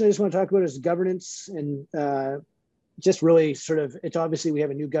last section I just want to talk about is governance, and just really sort of, it's obviously we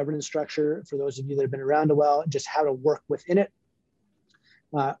have a new governance structure for those of you that have been around a while, just how to work within it.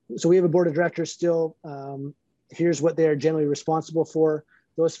 So we have a board of directors still. Here's what they're generally responsible for.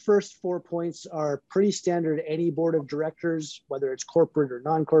 Those first 4 points are pretty standard. Any board of directors, whether it's corporate or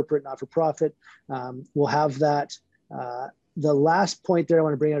non-corporate, not-for-profit, will have that. The last point there I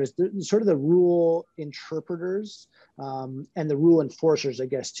want to bring out is sort of the rule interpreters and the rule enforcers, I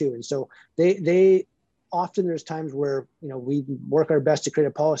guess, too. And so they often, there's times where, you know, we work our best to create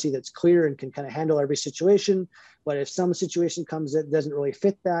a policy that's clear and can kind of handle every situation. But if some situation comes that doesn't really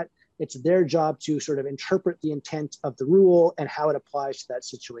fit that, it's their job to sort of interpret the intent of the rule and how it applies to that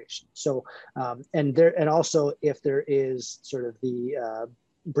situation. So, and also if there is sort of the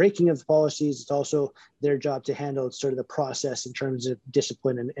breaking of the policies, it's also their job to handle sort of the process in terms of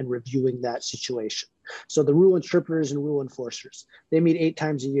discipline and reviewing that situation. So the rule interpreters and rule enforcers, they meet 8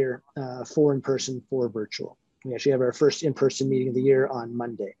 times a year, 4 in person, 4 virtual. We actually have our first in-person meeting of the year on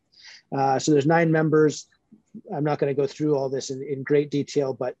Monday. So there's 9 members. I'm not going to go through all this in great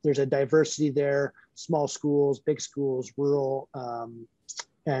detail, but there's a diversity there, small schools, big schools, rural.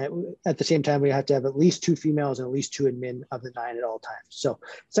 And at the same time, we have to have at least 2 females and at least 2 admin of the 9 at all times. So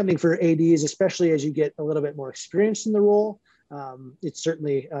something for ADs, especially as you get a little bit more experience in the role. It's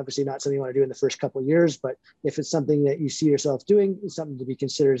certainly obviously not something you want to do in the first couple of years, but if it's something that you see yourself doing, it's something to be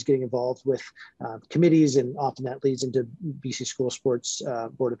considered as getting involved with committees, and often that leads into BC School Sports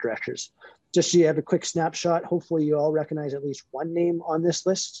Board of Directors. Just so you have a quick snapshot, hopefully you all recognize at least one name on this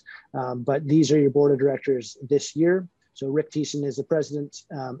list, but these are your Board of Directors this year. So Rick Thiessen is the president,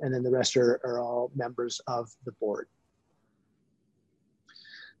 and then the rest are all members of the board.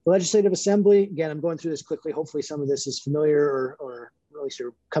 The Legislative Assembly, again, I'm going through this quickly. Hopefully some of this is familiar or at least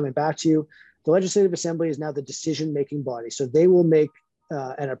you're coming back to you. The Legislative Assembly is now the decision-making body. So they will make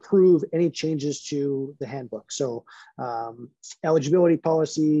and approve any changes to the handbook. So eligibility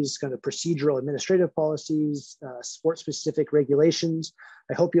policies, kind of procedural administrative policies, sport-specific regulations.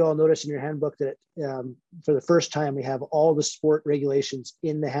 I hope you all notice in your handbook that for the first time, we have all the sport regulations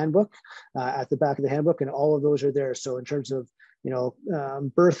in the handbook, at the back of the handbook, and all of those are there. So in terms of, you know,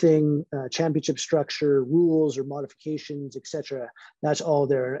 birthing, championship structure, rules or modifications, etc. That's all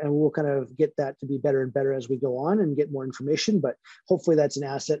there. And we'll kind of get that to be better and better as we go on and get more information. But hopefully that's an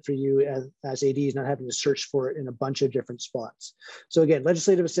asset for you as ADs, not having to search for it in a bunch of different spots. So again,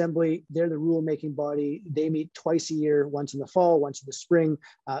 Legislative Assembly, they're the rule-making body. They meet twice a year, once in the fall, once in the spring,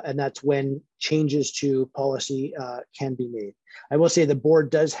 and that's when changes to policy can be made. I will say the board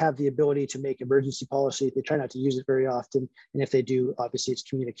does have the ability to make emergency policy. They try not to use it very often. And if they do, obviously it's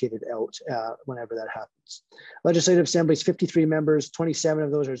communicated out whenever that happens. Legislative Assembly is 53 members, 27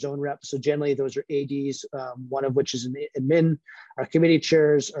 of those are zone reps. So generally those are ADs, one of which is an admin. Our committee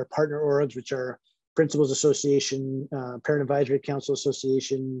chairs are partner orgs, which are Principals Association, Parent Advisory Council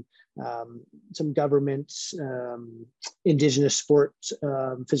Association, some governments, Indigenous Sport,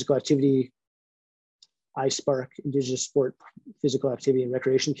 Physical Activity, ISPARC, Indigenous Sport, Physical Activity and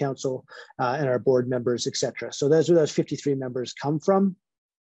Recreation Council, and our board members, etc. So that's where those 53 members come from.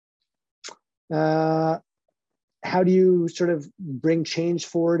 How do you sort of bring change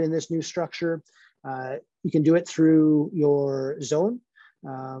forward in this new structure? You can do it through your zone.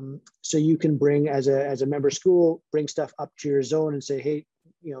 So you can bring, as a member school, bring stuff up to your zone and say, hey,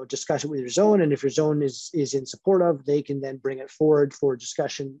 discuss it with your zone. And if your zone is in support of, they can then bring it forward for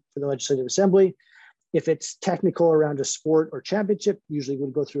discussion for the Legislative Assembly. If it's technical around a sport or championship, usually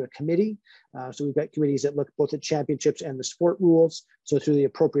would go through a committee. So we've got committees that look both at championships and the sport rules, so through the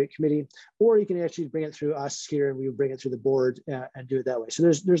appropriate committee, or you can actually bring it through us here and we would bring it through the board and do it that way. So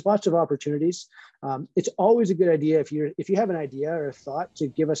there's lots of opportunities. It's always a good idea if you have an idea or a thought to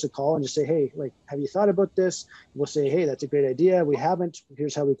give us a call and just say, hey, like, have you thought about this? We'll say, hey, that's a great idea. We haven't.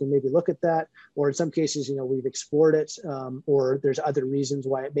 Here's how we can maybe look at that. Or in some cases, we've explored it, or there's other reasons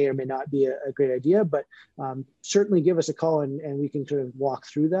why it may or may not be a great idea. But certainly give us a call and we can sort of walk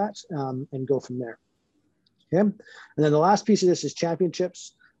through that and go from there. Okay. And then the last piece of this is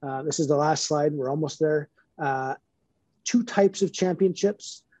championships. This is the last slide. We're almost there. Two types of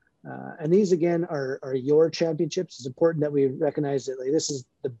championships. And these, again, are your championships. It's important that we recognize that this is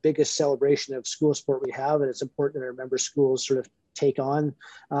the biggest celebration of school sport we have, and it's important that our member schools sort of take on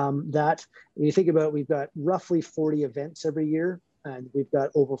that. When you think about it, we've got roughly 40 events every year, and we've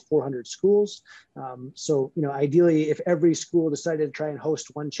got over 400 schools. So, ideally, if every school decided to try and host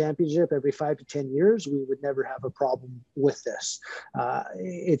one championship every 5 to 10 years, we would never have a problem with this.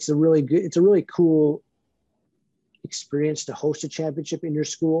 It's a really cool experience to host a championship in your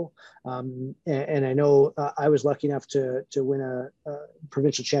school. And I know I was lucky enough to win a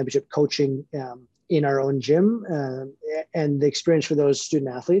provincial championship coaching in our own gym, and the experience for those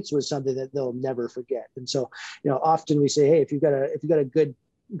student athletes was something that they'll never forget. And so, often we say, hey, if you've got a good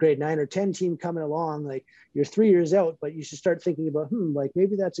grade 9 or 10 team coming along, like, you're 3 years out, but you should start thinking about, like,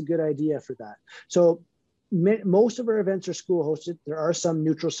 maybe that's a good idea for that. So most of our events are school hosted. There are some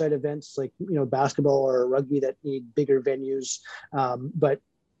neutral site events like, basketball or rugby that need bigger venues. But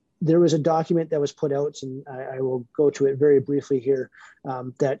there was a document that was put out, and I will go to it very briefly here,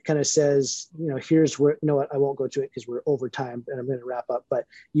 that kind of says, here's where, I won't go to it because we're over time and I'm going to wrap up, but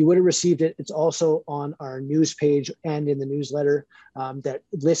you would have received it. It's also on our news page and in the newsletter that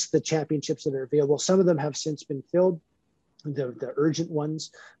lists the championships that are available. Some of them have since been filled, the urgent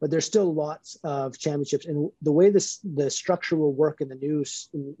ones, but there's still lots of championships. And the way the structure will work in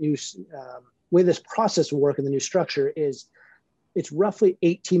the way this process will work in the new structure is, it's roughly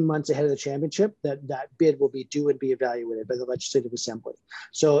 18 months ahead of the championship that bid will be due and be evaluated by the Legislative Assembly.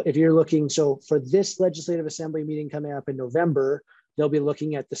 So if you're looking, for this Legislative Assembly meeting coming up in November, they'll be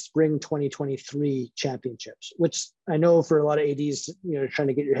looking at the spring 2023 championships, which I know for a lot of ADs, trying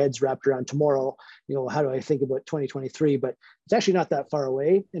to get your heads wrapped around tomorrow, how do I think about 2023? But it's actually not that far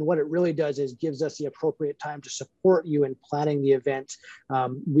away. And what it really does is gives us the appropriate time to support you in planning the event.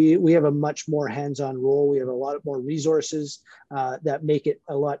 We have a much more hands-on role. We have a lot more resources that make it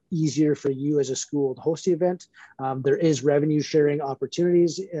a lot easier for you as a school to host the event. There is revenue sharing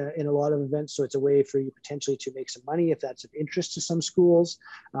opportunities in a lot of events. So it's a way for you potentially to make some money if that's of interest to some schools.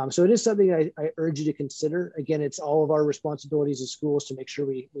 So it is something I urge you to consider. Again, it's all of our responsibilities as schools to make sure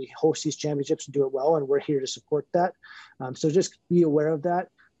we host these championships and do it well, and we're here to support that. So just be aware of that.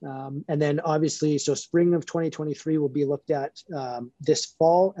 And then obviously, so spring of 2023 will be looked at this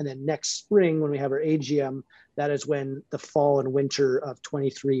fall, and then next spring when we have our AGM, that is when the fall and winter of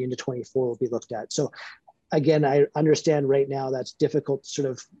 23 into 24 will be looked at. So again, I understand right now that's difficult to sort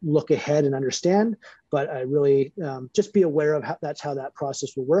of look ahead and understand, but I really just be aware of how that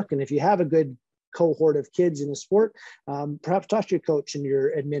process will work. And if you have a good cohort of kids in the sport, perhaps talk to your coach and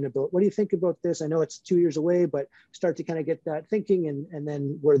your admin about, what do you think about this? I know it's 2 years away, but start to kind of get that thinking, and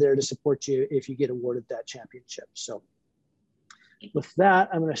then we're there to support you if you get awarded that championship. So with that,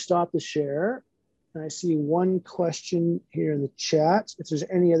 I'm going to stop the share. And I see one question here in the chat. If there's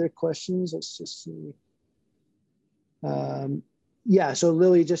any other questions, let's just see. Yeah, so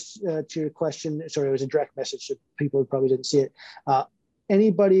Lily, just to your question, sorry, it was a direct message, so people probably didn't see it.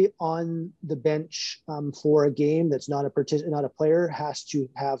 Anybody on the bench for a game that's not a player has to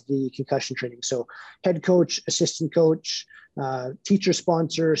have the concussion training. So head coach, assistant coach, teacher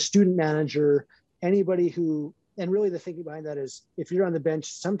sponsor, student manager, anybody who, and really the thinking behind that is, if you're on the bench,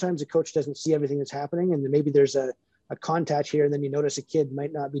 sometimes the coach doesn't see everything that's happening, and maybe there's a contact here, and then you notice a kid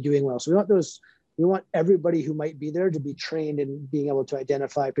might not be doing well. So we want everybody who might be there to be trained in being able to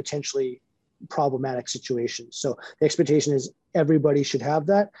identify potentially problematic situations. So the expectation is everybody should have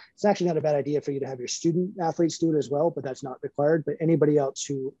that. It's actually not a bad idea for you to have your student athletes do it as well, but that's not required. But anybody else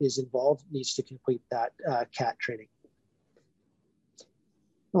who is involved needs to complete that CAT training.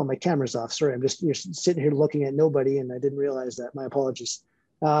 Oh, my camera's off. Sorry, you're sitting here looking at nobody, and I didn't realize that. My apologies.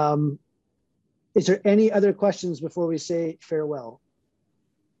 Is there any other questions before we say farewell?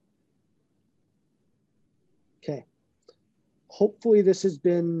 Okay. hopefully this has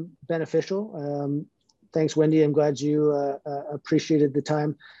been beneficial. Thanks, Wendy. I'm glad you appreciated the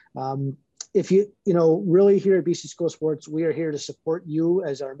time. If you really here at BC School Sports, we are here to support you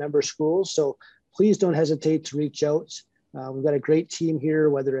as our member schools. So please don't hesitate to reach out. We've got a great team here,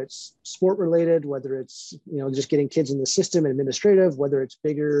 whether it's sport related, whether it's, just getting kids in the system and administrative, whether it's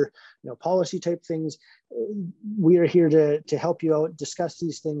bigger, policy type things. We are here to help you out, discuss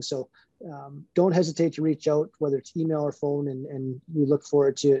these things. So don't hesitate to reach out, whether it's email or phone, and we look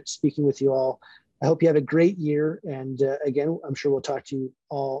forward to speaking with you all. I hope you have a great year. And again, I'm sure we'll talk to you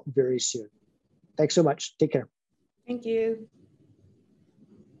all very soon. Thanks so much. Take care. Thank you.